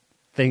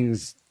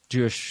things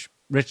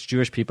rich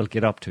Jewish people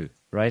get up to,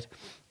 right?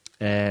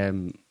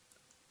 Jewish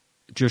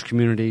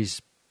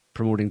communities,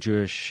 promoting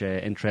Jewish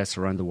interests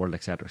around the world,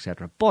 etc.,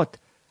 etc. But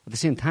at the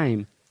same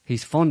time,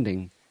 he's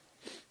funding.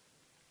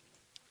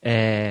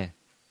 He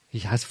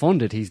has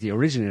funded. He's the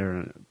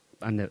originator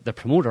and the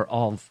promoter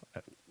of.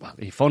 Well,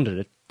 he funded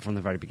it from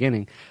the very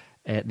beginning.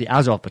 The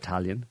Azov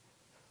Battalion,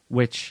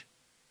 which,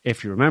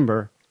 if you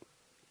remember,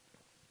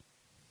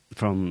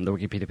 from the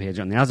Wikipedia page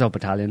on the Azov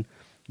Battalion,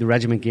 the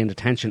regiment gained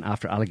attention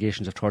after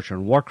allegations of torture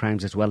and war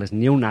crimes, as well as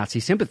neo-Nazi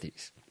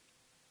sympathies.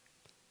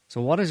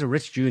 So, what is a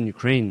rich Jew in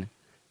Ukraine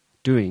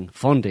doing,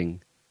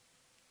 funding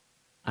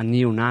a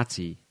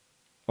neo-Nazi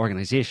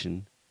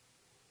organization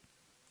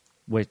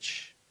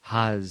which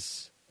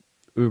has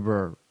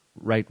uber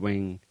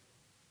right-wing,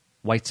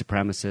 white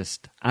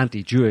supremacist,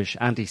 anti-Jewish,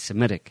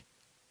 anti-Semitic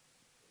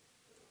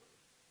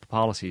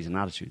policies and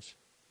attitudes?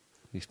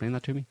 Can you explain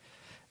that to me?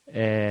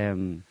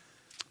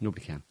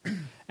 Nobody can.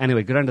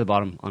 Anyway, go down to the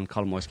bottom on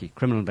Kolomoisky.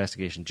 Criminal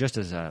investigation, just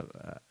as a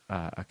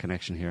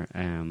connection here.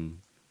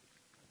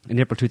 In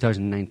April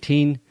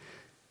 2019,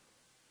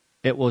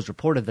 it was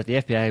reported that the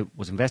FBI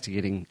was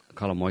investigating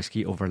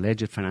Kolomoisky over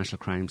alleged financial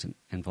crimes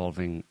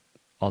involving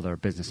other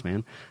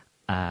businessmen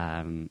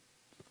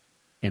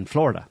in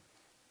Florida,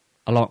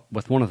 along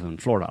with one of them in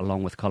Florida,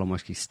 along with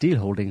Kolomoisky's steel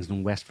holdings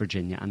in West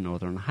Virginia and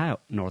Northern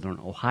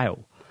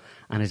Ohio,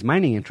 and his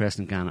mining interest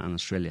in Ghana and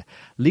Australia.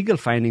 Legal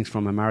findings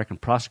from American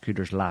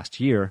prosecutors last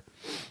year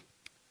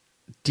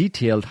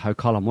detailed how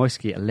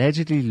Kolomoisky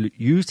allegedly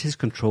used his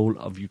control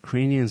of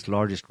Ukrainian's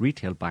largest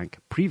retail bank,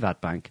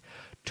 Privat Bank,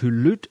 to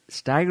loot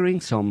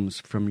staggering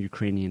sums from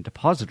Ukrainian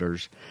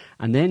depositors,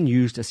 and then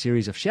used a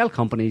series of shell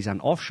companies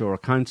and offshore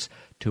accounts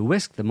to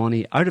whisk the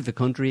money out of the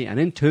country and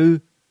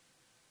into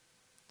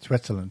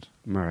Switzerland,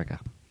 America.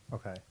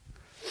 Okay.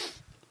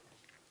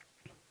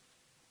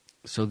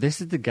 So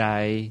this is the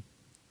guy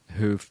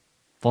who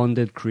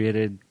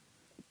created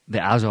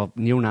the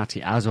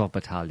neo-Nazi Azov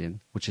Battalion,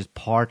 which is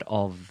part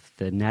of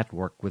the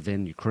network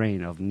within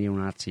Ukraine of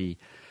neo-Nazi,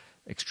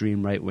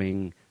 extreme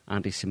right-wing,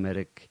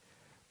 anti-Semitic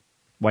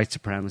white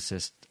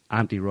supremacist,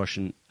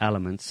 anti-Russian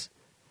elements.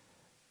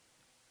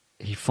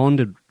 He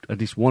funded at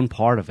least one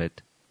part of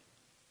it,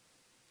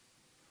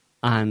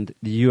 and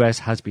the US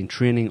has been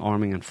training,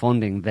 arming, and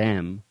funding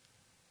them,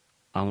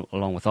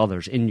 along with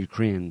others, in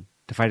Ukraine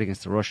to fight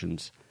against the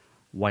Russians,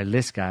 while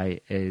this guy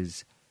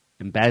is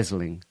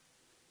embezzling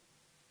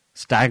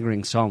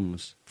staggering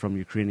sums from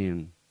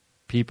Ukrainian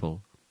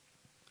people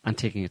and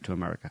taking it to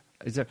America.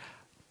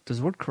 Does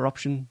the word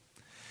corruption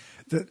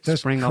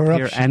spring up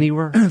here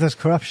anywhere? There's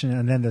corruption,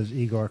 and then there's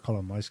Igor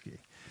Kolomoisky.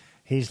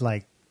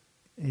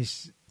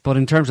 But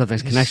in terms of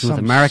his connection with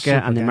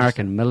America and the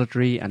American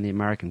military and the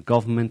American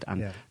government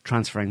and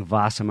transferring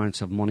vast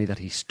amounts of money that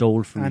he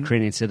stole from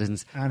Ukrainian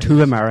citizens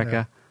to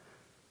America,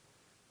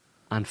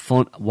 and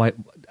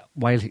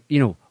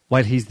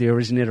while he's the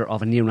originator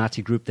of a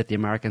neo-Nazi group that the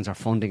Americans are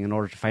funding in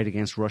order to fight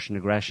against Russian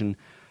aggression.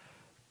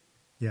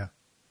 Yeah.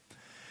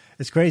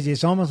 It's crazy.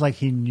 It's almost like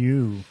he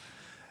knew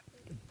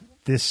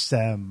this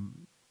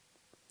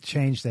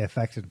change they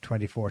effected in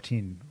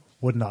 2014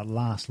 would not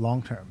last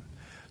long term.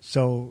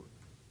 So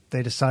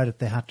they decided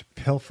they had to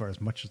pilfer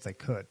as much as they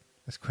could,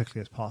 as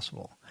quickly as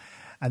possible.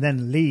 And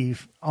then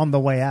leave on the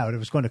way out. It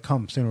was going to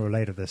come sooner or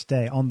later this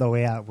day. On the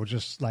way out, we'll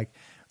just like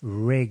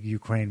rig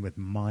Ukraine with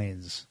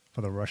mines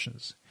for the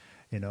Russians,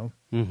 you know?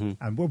 Mm-hmm.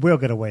 And we'll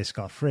get away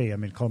scot-free. I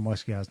mean,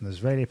 Kolomoisky has an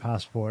Israeli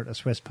passport, a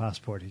Swiss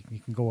passport. He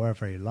can go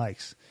wherever he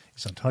likes.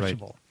 He's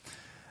untouchable.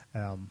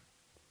 Right.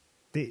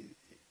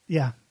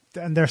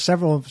 And there are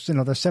several,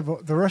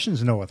 the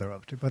Russians know what they're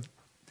up to, but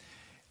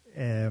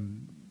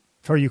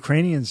for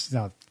Ukrainians,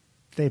 now,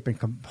 they've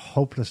been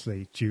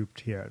hopelessly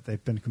duped here.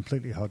 They've been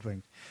completely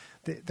hoodwinked.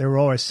 There were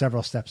always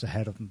several steps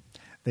ahead of them.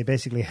 They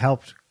basically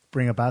helped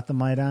bring about the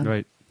Maidan,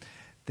 right?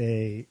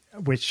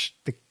 Which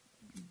the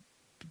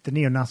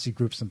neo-Nazi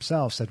groups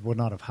themselves said would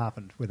not have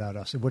happened without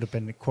us. It would have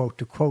been,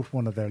 to quote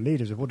one of their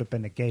leaders, it would have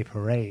been a gay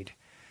parade,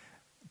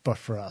 but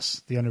for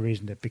us. The only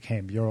reason it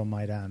became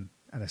Euromaidan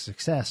and a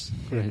success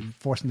in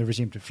forcing the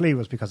regime to flee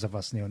was because of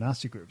us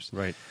neo-Nazi groups.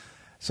 Right.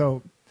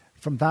 So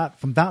from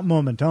that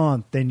moment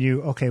on, they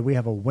knew, okay, we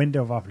have a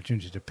window of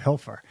opportunity to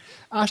pilfer.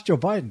 Ask Joe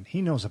Biden.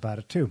 He knows about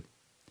it too.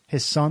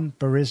 His son,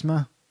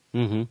 Burisma,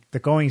 the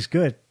going's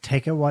good.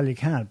 Take it while you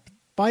can.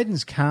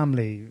 Biden's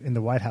calmly in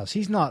the White House.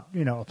 He's not,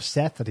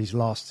 upset that he's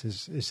lost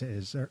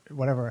his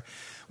whatever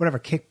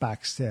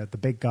kickbacks the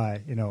big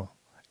guy,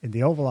 in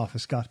the Oval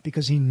Office got,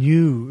 because he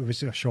knew it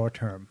was a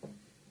short-term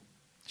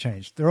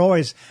change. They're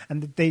always,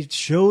 and they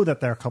show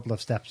that they're a couple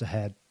of steps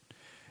ahead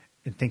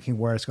in thinking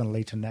where it's going to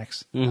lead to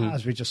next,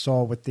 as we just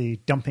saw with the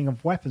dumping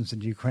of weapons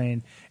into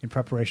Ukraine in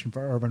preparation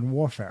for urban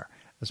warfare.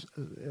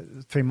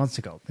 3 months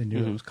ago, they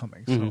knew it was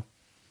coming. So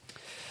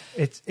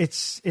it's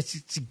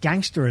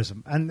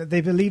gangsterism, and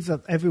they believe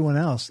that everyone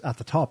else at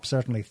the top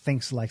certainly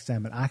thinks like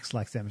them and acts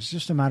like them. It's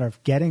just a matter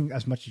of getting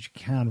as much as you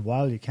can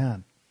while you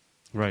can.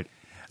 Right.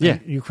 Yeah.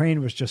 And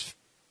Ukraine was just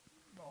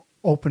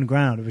open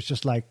ground. It was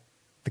just like,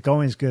 the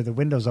going's good, the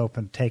window's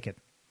open, take it.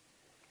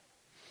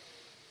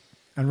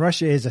 And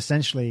Russia is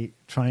essentially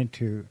trying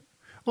to,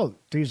 to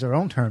use their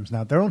own terms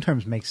now. Their own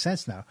terms make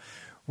sense now.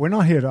 We're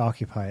not here to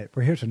occupy it.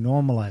 We're here to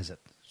normalize it.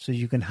 So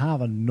you can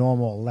have a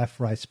normal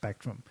left-right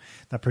spectrum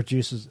that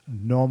produces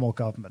normal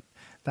government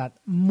that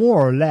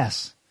more or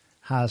less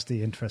has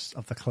the interests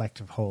of the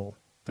collective whole,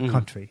 the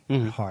country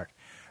at heart,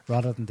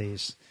 rather than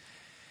these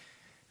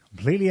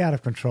completely out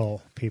of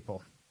control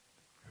people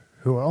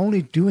who are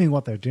only doing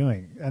what they're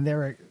doing. And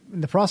they're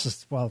in the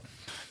process,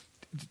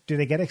 do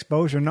they get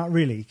exposure? Not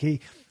really.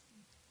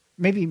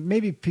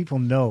 Maybe people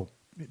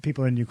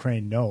in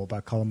Ukraine know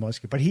about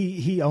Kolomoisky, but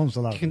he owns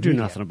a lot of media. They can do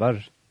nothing about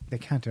it. They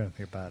can't do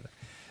anything about it.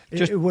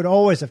 It would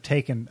always have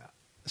taken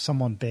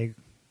someone big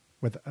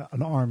with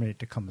an army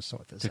to come and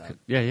sort this out.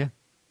 Yeah,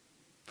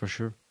 for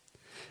sure.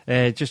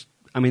 This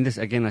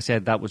again. I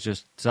said that was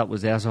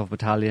the Azov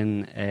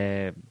Battalion.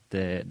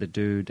 The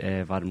dude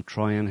Vadim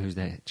Troyan, who's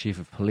the chief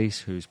of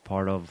police, was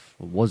part of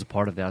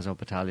the Azov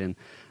Battalion,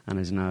 and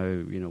is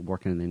now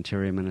working in the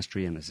Interior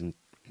Ministry and is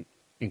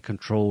in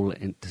control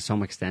to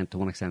one extent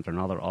or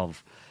another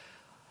of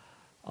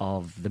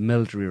the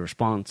military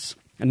response.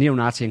 A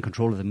neo-Nazi in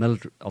control of the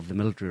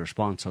military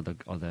response or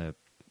the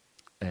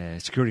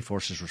security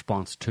forces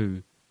response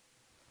to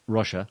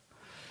Russia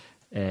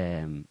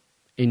in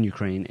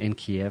Ukraine, in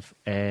Kiev.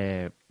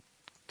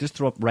 Just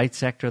throw up right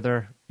sector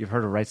there. You've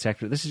heard of right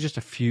sector. This is just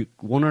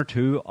one or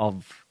two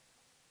of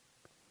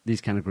these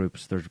kind of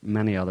groups. There's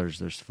many others.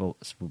 There's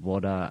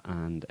Svoboda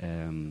and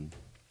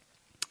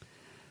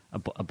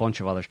a bunch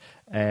of others.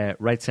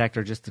 Right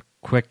sector, just a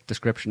quick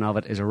description of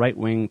it, is a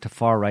right-wing to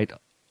far-right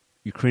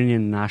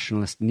Ukrainian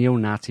nationalist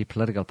neo-Nazi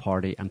political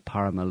party and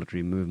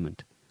paramilitary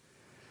movement.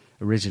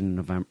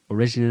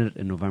 Originated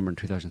in November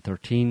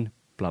 2013,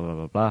 blah, blah,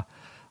 blah, blah.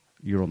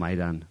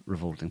 Euromaidan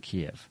revolt in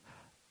Kiev.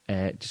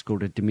 Just go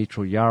to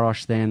Dmytro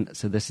Yarosh then.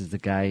 So this is the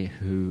guy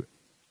who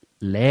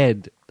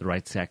led the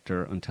right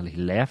sector until he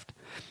left.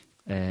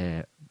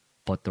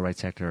 But the right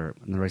sector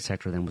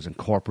then was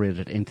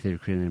incorporated into the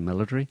Ukrainian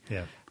military.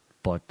 Yeah.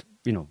 But,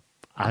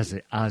 as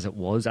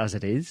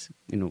it is,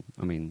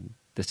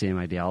 the same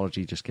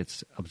ideology just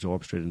gets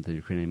absorbed straight into the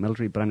Ukrainian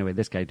military. But anyway,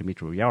 this guy,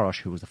 Dmitry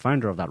Yarosh, who was the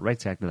founder of that right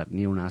sector, that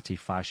neo-Nazi,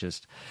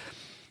 fascist,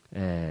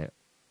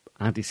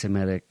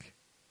 anti-Semitic,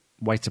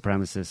 white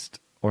supremacist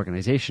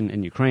organization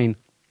in Ukraine,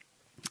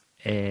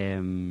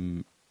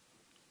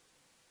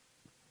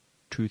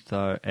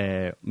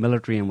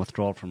 military and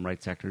withdrawal from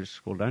right sectors.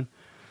 Scroll down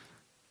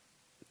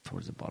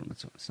towards the bottom.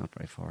 It's not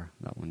very far,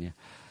 that one, yeah.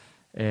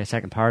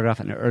 Second paragraph.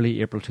 In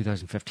early April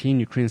 2015,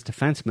 Ukraine's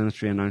defense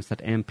ministry announced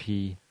that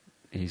MP,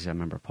 he's a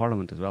member of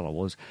parliament as well, or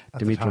was,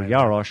 Dmitry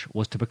Yarosh,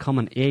 was to become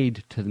an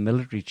aide to the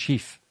military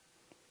chief,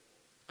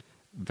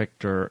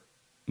 Viktor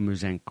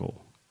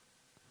Muzenko,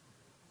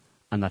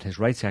 and that his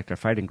right sector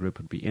fighting group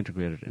would be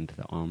integrated into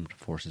the armed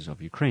forces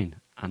of Ukraine.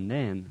 And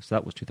then, so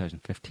that was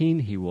 2015,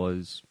 he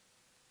was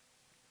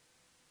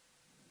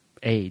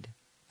aide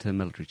to the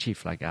military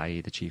chief, like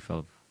i.e. the chief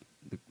of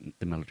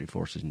the military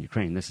forces in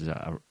Ukraine. This is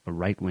a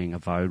right-wing,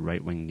 avowed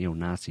right-wing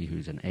neo-Nazi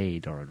who's an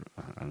aide or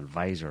an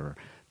advisor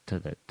to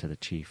the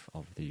chief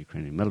of the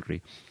Ukrainian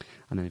military.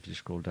 And then if you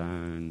scroll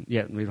down, we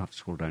don't have to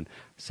scroll down.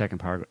 Second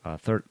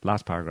paragraph,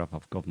 last paragraph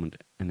of government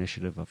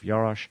initiative of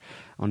Yarosh.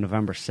 On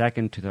November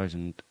 2nd,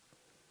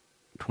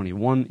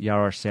 2021,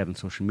 Yarosh said on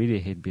social media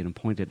he'd been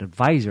appointed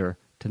advisor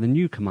to the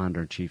new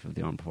commander-in-chief of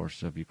the armed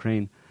forces of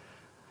Ukraine,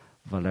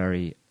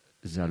 Valery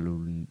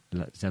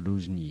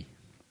Zaluzny.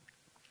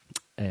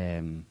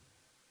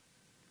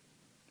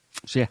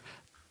 So yeah,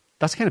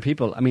 that's the kind of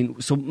people. I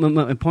mean, so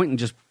my point in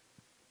just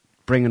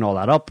bringing all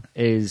that up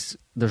is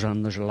there's a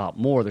lot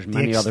more. There's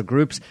many other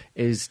groups.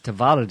 Is to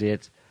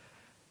validate,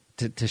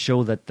 to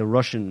show that the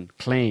Russian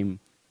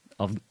claim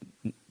of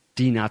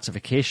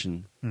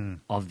denazification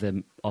of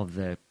the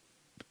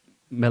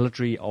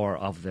military or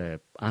of the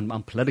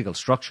and political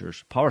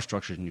structures, power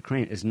structures in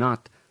Ukraine is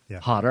not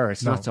hot air.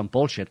 It's not some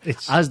bullshit,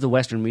 as the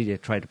Western media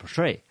try to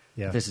portray.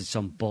 Yeah. This is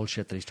some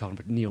bullshit that he's talking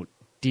about,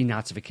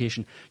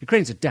 denazification.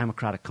 Ukraine's a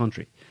democratic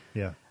country.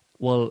 Yeah.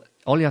 Well,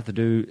 all you have to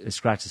do is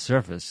scratch the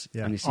surface,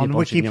 and you see on a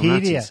bunch of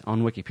neo-Nazis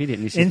on Wikipedia.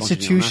 And you see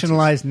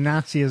institutionalized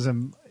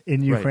Nazism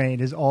in Ukraine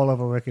is all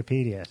over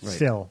Wikipedia. Right.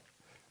 Still,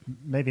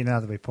 maybe now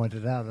that we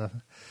pointed it out, that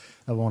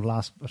won't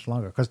last much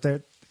longer because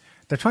they're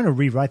trying to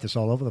rewrite this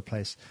all over the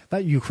place.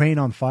 That Ukraine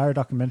on Fire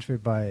documentary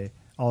by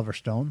Oliver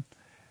Stone,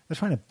 they're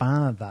trying to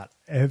ban that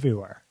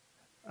everywhere.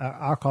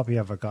 Our copy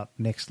of it got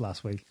nixed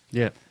last week.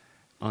 Yeah.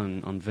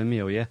 On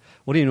Vimeo, yeah.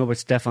 What do you know about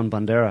Stefan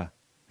Bandera?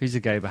 He's the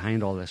guy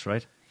behind all this,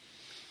 right?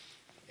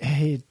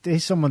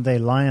 He's someone they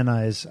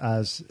lionize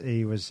as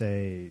he was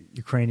a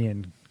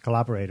Ukrainian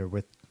collaborator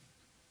with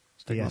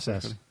the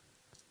SS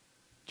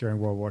during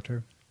World War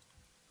II.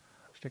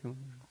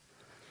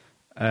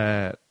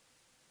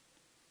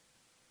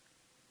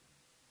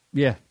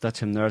 Yeah, that's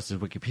him there. It's his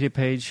Wikipedia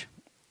page.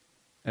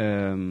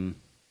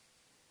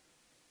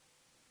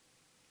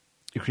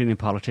 Ukrainian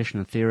politician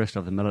and theorist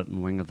of the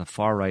militant wing of the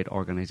far-right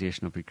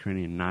organization of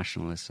Ukrainian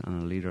nationalists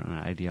and a leader and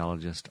an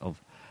ideologist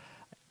of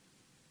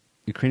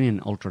Ukrainian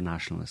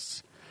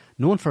ultranationalists,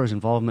 known for his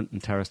involvement in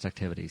terrorist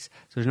activities.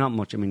 So there's not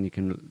much. I mean, you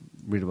can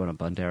read about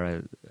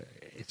Bandera.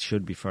 It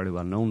should be fairly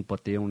well known,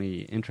 but the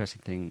only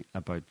interesting thing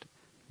about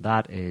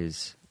that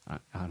is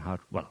and how,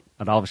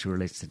 it obviously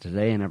relates to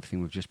today and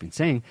everything we've just been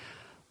saying,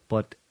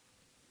 but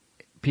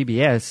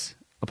PBS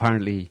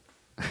apparently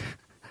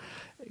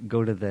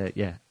go to the,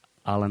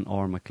 Alan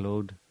R.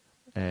 McLeod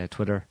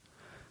Twitter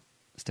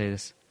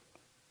status.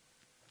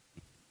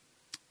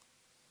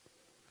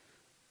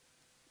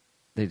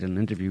 They did an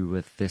interview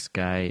with this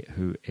guy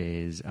who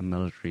is a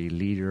military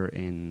leader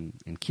in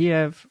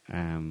Kiev,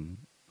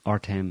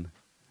 Artem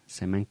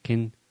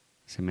Semenkin,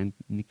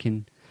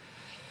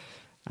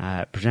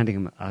 presenting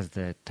him as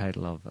the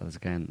title of, as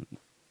again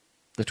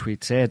the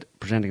tweet said,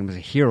 presenting him as a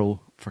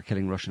hero for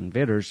killing Russian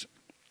invaders.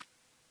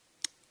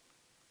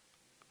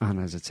 And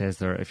as it says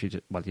there,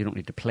 you don't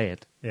need to play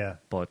it. Yeah.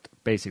 But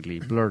basically,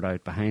 slightly blurred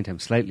out behind him,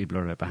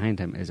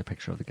 is a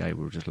picture of the guy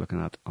we were just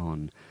looking at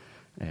on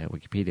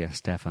Wikipedia,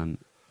 Stefan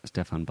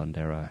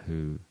Bandera,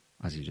 who,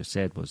 as you just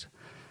said, was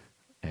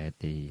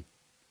the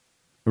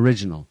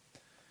original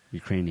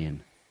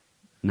Ukrainian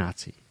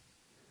Nazi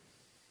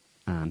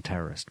and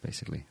terrorist,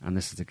 basically. And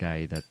this is the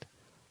guy that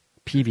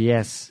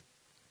PBS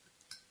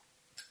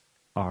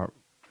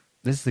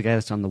this is the guy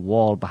that's on the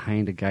wall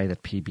behind a guy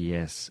that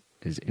PBS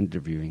is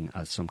interviewing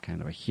as some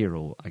kind of a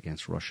hero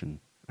against Russian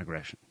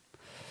aggression.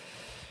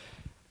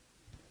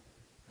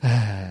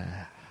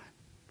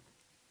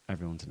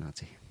 Everyone's a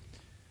Nazi.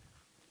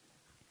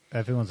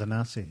 Everyone's a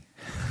Nazi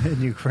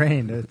in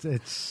Ukraine.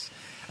 It's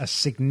a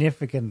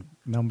significant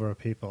number of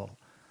people.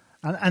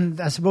 And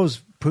I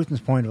suppose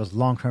Putin's point was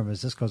long-term,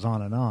 as this goes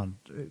on and on,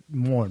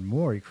 more and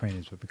more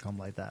Ukrainians would become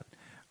like that,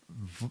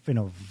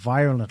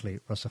 violently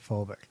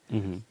Russophobic.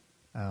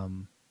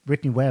 Mm-hmm.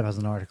 Whitney Webb has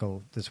an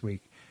article this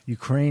week,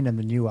 Ukraine and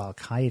the new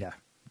Al-Qaeda,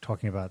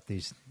 talking about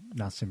these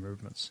Nazi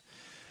movements.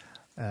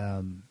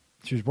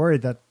 She was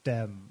worried that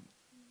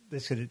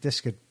this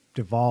could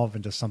devolve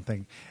into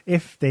something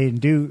if they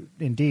do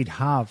indeed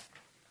have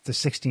the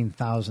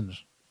 16,000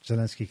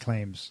 Zelensky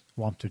claims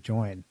want to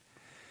join.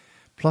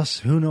 Plus,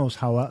 who knows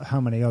how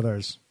many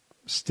others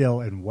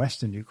still in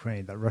Western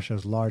Ukraine that Russia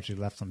has largely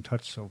left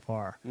untouched so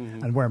far,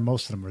 and where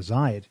most of them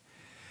reside,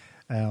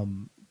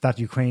 that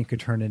Ukraine could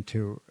turn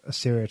into a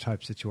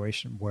Syria-type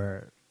situation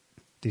where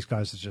these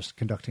guys are just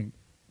conducting,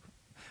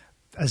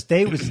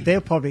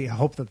 they'll probably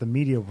hope that the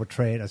media would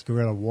portray it as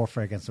guerrilla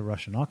warfare against the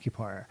Russian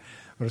occupier,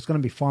 but it's going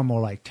to be far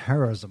more like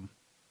terrorism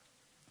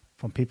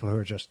from people who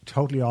are just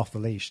totally off the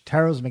leash.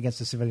 Terrorism against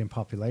the civilian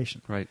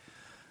population. Right.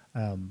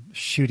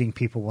 Shooting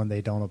people when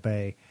they don't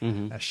obey.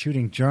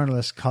 Shooting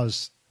journalists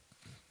because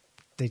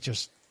they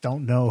just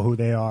don't know who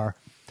they are.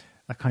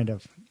 That kind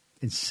of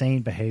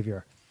insane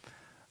behavior.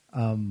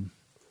 The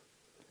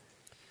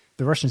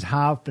Russians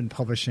have been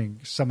publishing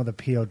some of the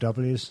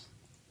POWs,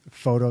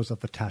 photos of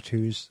the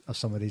tattoos of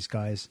some of these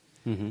guys,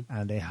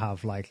 and they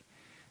have like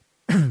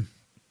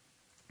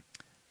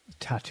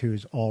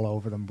tattoos all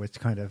over them with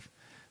kind of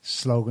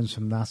slogans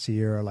from Nazi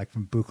era, like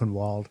from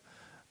Buchenwald,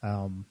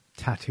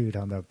 tattooed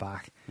on their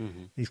back.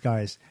 These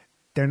guys,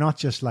 they're not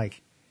just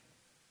like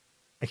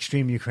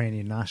extreme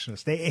Ukrainian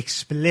nationalists. They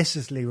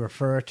explicitly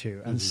refer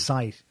to and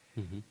cite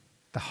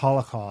the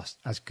Holocaust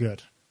as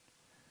good.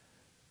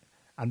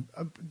 And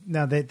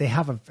now they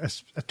have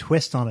a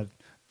twist on it.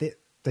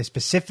 They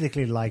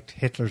specifically liked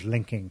Hitler's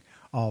linking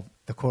of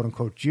the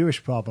quote-unquote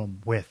Jewish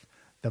problem with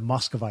the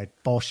Muscovite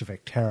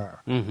Bolshevik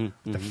terror,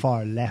 the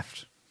far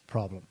left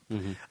problem.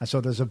 And so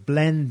there's a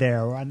blend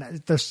there,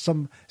 and there's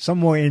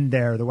somewhere in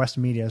there the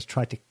Western media has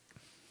tried to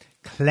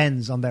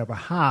cleanse on their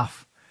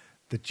behalf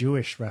the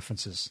Jewish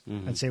references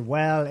and say,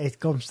 well, it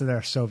comes to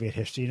their Soviet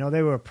history.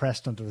 They were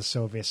oppressed under the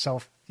Soviets,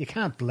 so you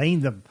can't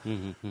blame them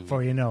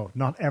for,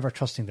 not ever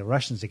trusting the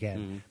Russians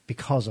again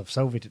because of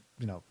Soviet,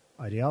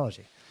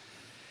 ideology.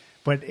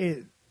 But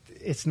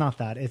it's not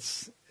that.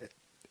 It's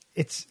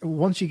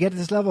once you get to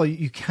this level,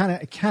 it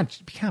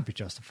can't be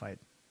justified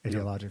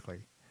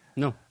ideologically.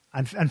 No.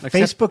 And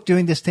Facebook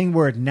doing this thing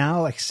where it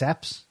now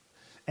accepts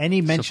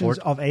any mentions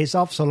of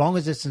Azov, so long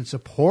as it's in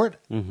support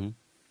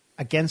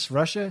against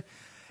Russia.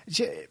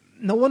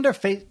 No wonder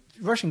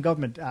Russian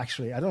government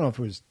actually, I don't know if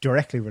it was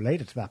directly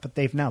related to that, but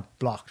they've now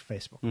blocked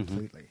Facebook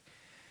completely.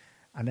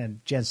 And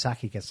then Jen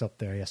Psaki gets up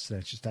there yesterday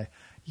and she's like,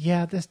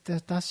 yeah,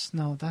 that's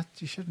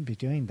you shouldn't be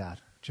doing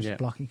that. Just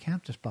blocking. You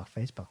can't just block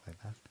Facebook like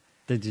that.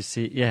 Did you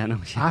see? Yeah, no.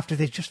 Yeah. After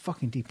they just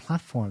fucking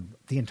deplatformed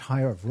the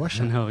entire of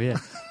Russia. No, yeah.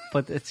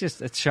 But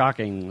it's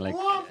shocking. Like,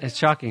 it's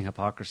shocking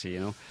hypocrisy,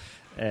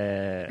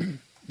 Did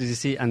you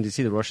see? And did you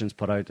see the Russians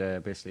put out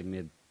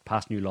basically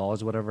passed new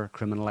laws, or whatever,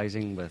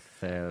 criminalizing with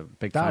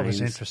big fines. That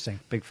was interesting.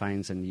 Big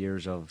fines and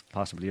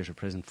possible years of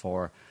prison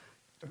for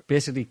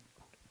basically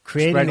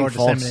creating or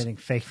false, disseminating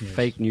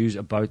fake news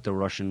about the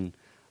Russian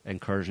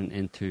incursion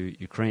into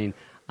Ukraine.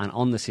 And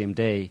on the same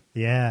day,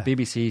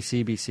 BBC,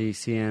 CBC,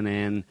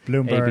 CNN,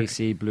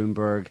 ABC,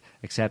 Bloomberg,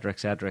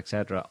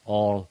 etc.,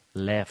 all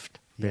left,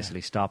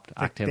 basically stopped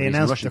activities in Russia.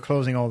 They announced they're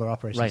closing all their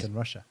operations in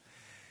Russia.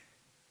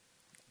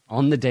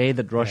 On the day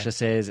that Russia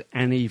says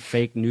any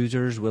fake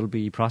newsers will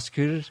be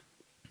prosecuted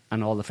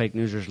and all the fake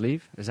newsers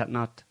leave, is that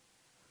not...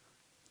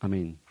 I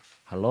mean,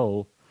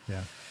 hello?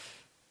 Yeah.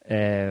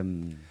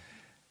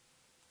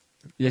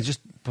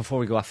 Just before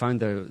we go, I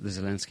found the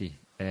Zelensky,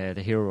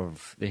 the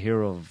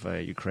hero of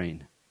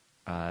Ukraine.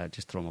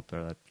 Just throw him up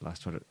there, that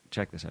last Twitter.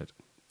 Check this out.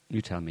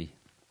 You tell me.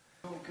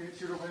 Donc,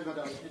 si je reviens,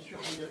 madame, bien sûr,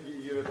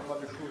 il y a pas mal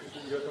de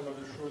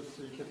choses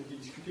qui ont été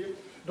discutées.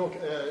 Donc,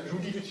 je vous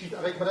dis tout de suite,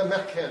 avec madame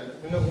Merkel,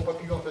 nous n'avons pas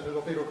pu, nous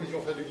n'avons pas eu l'occasion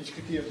de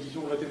discuter,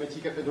 disons, la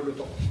thématique de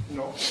l'OTAN.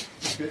 Non.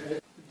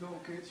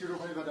 Donc, si je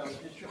reviens, madame,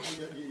 bien sûr,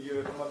 il y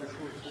a pas mal de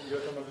choses,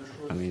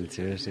 I mean,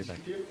 seriously,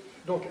 like...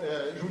 Donc,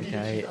 je vous dis tout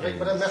de suite, avec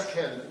madame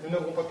Merkel, nous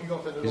n'avons pas pu, nous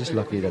n'avons pas eu He's just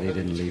lucky that he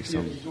didn't leave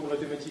some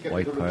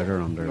white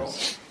powder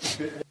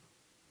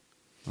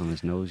on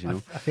his nose,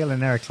 I feel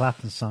an Eric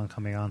Clapton song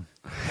coming on.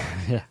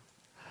 Yeah.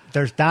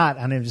 There's that,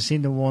 and have you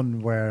seen the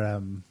one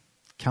where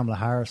Kamala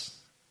Harris,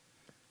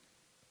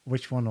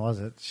 which one was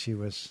it?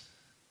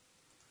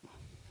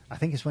 I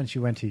think it's when she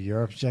went to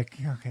Europe. She's like,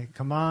 okay,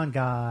 come on,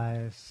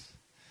 guys.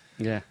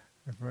 Yeah.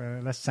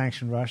 Let's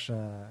sanction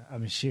Russia. I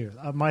mean,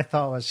 my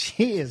thought was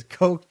she is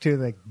coked to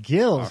the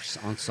gills.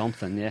 Or on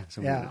something, yeah.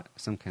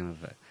 Some kind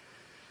of...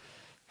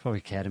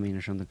 probably ketamine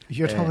or something.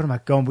 You're talking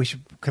about gun.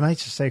 Can I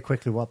just say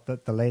quickly what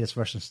the latest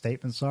Russian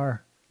statements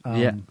are?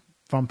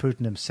 From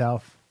Putin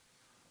himself.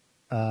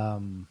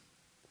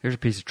 Here's a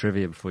piece of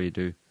trivia before you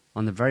do.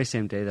 On the very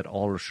same day that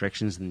all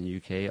restrictions in the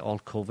UK, all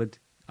COVID,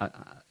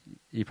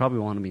 you probably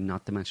wanted me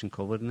not to mention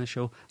COVID in this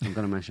show. I'm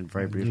going to mention it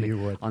very briefly. You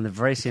would. On the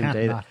very same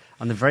day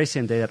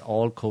that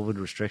all COVID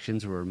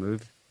restrictions were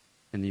removed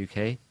in the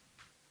UK,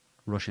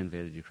 Russia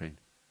invaded Ukraine,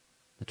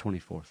 the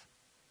 24th.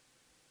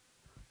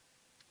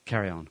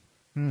 Carry on.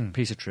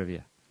 Piece of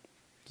trivia.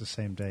 The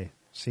same day.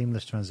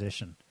 Seamless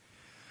transition.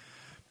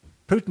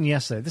 Putin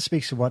yesterday, this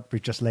speaks to what we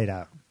just laid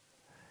out.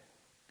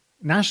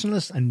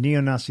 Nationalist and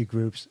neo-Nazi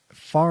groups,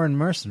 foreign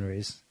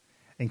mercenaries,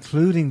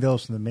 including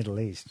those from the Middle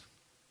East,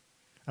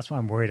 that's why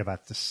I'm worried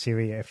about the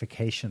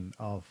Syriaification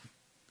of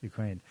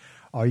Ukraine,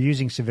 are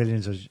using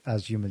civilians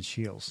as human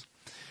shields.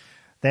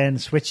 Then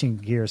switching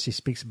gears, he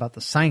speaks about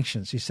the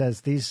sanctions. He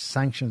says these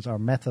sanctions are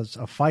methods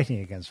of fighting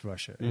against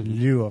Russia in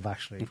lieu of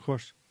actually. Of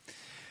course.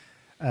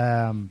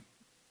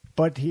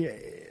 But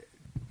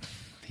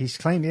he's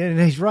claiming, and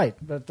he's right,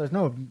 but there's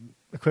no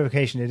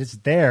equivocation. It is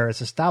there.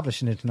 It's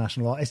established in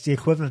international law. It's the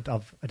equivalent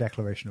of a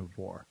declaration of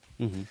war.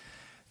 Mm-hmm.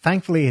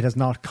 Thankfully, it has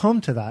not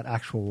come to that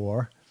actual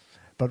war,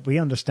 but we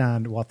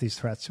understand what these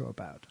threats are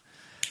about.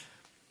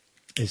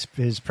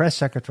 His press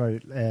secretary,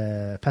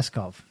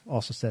 Peskov,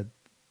 also said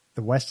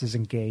the West is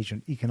engaged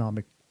in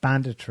economic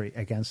banditry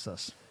against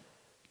us.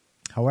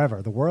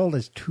 However, the world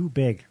is too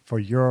big for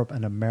Europe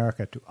and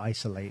America to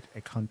isolate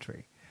a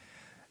country.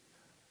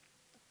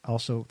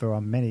 Also, there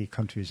are many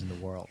countries in the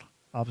world.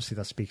 Obviously,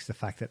 that speaks to the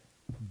fact that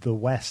the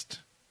West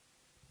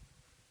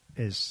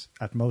is,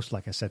 at most,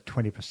 like I said,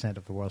 20%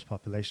 of the world's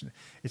population.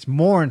 It's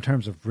more in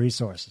terms of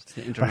resources.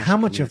 But how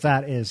much of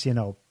that is,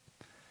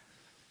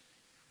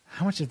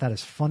 how much of that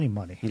is funny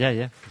money?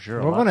 Yeah, for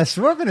sure.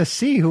 We're going to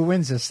see who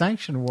wins the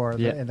sanction war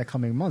in the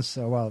coming months,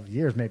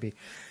 years maybe.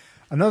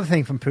 Another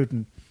thing from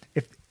Putin,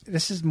 if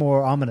this is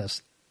more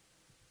ominous,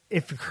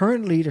 if the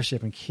current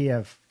leadership in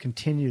Kiev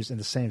continues in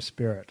the same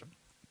spirit,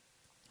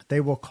 they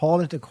will call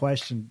into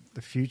question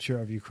the future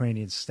of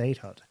Ukrainian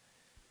statehood.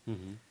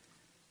 Mm-hmm.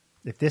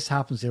 If this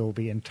happens, they will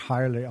be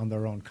entirely on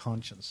their own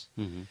conscience.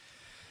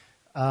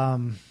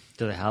 Mm-hmm.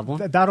 Do they have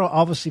one? That'll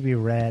obviously be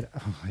read.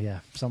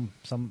 Some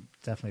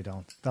definitely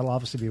don't. That'll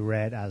obviously be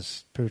read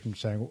as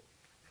Putin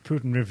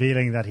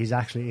revealing that he's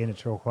actually in it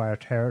to acquire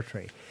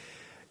territory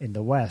in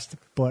the West.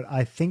 But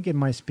I think it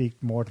might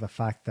speak more to the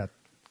fact that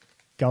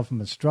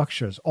government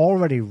structures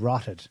already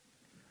rotted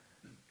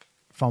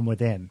from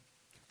within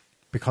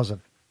because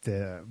of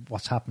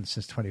what's happened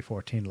since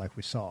 2014, like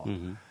we saw,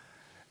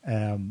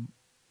 are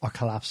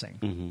collapsing.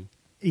 Mm-hmm.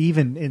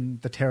 Even in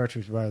the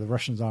territories where the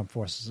Russian armed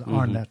forces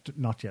are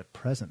not yet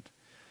present.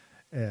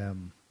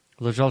 Well,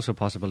 there's also a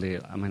possibility.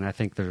 I mean, I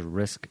think there's a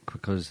risk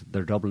because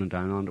they're doubling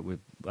down on it.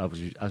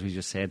 As we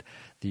just said,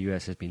 the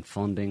US has been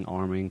funding,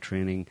 arming,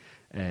 training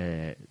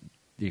the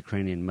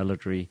Ukrainian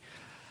military,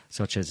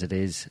 such as it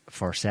is,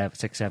 for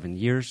 6-7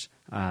 years,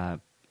 and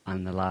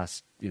the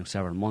last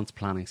several months,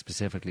 planning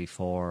specifically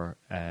for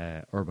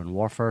urban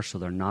warfare. So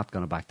they're not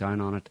going to back down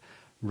on it.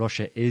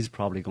 Russia is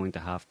probably going to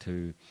have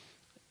to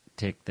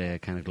take the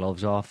kind of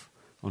gloves off,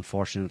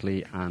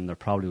 unfortunately, and there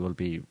probably will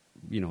be,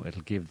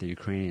 it'll give the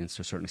Ukrainians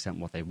to a certain extent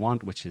what they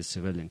want, which is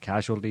civilian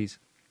casualties.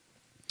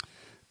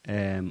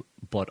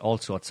 But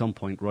also at some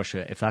point,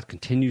 Russia, if that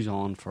continues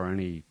on for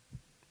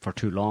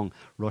too long,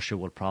 Russia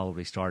will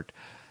probably start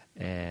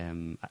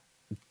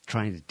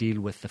trying to deal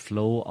with the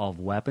flow of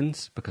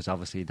weapons, because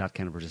obviously that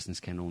kind of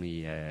resistance can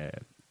only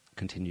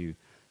continue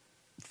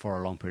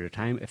for a long period of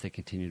time if they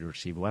continue to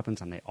receive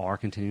weapons, and they are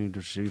continuing to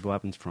receive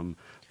weapons from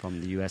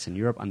the US and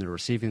Europe, and they're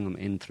receiving them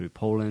in through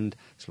Poland,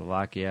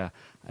 Slovakia,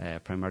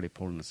 primarily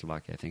Poland and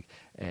Slovakia, I think,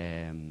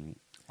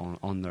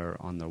 on their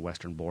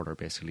western border,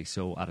 basically.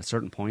 So at a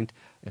certain point,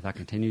 if that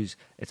continues,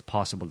 it's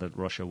possible that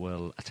Russia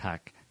will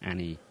attack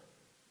any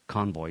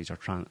convoys or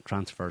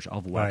transfers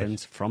of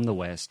weapons from the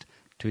west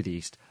to the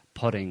east,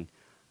 putting,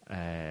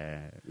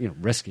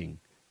 risking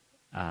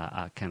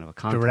a kind of a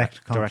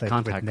direct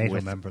contact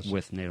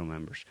with NATO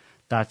members.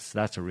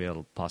 That's a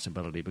real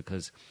possibility,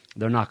 because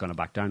they're not going to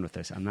back down with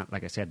this. And that,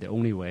 like I said, the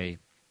only way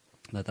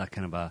that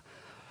kind of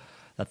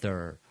that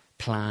their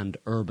planned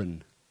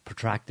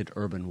protracted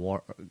urban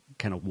war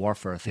kind of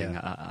warfare thing,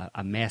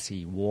 a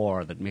messy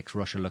war that makes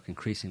Russia look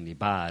increasingly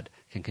bad,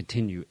 can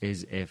continue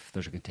is if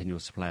there's a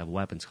continuous supply of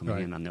weapons coming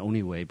in. And the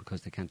only way,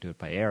 because they can't do it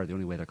by air, the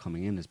only way they're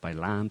coming in is by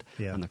land,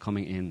 and they're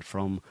coming in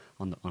from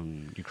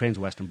on Ukraine's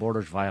western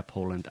borders via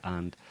Poland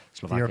and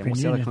Slovakia. And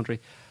what's the other country?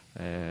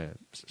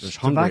 There's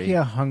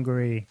Slovakia,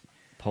 Hungary,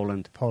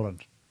 Poland.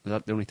 Is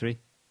that the only three?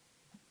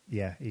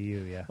 Yeah,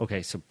 EU, yeah.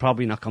 Okay, so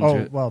probably not coming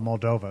through. Well,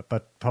 Moldova,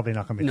 but probably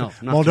not coming through.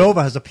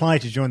 Moldova has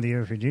applied to join the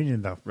European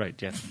Union, though. Right,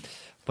 yeah.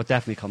 But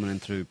definitely coming in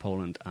through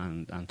Poland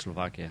and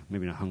Slovakia.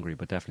 Maybe not Hungary,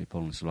 but definitely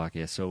Poland and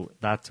Slovakia. So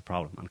that's a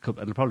problem. And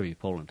it'll probably be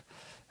Poland.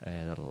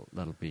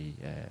 That'll be...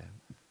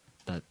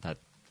 that.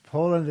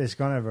 Poland is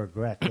going to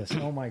regret this.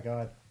 Oh, my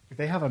God.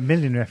 They have 1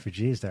 million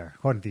refugees there,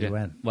 according to the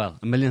UN. Well,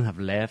 1 million have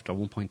left, or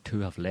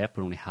 1.2 have left,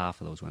 but only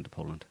half of those went to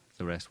Poland.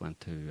 The rest went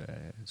to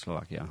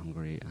Slovakia,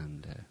 Hungary,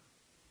 and...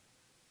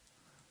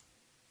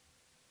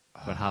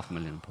 about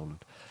 500,000 in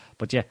Poland.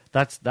 But yeah,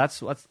 that's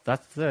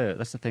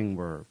the thing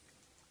where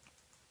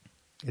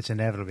it's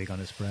inevitably going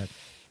to spread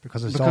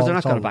because they're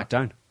not going to back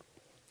down.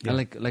 Yeah.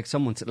 And like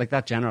someone like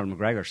that General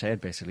McGregor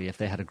said, basically,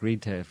 if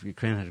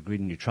Ukraine had agreed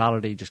to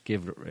neutrality, just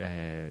give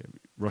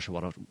Russia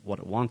what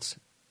it wants,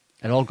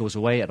 it all goes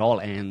away, it all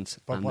ends,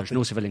 and there's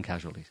no civilian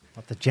casualties.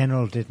 What the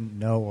general didn't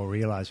know or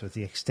realize was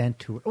the extent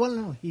to it. Well,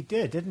 no, he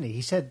did, didn't he?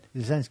 He said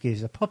Zelensky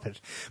is a puppet,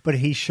 but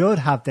he should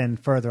have then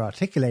further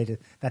articulated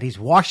that he's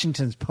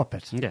Washington's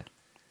puppet. Yeah.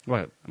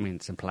 Well, I mean,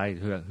 it's implied.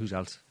 Who's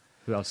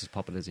else's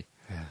puppet is he?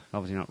 Yeah.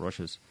 Obviously not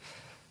Russia's.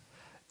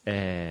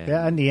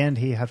 In the end,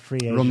 he had free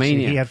agency.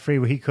 Romania. He had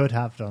free. He could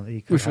have done.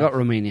 We forgot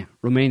Romania.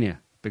 Romania,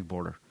 big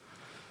border.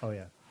 Oh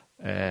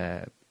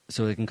yeah.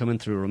 So they can come in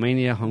through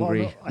Romania,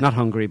 Hungary, not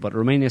Hungary, but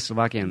Romania,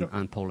 Slovakia,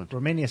 and Poland.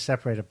 Romania is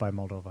separated by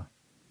Moldova.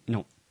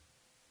 No.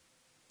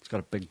 It's got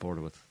a big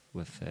border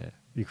with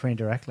Ukraine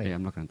directly? Yeah,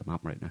 I'm looking at the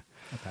map right now.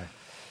 Okay.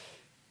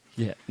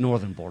 Yeah,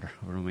 northern border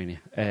of Romania.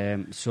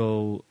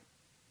 So,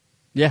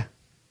 yeah,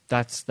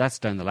 that's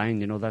down the line,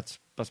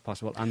 that's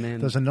possible. And then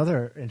there's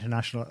another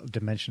international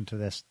dimension to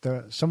this.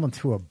 Someone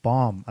threw a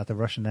bomb at the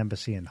Russian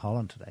embassy in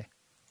Holland today.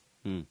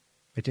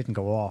 It didn't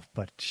go off,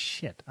 but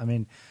shit. I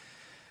mean,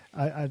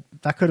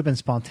 that could have been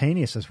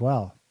spontaneous as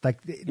well.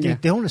 Like they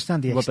don't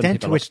understand the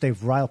extent to which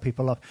they've riled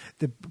people up.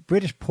 The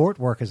British port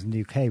workers in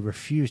the UK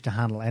refuse to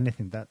handle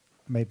anything that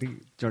may be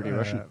dirty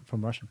Russian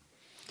from Russian.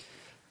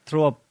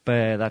 Throw up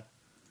that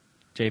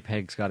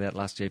JPEG, Scotty, that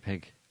last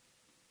JPEG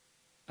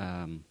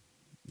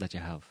that you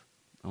have.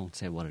 I won't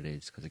say what it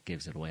is because it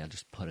gives it away. I'll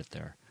just put it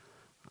there,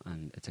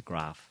 and it's a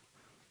graph.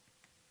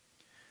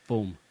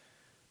 Boom.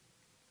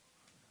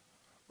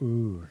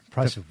 Ooh,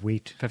 price of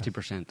wheat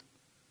 50%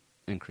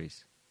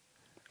 increase.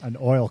 And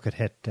oil could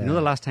hit. The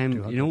last time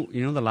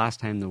the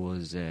last time there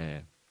was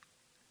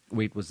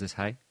wheat was this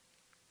high.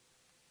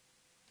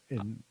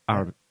 In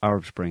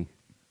Arab Spring,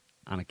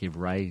 and it gave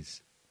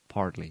rise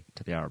partly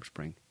to the Arab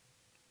Spring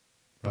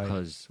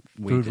because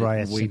food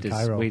riots in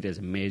Cairo. Wheat is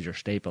a major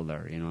staple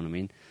there. You know what I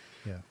mean?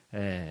 Yeah.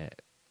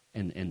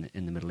 In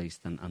the Middle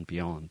East and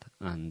beyond,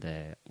 and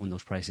when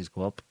those prices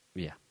go up,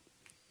 yeah.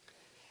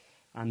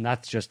 And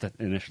that's just an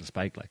initial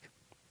spike, like.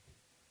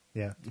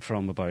 Yeah.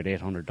 From about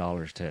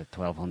 $800 to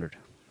 $1,200.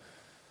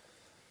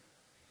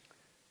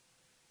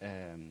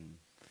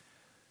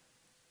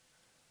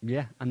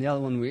 Yeah, and the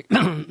other one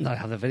that I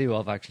have a video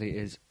of actually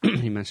is,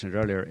 you mentioned it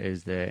earlier,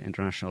 is the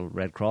International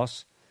Red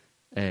Cross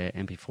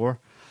MP4.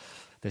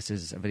 This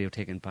is a video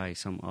taken by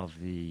some of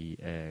the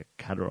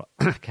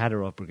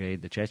Kadyrov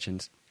Brigade, the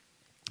Chechens.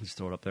 Just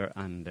throw it up there,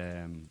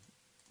 and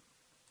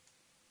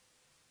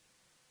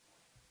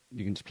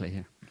you can just play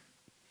here.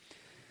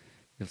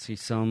 You'll see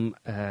some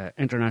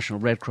International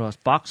Red Cross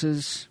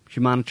boxes,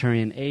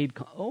 humanitarian aid.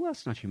 Oh,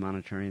 that's not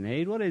humanitarian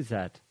aid. What is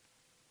that?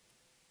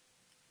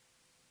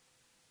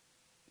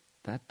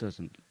 That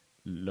doesn't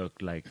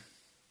look like...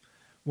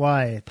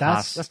 Why?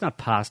 That's not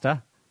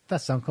pasta.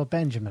 That's Uncle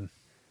Benjamin.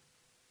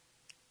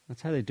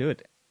 That's how they do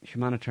it.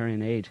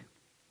 Humanitarian aid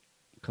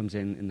comes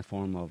in the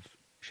form of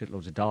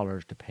shitloads of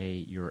dollars to pay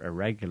your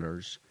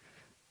irregulars,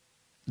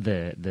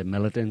 the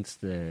militants,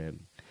 the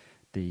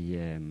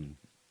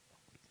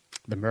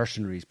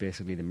mercenaries,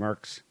 basically the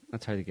mercs.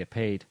 That's how they get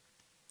paid,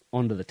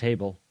 under the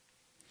table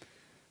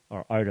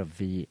or out of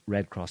the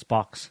Red Cross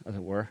box, as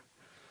it were.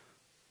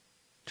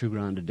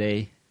 $2,000 a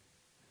day.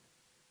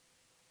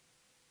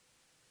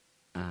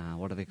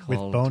 What are they called?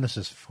 With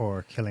bonuses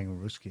for killing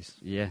Ruskies.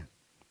 Yeah.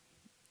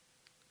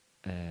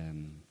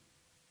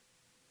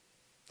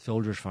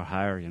 Soldiers for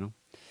hire,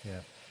 Yeah.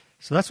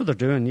 So that's what they're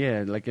doing,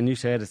 yeah. Like, and you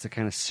said, it's a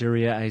kind of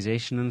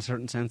Syriaization in a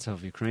certain sense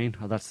of Ukraine.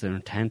 Or that's their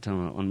intent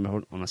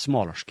on a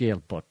smaller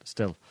scale, but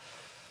still.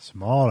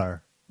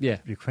 Smaller? Yeah.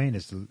 Ukraine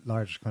is the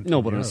largest country.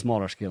 No, but on a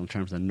smaller scale in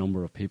terms of the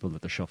number of people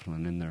that they're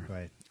shuffling in there.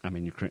 Right. I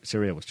mean,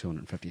 Syria was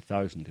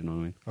 250,000, you know what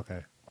I mean? Okay.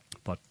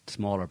 But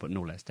smaller, but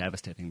no less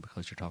devastating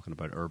because you're talking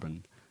about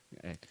urban,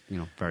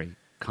 very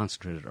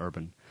concentrated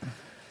urban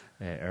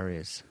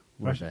areas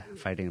where the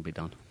fighting will be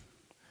done.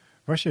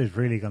 Russia is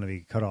really going to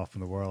be cut off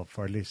from the world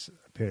for at least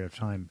a period of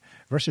time.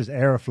 Russia's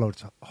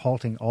Aeroflot's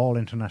halting all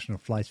international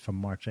flights from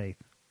March 8th.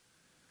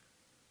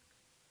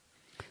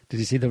 Did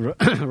you see the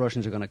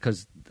Russians are going to...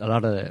 Because a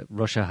lot of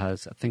Russia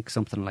has, I think,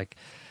 something like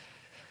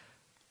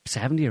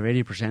 70 or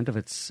 80%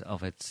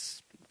 of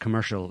its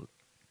commercial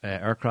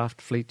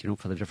aircraft fleet,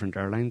 for the different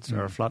airlines,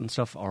 Aeroflot and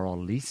stuff, are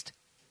all leased.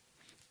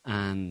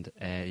 And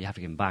you have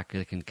to give them back.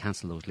 They can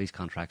cancel those lease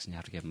contracts and you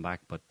have to give them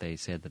back. But they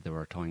said that they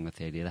were toying with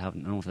the idea. I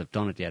don't know if they've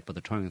done it yet, but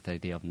they're toying with the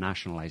idea of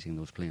nationalising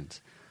those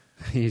planes.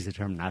 Use the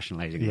term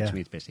nationalising, which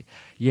means basically,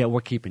 we're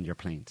keeping your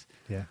planes.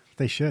 Yeah,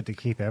 they should. They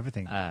keep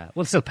everything.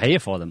 We'll still pay you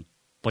for them,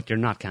 but you're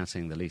not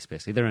cancelling the lease,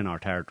 basically. They're in our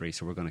territory,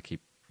 so we're going to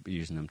keep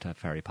using them to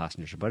ferry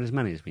passengers. About as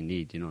many as we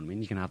need, you know what I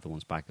mean? You can have the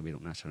ones back that we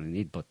don't necessarily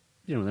need, but,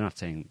 they're not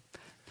saying...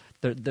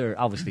 They're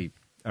obviously...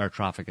 Air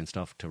traffic and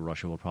stuff to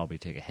Russia will probably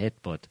take a hit,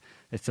 but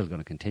it's still going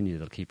to continue.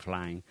 They'll keep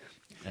flying.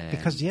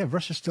 Because,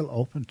 Russia's still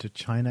open to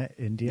China,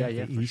 India,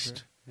 the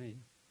East. Sure. Yeah.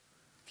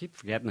 Keep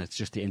forgetting it's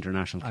just the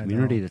international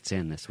community that's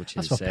saying this, which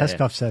that's is... That's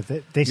what Peskov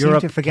said. They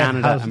Europe, seem to forget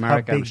Canada, how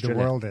America, big Australia.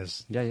 The world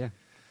is. Yeah.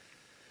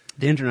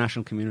 The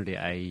international community,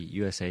 i.e.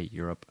 USA,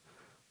 Europe,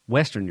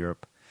 Western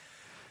Europe,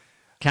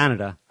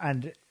 Canada,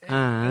 and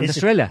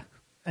Australia.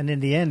 And in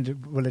the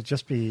end, will it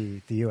just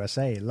be the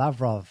USA?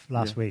 Lavrov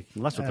last week.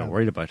 Well, that's what they're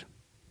worried about.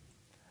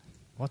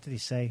 What did he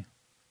say?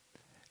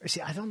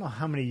 See, I don't know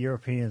how many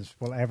Europeans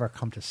will ever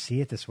come to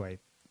see it this way,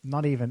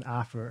 not even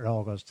after it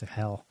all goes to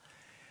hell.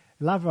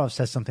 Lavrov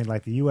says something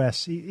like the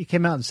US, he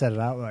came out and said it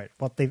outright,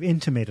 but they've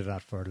intimated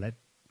that for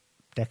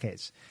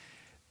decades.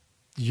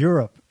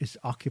 Europe is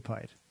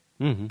occupied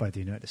by the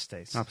United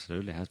States.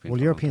 Absolutely, has been.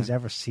 Will Europeans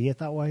ever see it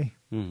that way?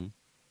 Mm-hmm.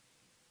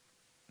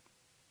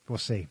 We'll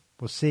see.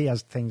 We'll see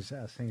as things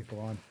go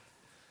on.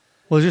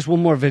 Well, just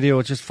one more video.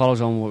 It just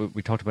follows on what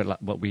we talked about.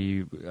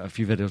 A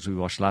few videos we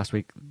watched last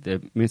week.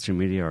 The mainstream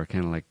media are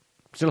kind of like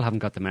still haven't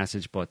got the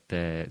message, but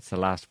it's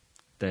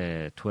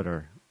the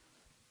Twitter,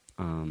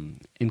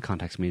 in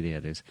context media.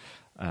 It is.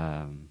 The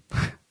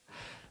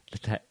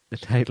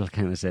title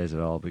kind of says it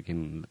all. We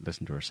can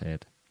listen to her say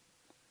it.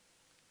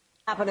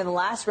 Happened in the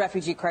last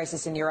refugee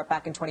crisis in Europe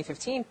back in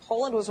 2015.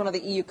 Poland was one of the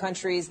EU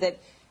countries that,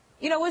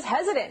 was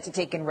hesitant to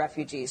take in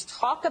refugees.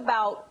 Talk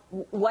about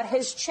what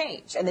has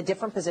changed and the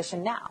different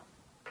position now.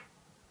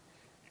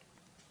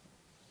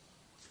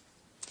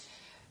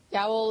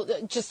 Yeah, well,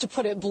 just to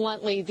put it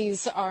bluntly,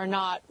 these are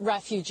not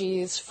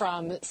refugees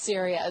from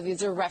Syria.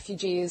 These are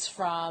refugees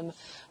from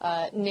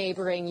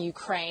neighboring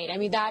Ukraine. I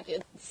mean, that,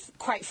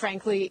 quite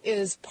frankly,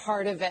 is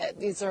part of it.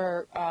 These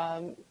are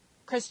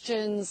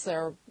Christians,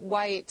 they're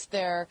white,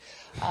 they're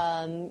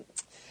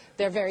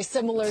very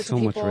similar to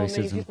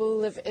many people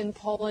who live in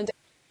Poland.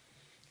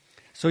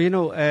 So,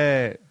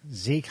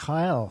 Zeke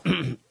Heil,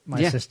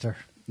 my sister.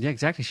 Yeah,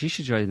 exactly. She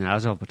should join the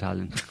Azov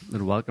battalion.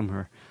 They'll welcome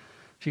her.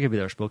 She could be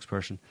their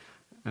spokesperson.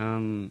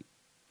 Well,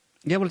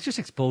 it just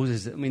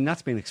exposes. I mean,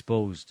 that's being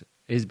exposed,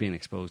 is being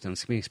exposed, and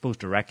it's being exposed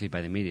directly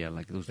by the media.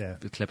 Like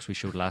the clips we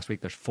showed last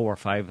week, there's 4 or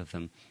 5 of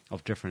them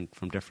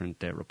from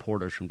different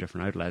reporters from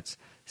different outlets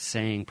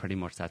saying pretty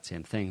much that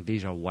same thing.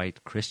 These are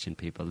white Christian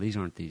people. These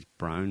aren't these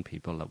brown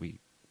people that we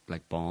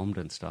bombed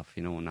and stuff.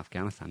 In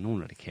Afghanistan, no one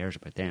really cares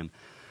about them.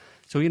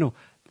 So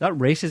that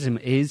racism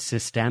is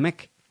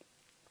systemic.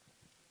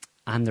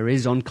 And there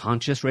is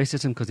unconscious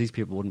racism because these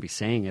people wouldn't be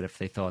saying it if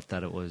they thought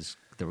that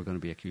they were going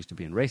to be accused of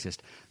being racist.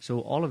 So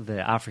all of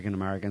the African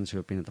Americans who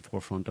have been at the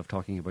forefront of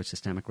talking about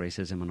systemic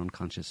racism and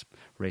unconscious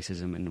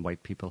racism in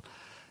white people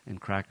in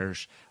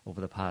crackers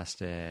over the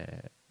past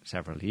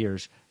several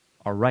years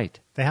are right.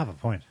 They have a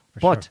point,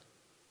 but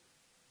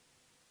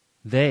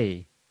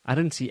I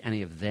didn't see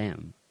any of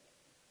them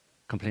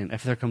complain.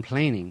 If they're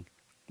complaining,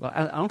 well,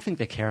 I don't think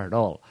they care at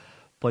all.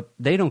 But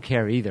they don't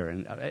care either.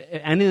 And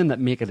any of them that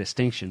make a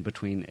distinction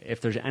between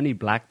if there's any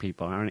black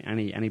people or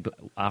any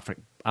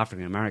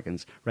African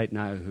Americans right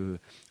now who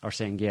are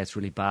saying, yeah, it's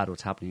really bad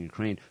what's happening in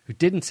Ukraine, who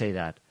didn't say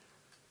that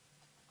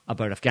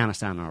about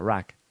Afghanistan or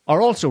Iraq,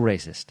 are also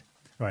racist.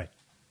 Right.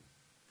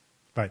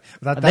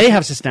 They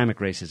have systemic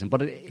racism,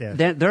 but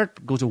there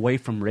it goes away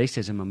from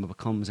racism and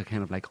becomes a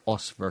kind of like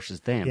us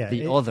versus them.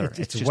 Yeah, other.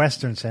 It's just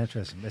Western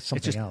centrism. It's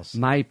something else.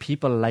 My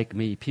people like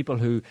me, people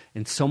who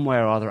in some way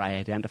or other I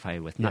identify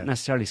with, not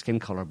necessarily skin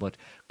color, but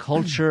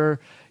culture,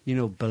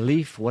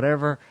 belief,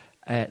 whatever.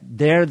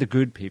 They're the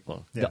good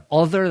people. Yeah. The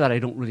other that I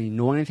don't really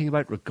know anything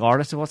about,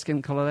 regardless of what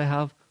skin color they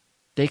have,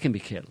 they can be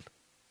killed.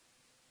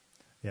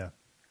 Yeah.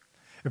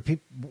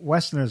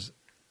 Westerners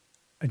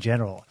in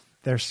general,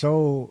 they're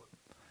so...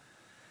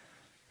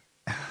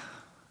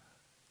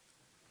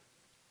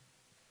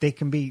 They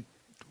can be,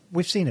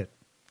 we've seen it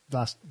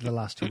the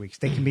last 2 weeks.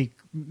 We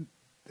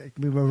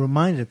were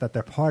reminded that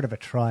they're part of a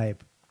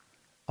tribe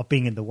of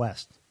being in the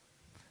West.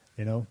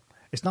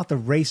 It's not the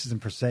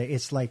racism per se.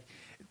 It's like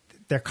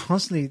they're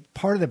constantly,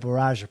 part of the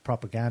barrage of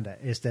propaganda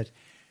is that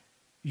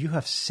you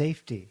have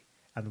safety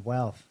and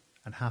wealth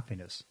and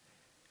happiness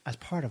as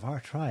part of our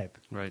tribe.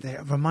 Right.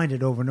 They're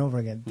reminded over and over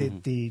again.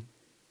 The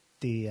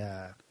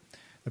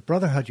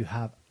brotherhood you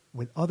have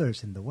with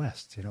others in the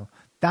West,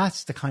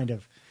 that's the kind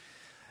of,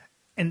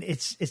 and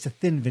it's a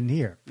thin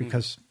veneer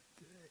because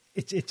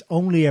it's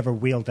only ever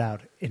wheeled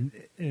out in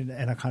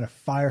a kind of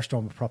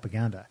firestorm of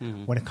propaganda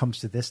when it comes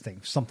to this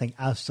thing, something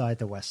outside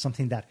the West,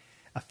 something that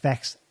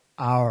affects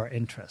our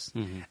interests.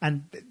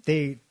 And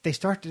they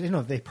start to,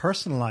 they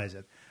personalize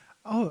it.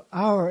 Oh,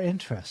 our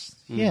interests.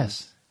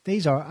 Yes,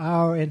 these are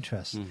our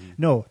interests.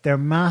 No, they're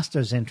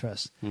master's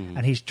interests.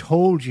 And he's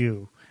told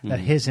you that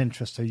his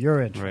interests are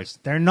your interests.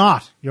 Right. They're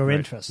not your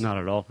interests. Not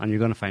at all. And you're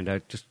going to find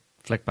out, just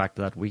flick back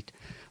to that wheat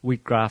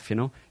graph,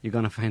 you're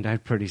going to find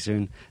out pretty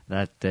soon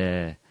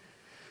that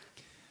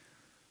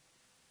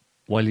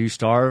while you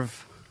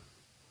starve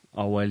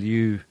or while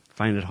you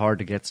find it hard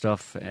to get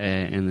stuff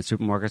in the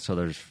supermarket, so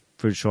there's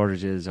food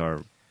shortages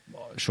or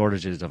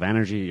shortages of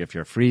energy, if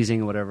you're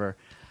freezing or whatever,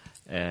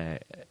 the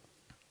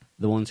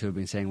ones who have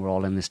been saying we're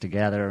all in this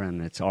together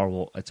and it's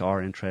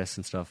our interests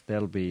and stuff, they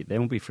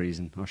won't be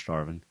freezing or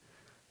starving.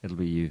 It'll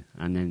be you.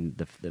 And then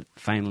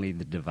finally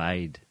the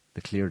divide,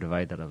 the clear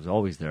divide that was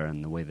always there,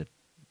 and the way that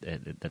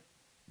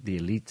the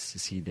elites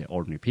see the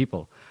ordinary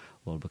people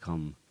will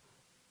become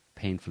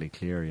painfully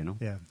clear,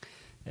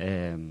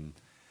 Yeah.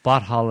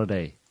 Bot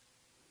holiday,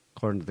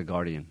 according to The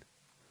Guardian.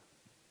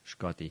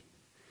 Scotty.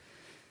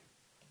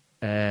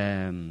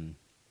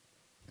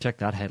 Check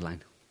that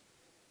headline.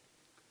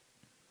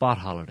 Bot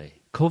holiday.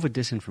 COVID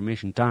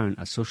disinformation down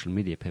as social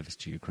media pivots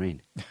to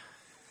Ukraine.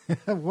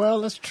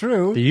 Well, that's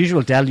true. The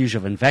usual deluge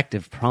of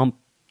invective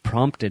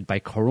prompted by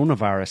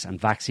coronavirus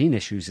and vaccine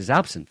issues is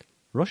absent.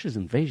 Russia's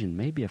invasion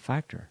may be a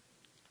factor.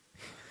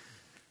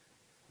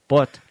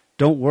 But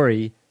don't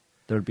worry,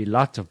 there'll be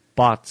lots of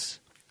bots,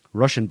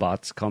 Russian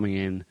bots, coming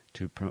in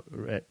to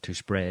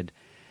spread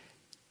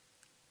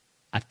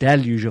a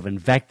deluge of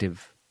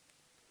invective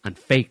and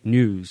fake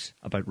news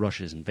about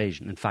Russia's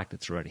invasion. In fact,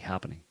 it's already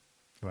happening.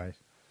 Right.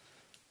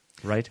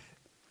 Right?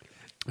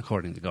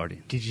 According to The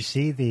Guardian. Did you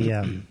see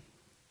the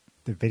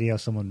video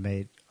someone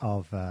made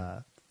of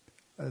a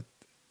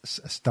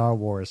Star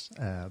Wars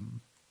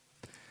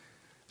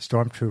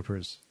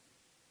stormtroopers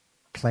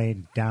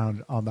plane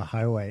down on the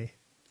highway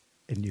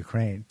in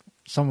Ukraine?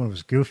 Someone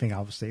was goofing,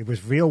 obviously. It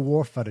was real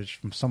war footage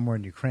from somewhere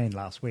in Ukraine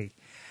last week.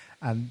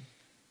 And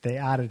they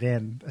added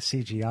in a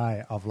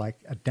CGI of like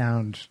a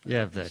downed...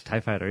 Yeah, the TIE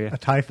fighter, yeah. A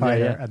TIE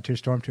fighter and 2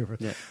 stormtroopers.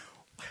 Yeah.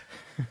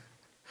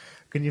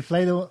 Can you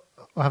play the...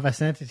 Or have I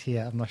sent it to you?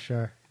 I'm not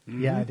sure.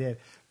 Mm-hmm. Yeah, I did.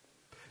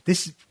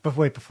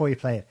 Before you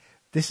play it,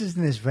 this is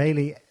an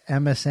Israeli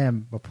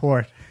MSM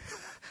report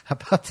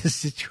about the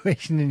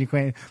situation in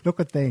Ukraine. Look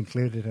what they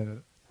included in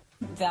it.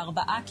 4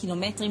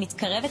 קילומטרים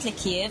מתקרבת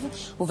לקייב,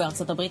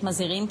 ובארצות הברית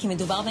מזהירים כי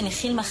מדובר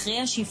בנחיל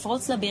מכריע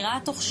שיפרוץ לבירה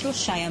תוך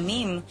 3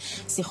 ימים.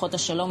 שיחות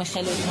השלום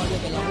החלו אתמול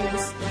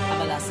בבלרוס,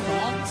 אבל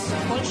ההסכמות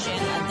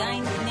כלשהן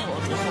עדיין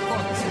נראות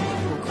רחוקות.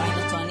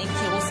 באוקראינה טוענים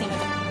כי רוסיה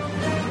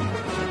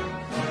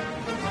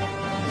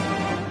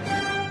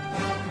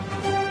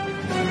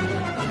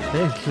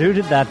They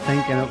included that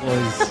thinking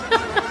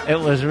it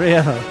was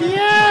real.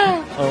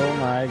 Yeah. Oh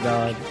my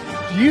God.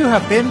 You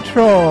have been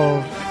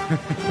trolled.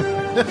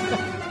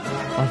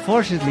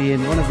 Unfortunately,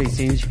 in one of these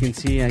scenes, you can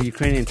see a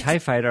Ukrainian TIE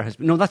fighter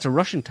that's a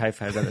Russian TIE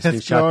fighter that's been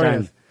shot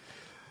down.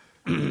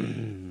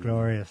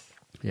 Glorious.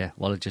 Yeah,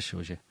 well, it just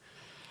shows you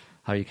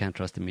how you can't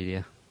trust the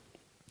media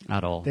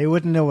at all. They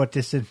wouldn't know what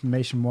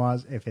disinformation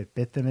was if it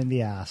bit them in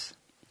the ass.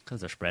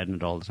 Because they're spreading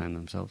it all the time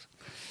themselves.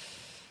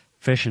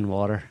 Fish and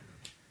water.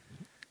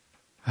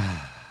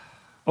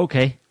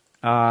 Okay.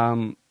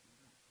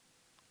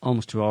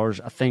 Almost 2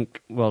 hours. I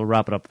think we'll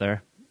wrap it up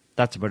there.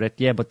 That's about it.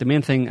 Yeah, but the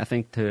main thing, I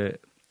think, a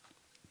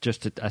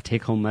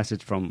take-home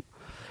message from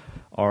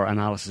our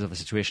analysis of the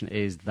situation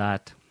is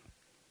that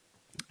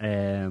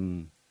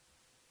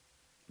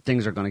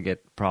things are going to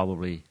get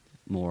probably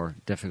more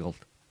difficult,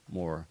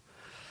 more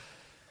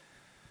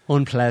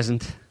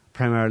unpleasant,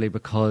 primarily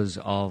because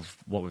of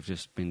what we've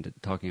just been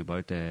talking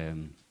about,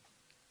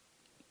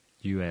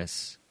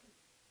 US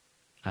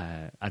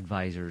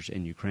advisors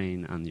in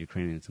Ukraine, and the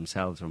Ukrainians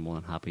themselves are more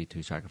than happy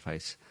to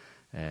sacrifice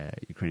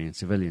Ukrainian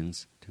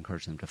civilians to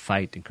encourage them to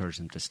fight, encourage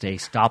them to stay,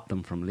 stop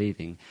them from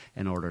leaving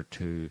in order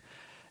to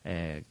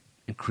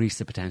increase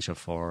the potential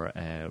for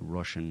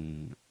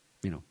Russian,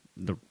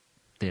 the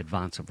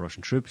advance of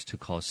Russian troops to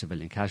cause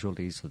civilian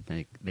casualties, so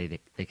that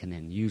they can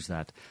then use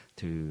that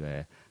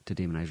to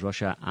demonize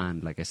Russia.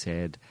 And like I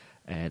said,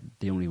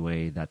 the only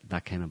way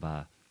that kind of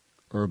a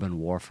urban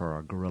warfare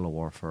or guerrilla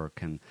warfare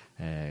can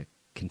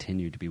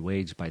continue to be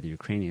waged by the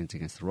Ukrainians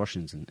against the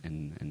Russians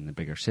in the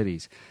bigger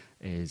cities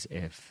is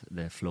if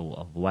the flow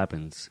of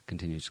weapons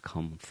continues to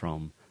come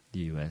from the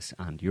US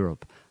and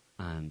Europe,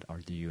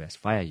 or the US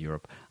via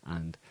Europe,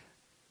 and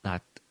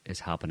that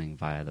is happening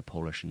via the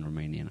Polish and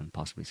Romanian and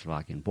possibly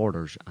Slovakian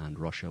borders, and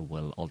Russia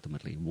would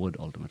ultimately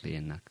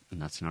in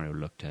that scenario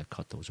look to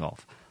cut those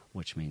off,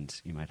 which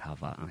means you might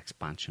have a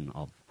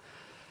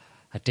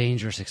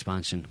dangerous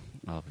expansion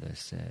of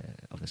this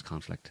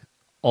conflict,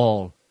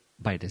 all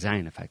by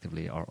design,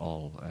 effectively, or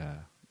all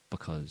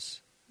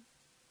because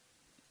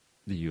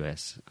the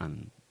US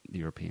and the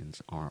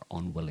Europeans are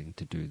unwilling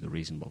to do the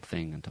reasonable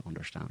thing and to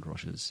understand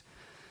Russia's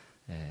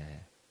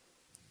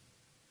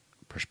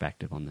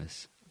perspective on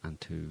this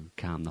and to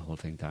calm the whole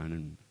thing down.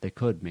 And they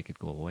could make it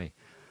go away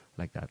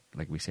like that.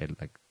 Like we said,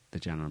 like the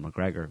General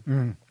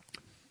McGregor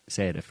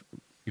said, if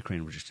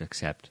Ukraine would just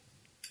accept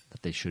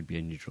that they should be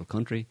a neutral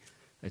country,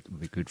 it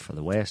would be good for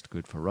the West,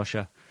 good for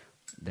Russia,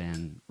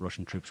 then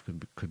Russian troops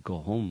could go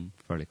home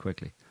fairly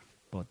quickly.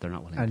 But they're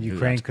not willing to do that. And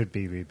Ukraine could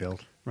be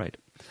rebuilt. Right.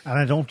 And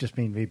I don't just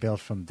mean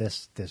rebuilt from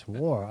this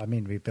war. I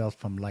mean rebuilt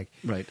from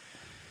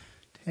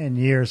 10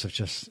 years of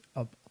just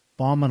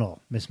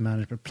abominable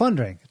mismanagement.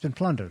 Plundering. It's been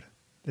plundered.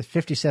 There's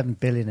 $57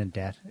 billion in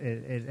debt.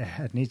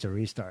 It needs a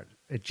restart.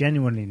 It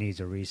genuinely needs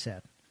a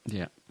reset.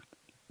 Yeah.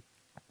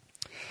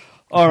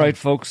 All right,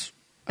 folks.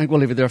 I think we'll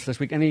leave it there for this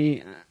week.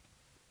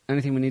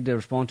 Anything we need to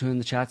respond to in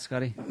the chat,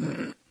 Scotty?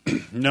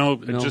 No,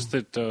 just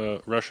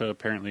that Russia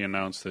apparently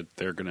announced that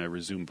they're going to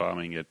resume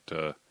bombing at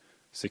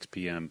 6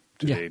 p.m.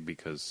 today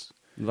because...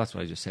 Well, that's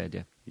what I just said,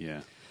 yeah.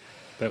 Yeah,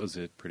 that was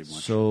it pretty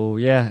much. So,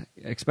 yeah,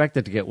 expect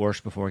it to get worse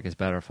before it gets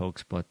better,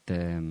 folks, but,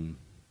 it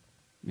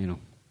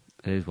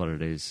is what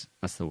it is.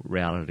 That's the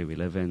reality we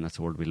live in, that's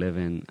the world we live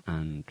in,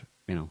 and,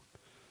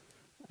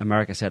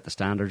 America set the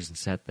standards and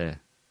set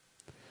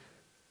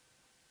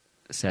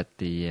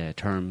the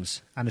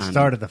terms. And it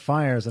started the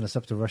fires, and it's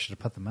up to Russia to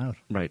put them out.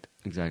 Right,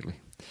 exactly.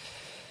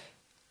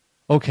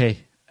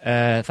 Okay,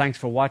 thanks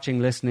for watching,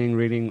 listening,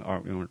 reading,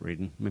 or you weren't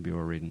reading, maybe you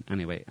were reading.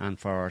 Anyway, and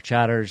for our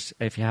chatters,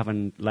 if you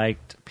haven't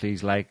liked,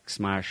 please like,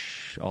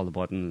 smash all the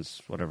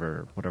buttons,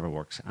 whatever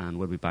works. And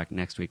we'll be back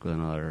next week with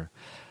another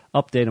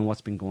update on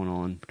what's been going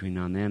on between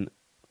now and then.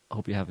 I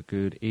hope you have a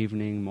good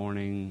evening,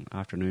 morning,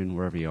 afternoon,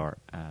 wherever you are.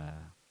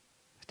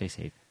 Stay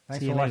safe.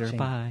 Thanks See you for later. watching.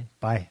 Bye.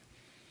 Bye.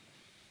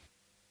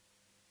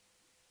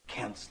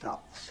 Can't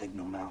stop the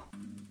signal, Mel.